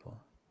these people?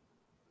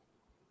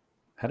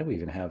 How do we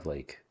even have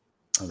they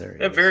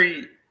have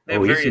very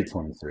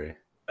 23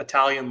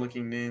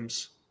 Italian-looking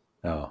names.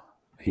 Oh,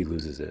 he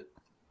loses it.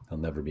 He'll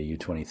never be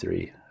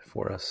U23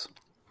 for us.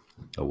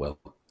 Oh, well.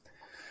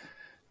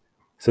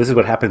 So this is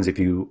what happens if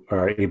you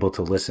are able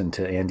to listen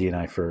to Andy and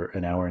I for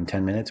an hour and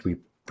 10 minutes. We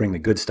bring the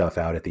good stuff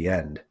out at the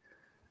end,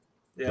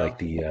 like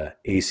the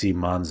AC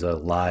Monza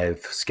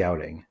live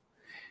scouting.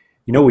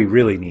 We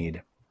really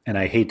need, and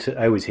I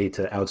always hate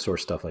to outsource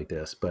stuff like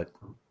this, but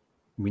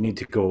we need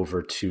to go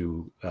over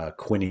to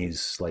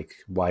Quinny's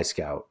Y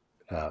Scout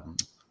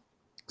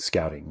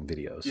scouting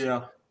videos.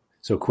 Yeah.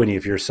 So Quinny,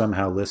 if you're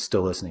somehow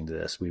still listening to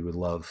this, we would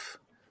love,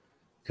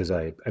 because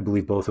I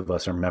believe both of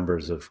us are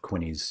members of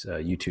Quinny's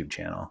YouTube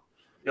channel.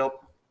 Yep.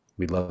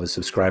 We'd love a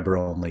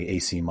subscriber-only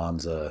AC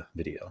Monza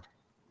video.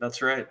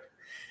 That's right.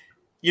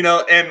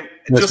 And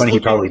it's funny, he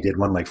probably did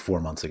one 4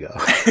 months ago.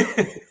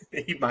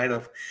 He might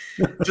have.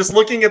 Just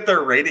looking at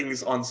their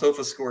ratings on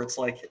SofaScore, it's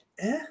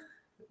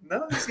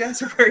none of these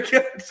guys are very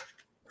good.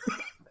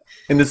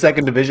 In the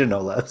second division, no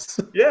less.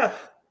 Yeah.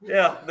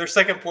 They're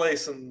second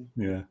place, and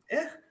yeah.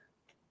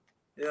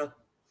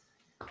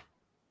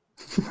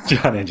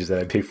 John Andrews said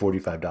I'd pay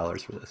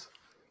 $45 for this.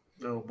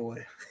 Oh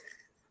boy.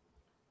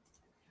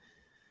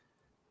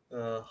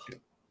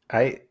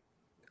 That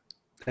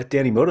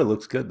Danny Mota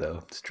looks good though.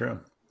 It's true.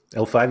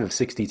 L5 of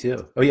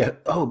 62. Oh yeah.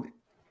 Oh,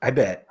 I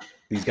bet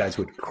these guys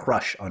would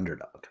crush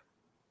Underdog,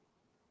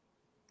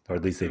 or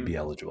at least they'd be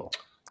eligible.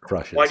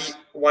 Crushes.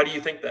 Why do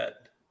you think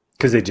that?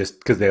 Because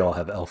they all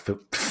have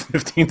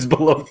L15s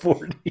below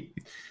 40.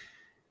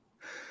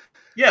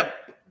 Yeah.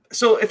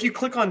 So if you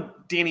click on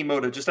Danny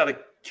Mota, just out of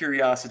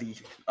curiosity,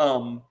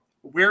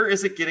 where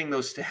is it getting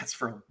those stats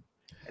from?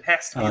 It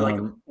has to be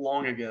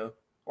long ago,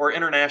 or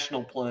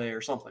international play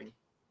or something.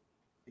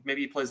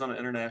 Maybe he plays on an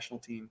international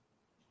team.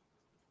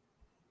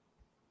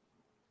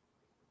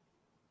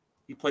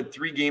 He played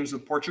 3 games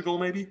with Portugal,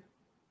 maybe?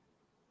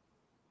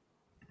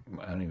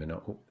 I don't even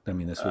know. I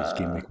mean, this was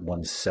game week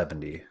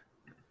 170.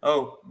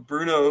 Oh,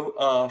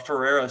 Bruno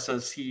Ferreira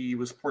says he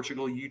was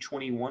Portugal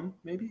U21,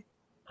 maybe?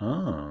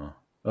 Oh,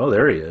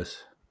 there he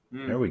is.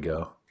 There we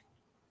go.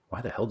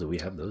 Why the hell do we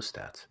have those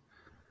stats?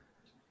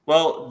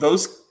 Well,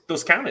 those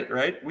counted,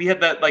 right? We had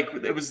that,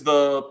 it was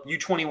the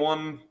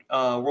U21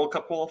 World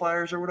Cup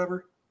qualifiers or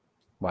whatever.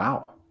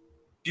 Wow.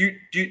 That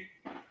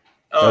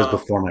was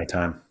before my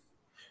time.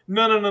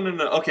 No.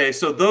 Okay,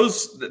 so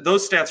those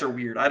stats are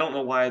weird. I don't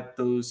know why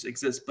those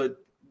exist, but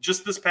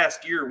just this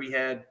past year we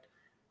had.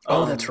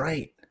 That's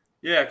right.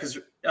 Yeah, because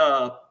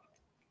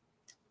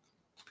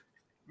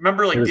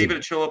remember, like David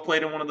Ochoa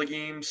played in one of the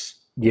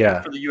games.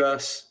 Yeah, for the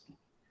U.S.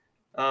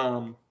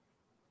 U21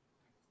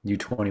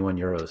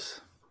 Euros.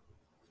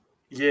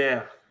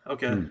 Yeah.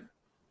 Okay.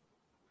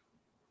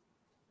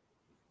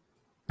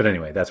 But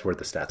anyway, that's where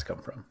the stats come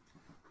from.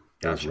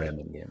 Those Gotcha.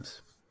 random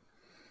games.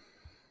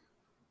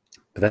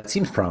 But that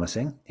seems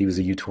promising. He was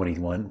a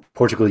U21,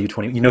 Portugal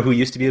U20. You know who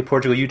used to be a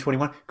Portugal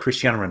U21?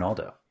 Cristiano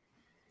Ronaldo.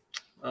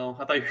 Oh,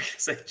 I thought you were going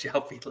to say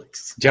João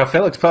Felix. João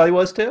Felix probably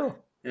was too.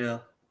 Yeah.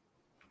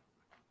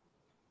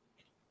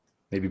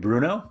 Maybe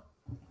Bruno.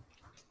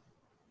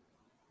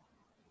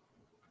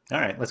 All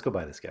right, let's go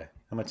buy this guy.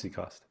 How much does he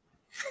cost?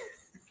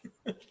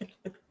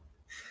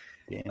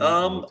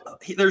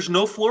 There's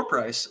no floor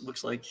price. It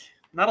looks like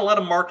not a lot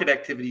of market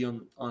activity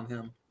on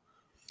him.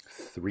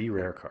 3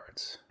 rare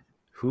cards.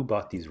 Who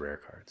bought these rare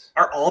cards?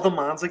 Are all the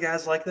Monza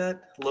guys like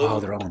that? Oh,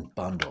 they're all in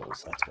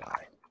bundles. That's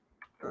why.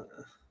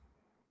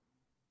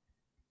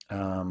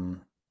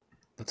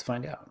 Let's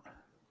find out.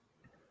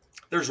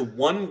 There's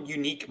one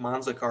unique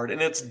Monza card,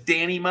 and it's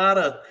Danny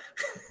Mata.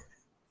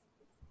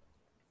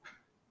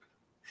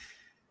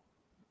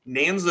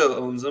 Nanzo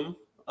owns him.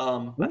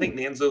 I think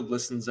Nanzo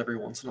listens every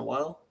once in a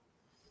while.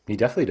 He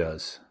definitely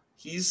does.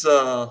 He's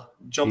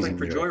jumping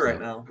for joy right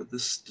now with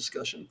this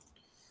discussion.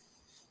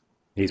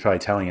 He's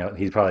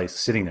probably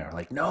sitting there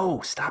like,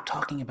 no, stop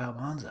talking about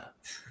Monza.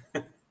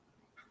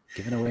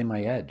 Giving away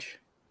my edge.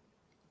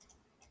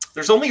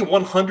 There's only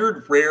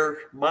 100 rare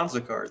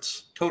Monza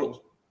cards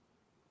total.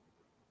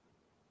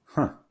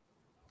 Huh.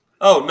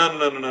 Oh, no.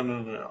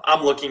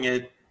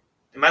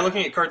 Am I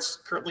looking at cards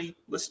currently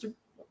listed?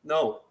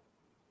 No.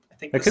 I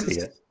think that could be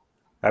it.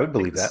 I would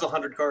believe that. This is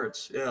 100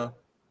 cards, yeah.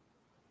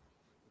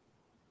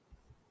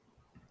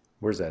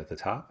 Where's that, at the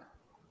top?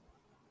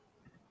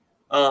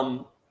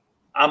 I'm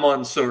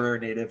on Sorare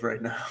Native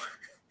right now.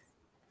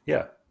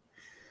 Yeah.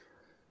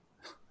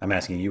 I'm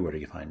asking you where do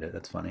you find it.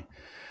 That's funny.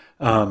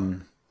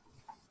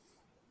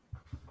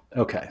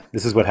 Okay.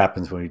 This is what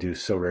happens when we do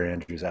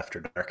SorareAndrews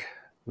After Dark.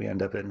 We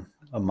end up in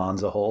a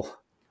Monza hole.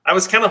 I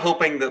was kind of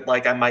hoping that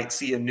I might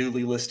see a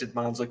newly listed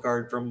Monza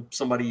card from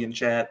somebody in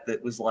chat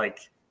that was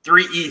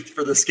 3 ETH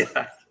for this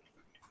guy.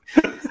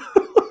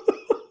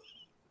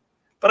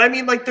 But I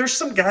mean, there's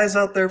some guys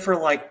out there for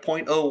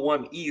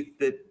 0.01 ETH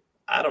that,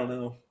 I don't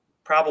know,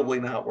 probably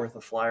not worth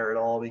a flyer at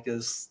all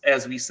because,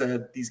 as we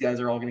said, these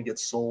guys are all going to get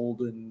sold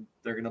and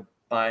they're going to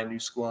buy a new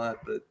squad.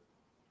 But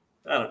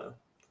I don't know.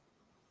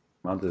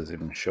 Monza doesn't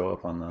even show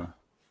up on the...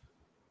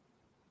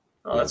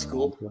 Oh, that's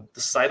cool. The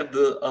site of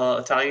the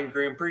Italian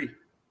Grand Prix.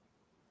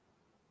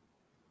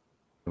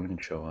 We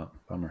didn't show up.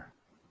 Bummer.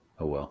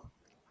 Oh, well.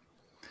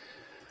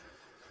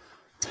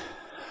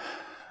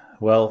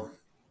 Well,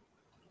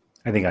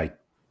 I think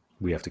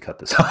we have to cut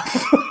this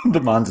off. The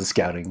Monza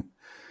scouting.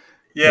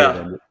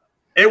 Yeah.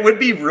 It would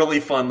be really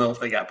fun, though, if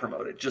they got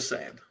promoted. Just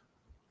saying.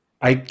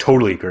 I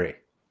totally agree.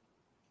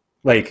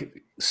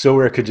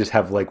 Sorare could just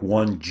have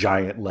one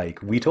giant,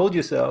 we told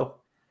you so.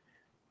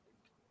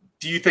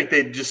 Do you think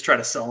they'd just try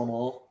to sell them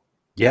all?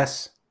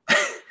 Yes.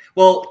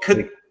 Well,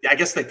 I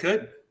guess they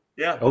could.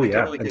 Yeah. Oh, yeah.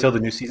 Totally until the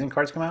new season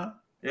cards come out?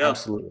 Yeah.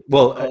 Absolutely.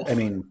 Well, I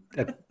mean,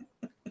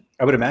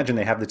 I would imagine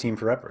they have the team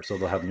forever, so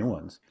they'll have new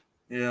ones.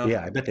 Yeah.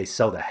 Yeah, I bet they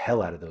sell the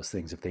hell out of those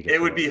things if they get.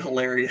 It would be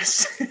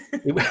hilarious.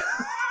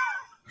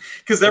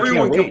 Because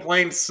everyone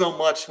complained so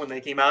much when they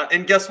came out.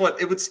 And guess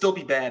what? It would still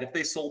be bad. If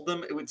they sold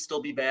them, it would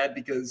still be bad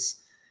because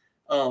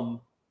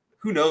who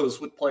knows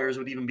what players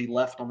would even be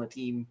left on the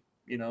team,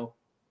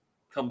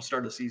 come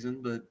start of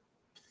season. But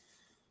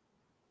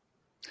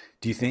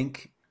do you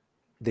think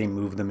they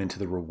move them into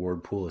the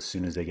reward pool as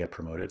soon as they get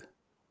promoted?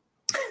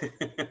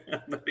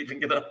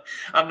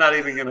 I'm not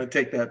even gonna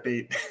take that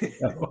bait.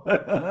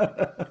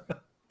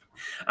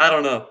 I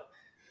don't know.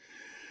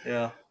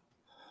 Yeah.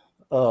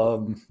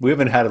 We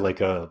haven't had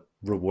a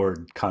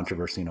reward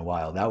controversy in a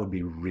while. That would be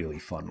a really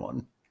fun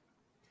one.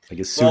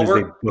 As soon as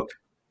they book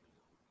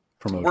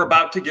promotion. We're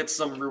about to get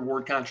some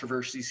reward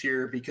controversies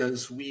here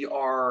because we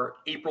are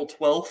April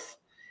 12th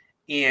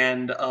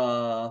and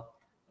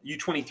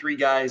U23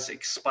 guys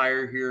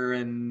expire here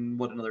in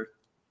another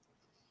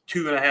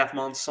 2.5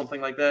 months,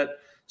 something like that.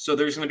 So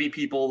there's going to be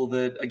people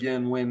that,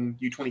 again, win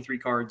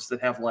U23 cards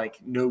that have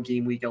no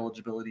game week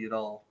eligibility at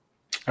all.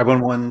 I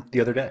won one the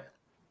other day.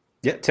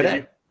 Yeah,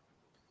 today.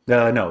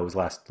 No, it was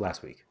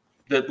last week.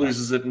 That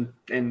loses it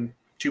in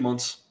 2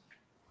 months.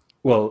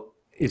 Well,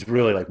 it's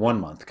really 1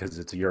 month because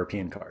it's a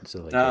European card.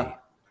 So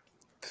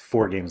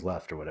 4 games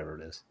left or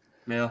whatever it is.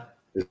 Yeah.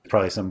 There's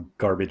probably some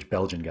garbage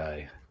Belgian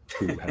guy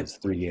who has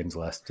 3 games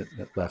left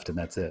and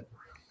that's it.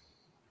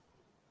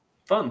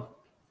 Fun.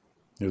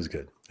 It was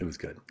good.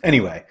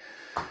 Anyway,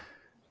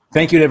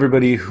 thank you to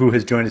everybody who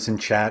has joined us in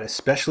chat,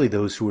 especially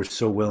those who are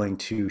so willing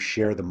to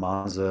share the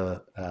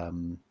Monza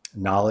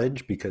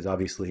knowledge, because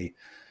obviously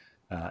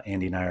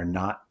Andy and I are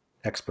not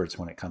experts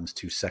when it comes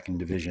to second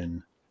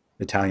division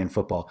Italian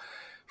football.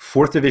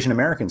 4th division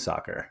American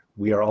soccer,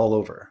 we are all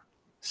over.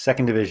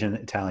 Second division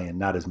Italian,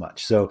 not as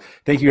much. So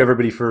thank you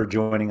everybody for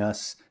joining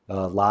us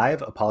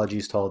live.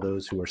 Apologies to all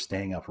those who are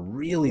staying up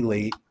really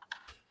late,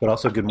 but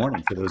also good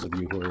morning for those of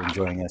you who are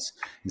enjoying us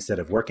instead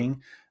of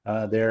working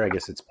there. I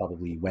guess it's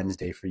probably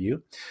Wednesday for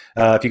you.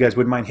 If you guys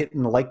wouldn't mind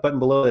hitting the like button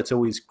below, that's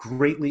always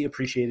greatly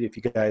appreciated. If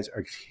you guys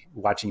are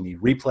watching the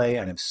replay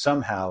and have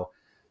somehow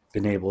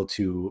been able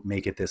to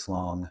make it this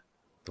long,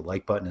 the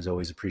like button is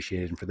always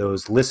appreciated. And for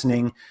those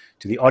listening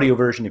to the audio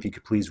version, if you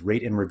could please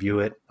rate and review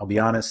it. I'll be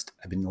honest,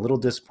 I've been a little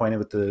disappointed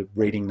with the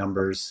rating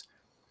numbers.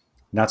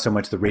 Not so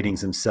much the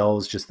ratings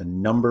themselves, just the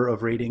number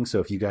of ratings. So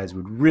if you guys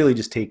would really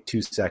just take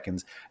 2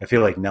 seconds, I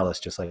feel like Nellis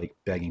just like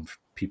begging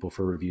people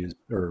for reviews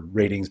or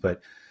ratings, but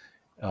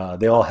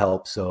they all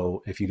help.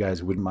 So if you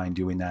guys wouldn't mind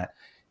doing that,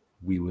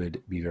 we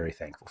would be very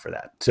thankful for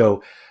that.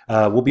 So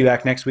we'll be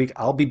back next week.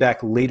 I'll be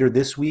back later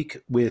this week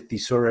with the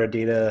Sorare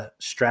Data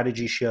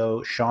Strategy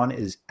Show. Sean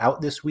is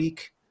out this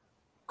week.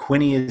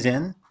 Quinny is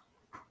in.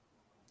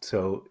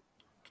 So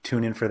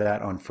tune in for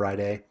that on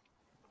Friday.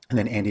 And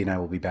then Andy and I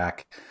will be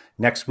back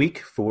next week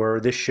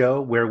for this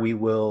show where we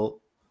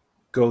will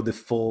go the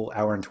full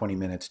hour and 20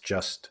 minutes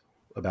just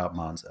about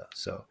Monza.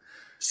 So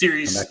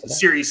Series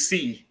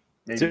C,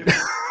 maybe.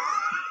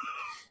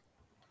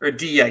 Or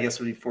D, I guess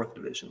would be fourth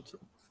division. So.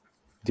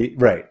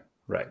 Right.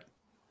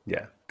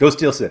 Yeah. Go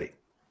Steel City.